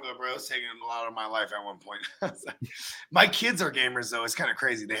long time ago, bro. It was taking a lot of my life at one point. My kids are gamers though. It's kind of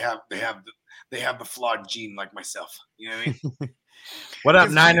crazy. They have the flawed gene like myself. You know what I mean? What up,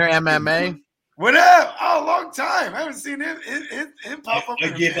 Niner MMA? What up? Oh, long time. I haven't seen him pop up. I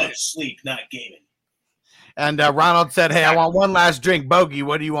give up sleep, not gaming. And Ronald said, hey, I want one last drink. Bogey,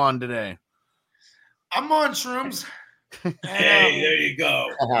 what are you on today? I'm on shrooms. Hey, there you go.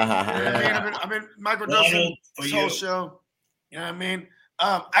 I've been Michael Dawson's whole show. You know what I mean?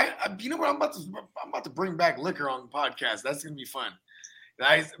 You know what? I'm about to bring back liquor on the podcast. That's gonna be fun.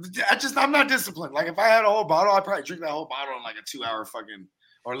 I'm not disciplined. Like if I had a whole bottle, I'd probably drink that whole bottle in like a 2-hour fucking,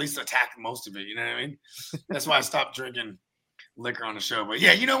 or at least attack most of it. You know what I mean? That's why I stopped drinking liquor on the show. But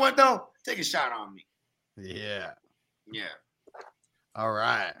yeah, you know what though? Take a shot on me. Yeah. Yeah. All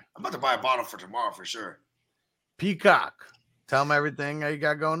right. I'm about to buy a bottle for tomorrow for sure. Peacock. Tell them everything you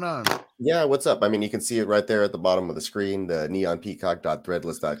got going on. Yeah, what's up? I mean, you can see it right there at the bottom of the screen. The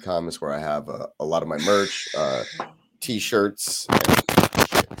neonpeacock.threadless.com is where I have a lot of my merch, t-shirts,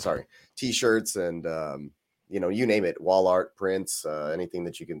 and you name it, wall art, prints, anything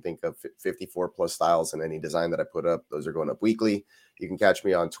that you can think of, 54 plus styles, and any design that I put up, those are going up weekly. You can catch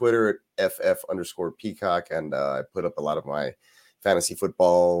me on Twitter at ff_peacock, and I put up a lot of my fantasy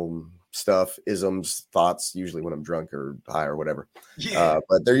football stuff, isms, thoughts, usually when I'm drunk or high or whatever. Yeah.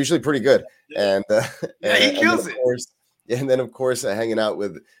 But they're usually pretty good. And he kills it. And then of course hanging out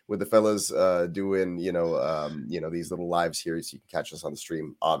with the fellas doing these little lives here, so you can catch us on the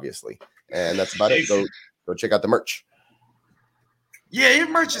stream, obviously. And that's about it. Go check out the merch. Yeah, your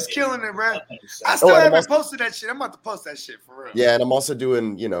merch is killing it, bro. I still haven't posted that shit. I'm about to post that shit for real. Yeah, and I'm also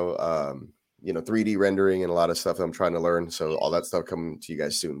doing 3D rendering and a lot of stuff that I'm trying to learn. So all that stuff coming to you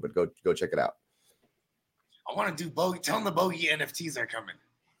guys soon, but go check it out. I want to do bogey. Tell them the bogey NFTs are coming.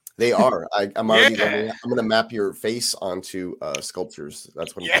 They are. I'm already. I'm going to map your face onto sculptures.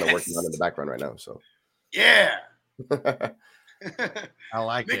 That's what I'm kind of working on in the background right now. So yeah, I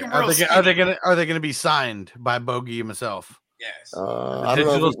like it. Are they gonna be signed by Bogey himself? Yes. I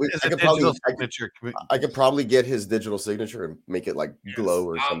don't know. I could probably get his digital signature and make it like glow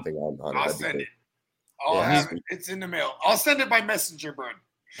or something on I'll send it. I'll have it. It's in the mail. I'll send it by messenger, bud.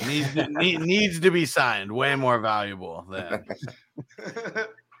 Needs to be signed. Way more valuable than.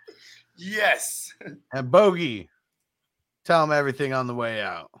 Yes. And Bogey, tell him everything on the way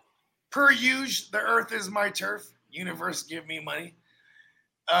out. Per usual, the earth is my turf. Universe, give me money.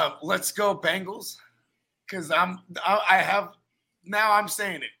 Let's go Bengals. Because I'm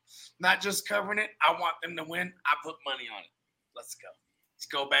saying it, not just covering it. I want them to win. I put money on it. Let's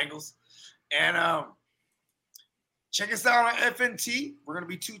go Bengals. And check us out on FNT. We're going to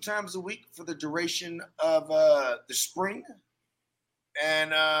be 2 times a week for the duration of the spring.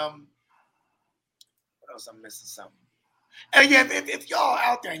 And what else? I'm missing something. And yeah, if y'all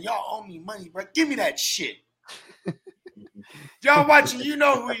out there and y'all owe me money, bro, give me that shit. Y'all watching, you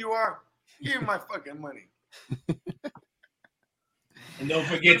know who you are. Give me my fucking money. And don't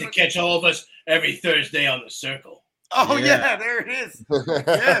forget to catch all of us every Thursday on The Circle. Oh, yeah, there it is.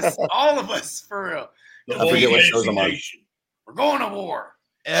 Yes, all of us, for real. I forget what shows I'm on. We're going to war.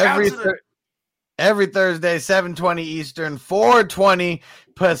 Every Thursday, 7:20 Eastern, 4:20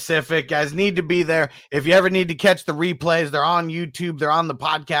 Pacific. Guys need to be there. If you ever need to catch the replays, they're on YouTube. They're on the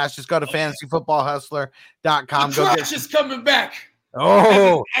podcast. Just go to fantasyfootballhustler.com. The crotch is coming back.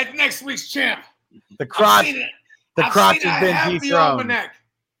 Oh, at next week's champ. The crotch. The crotch has been dethroned.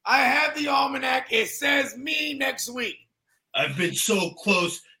 I have the almanac. It says me next week. I've been so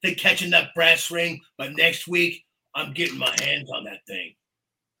close to catching that brass ring, but next week I'm getting my hands on that thing.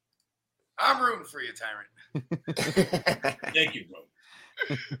 I'm rooting for you, Tyrant. Thank you, bro.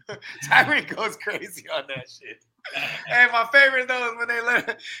 Tyrant goes crazy on that shit. Hey, my favorite though is when they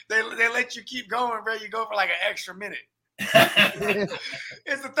let you keep going, bro. You go for like an extra minute.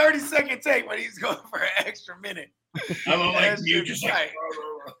 It's a 30-second take, but he's going for an extra minute. I'm on like mute, just like.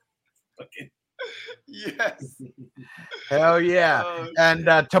 Yes. Hell yeah.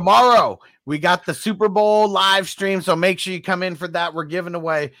 And tomorrow we got the Super Bowl live stream, so make sure you come in for that. We're giving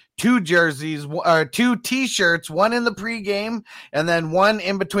away 2 jerseys, or 2 t-shirts, one in the pregame and then one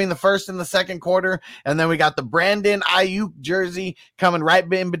in between the first and the second quarter. And then we got the Brandon Ayuk jersey coming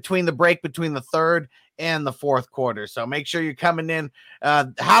right in between the break between the third and the fourth quarter. So make sure you're coming in.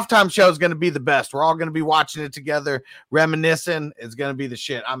 Halftime show is going to be the best. We're all going to be watching it together, reminiscing. It's going to be the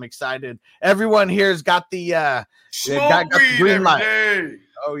shit. I'm excited. Everyone here's got the got the green light. Day.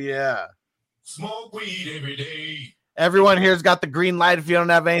 Oh yeah. Smoke weed every day. Everyone here's got the green light. If you don't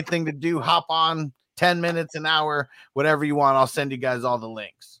have anything to do, hop on 10 minutes, an hour, whatever you want. I'll send you guys all the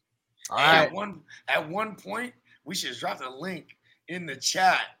links. All right. At one point, we should drop the link in the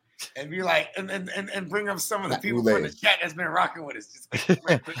chat. And be like, and bring up some of the people from the chat that's been rocking with us. Just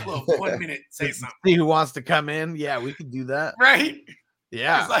quick little 1 minute, say something. See who wants to come in. Yeah, we could do that. Right?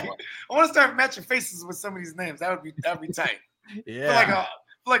 Yeah. It's like, I want to start matching faces with some of these names. That'd be tight. Yeah. I feel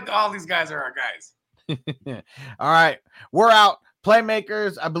like all these guys are our guys. All right. We're out.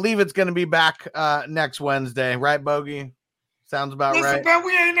 Playmakers. I believe it's going to be back next Wednesday. Right, Bogey? Sounds about right. Bro,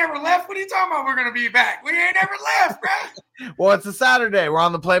 we ain't never left. What are you talking about? We're going to be back. We ain't never left, bro. Well, it's a Saturday. We're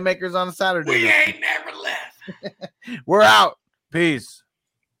on the Playmakers on a Saturday. We ain't never left. We're out. Peace.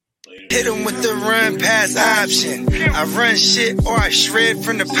 Hit him with the run pass option. I run shit or I shred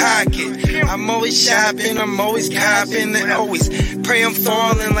from the pocket. I'm always shopping, I'm always copping, and always pray I'm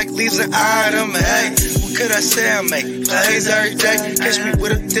falling like leaves an item. Hey, what could I say? I make plays every day. Catch me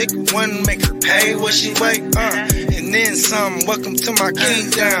with a thick one, make her pay what she weigh. And then some. Welcome to my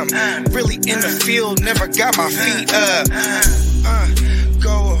kingdom. Really in the field, never got my feet up.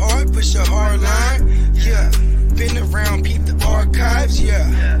 Go hard, push a hard line. Yeah, been around, peep the archives.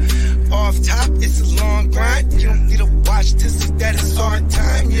 Yeah. Off top, it's a long grind. You don't need to watch to see that it's hard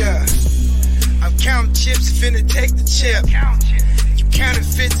time, yeah. I'm counting chips, finna take the chip. You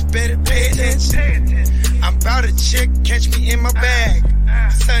counterfeits, better pay attention. I'm about a chick, catch me in my bag.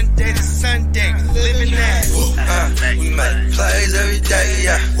 Sunday to Sunday, we living that. We make plays every day,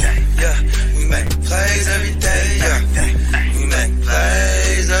 yeah. Yeah, we make plays every day, yeah. We make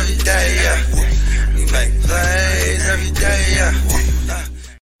plays every day, yeah. We make plays every day, yeah.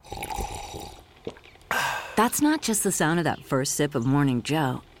 That's not just the sound of that first sip of Morning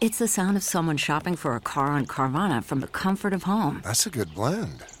Joe. It's the sound of someone shopping for a car on Carvana from the comfort of home. That's a good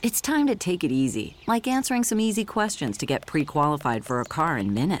blend. It's time to take it easy, like answering some easy questions to get pre-qualified for a car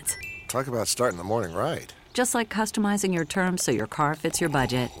in minutes. Talk about starting the morning right. Just like customizing your terms so your car fits your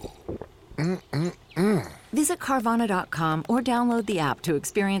budget. Visit Carvana.com or download the app to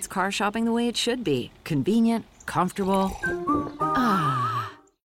experience car shopping the way it should be. Convenient, comfortable. Ah.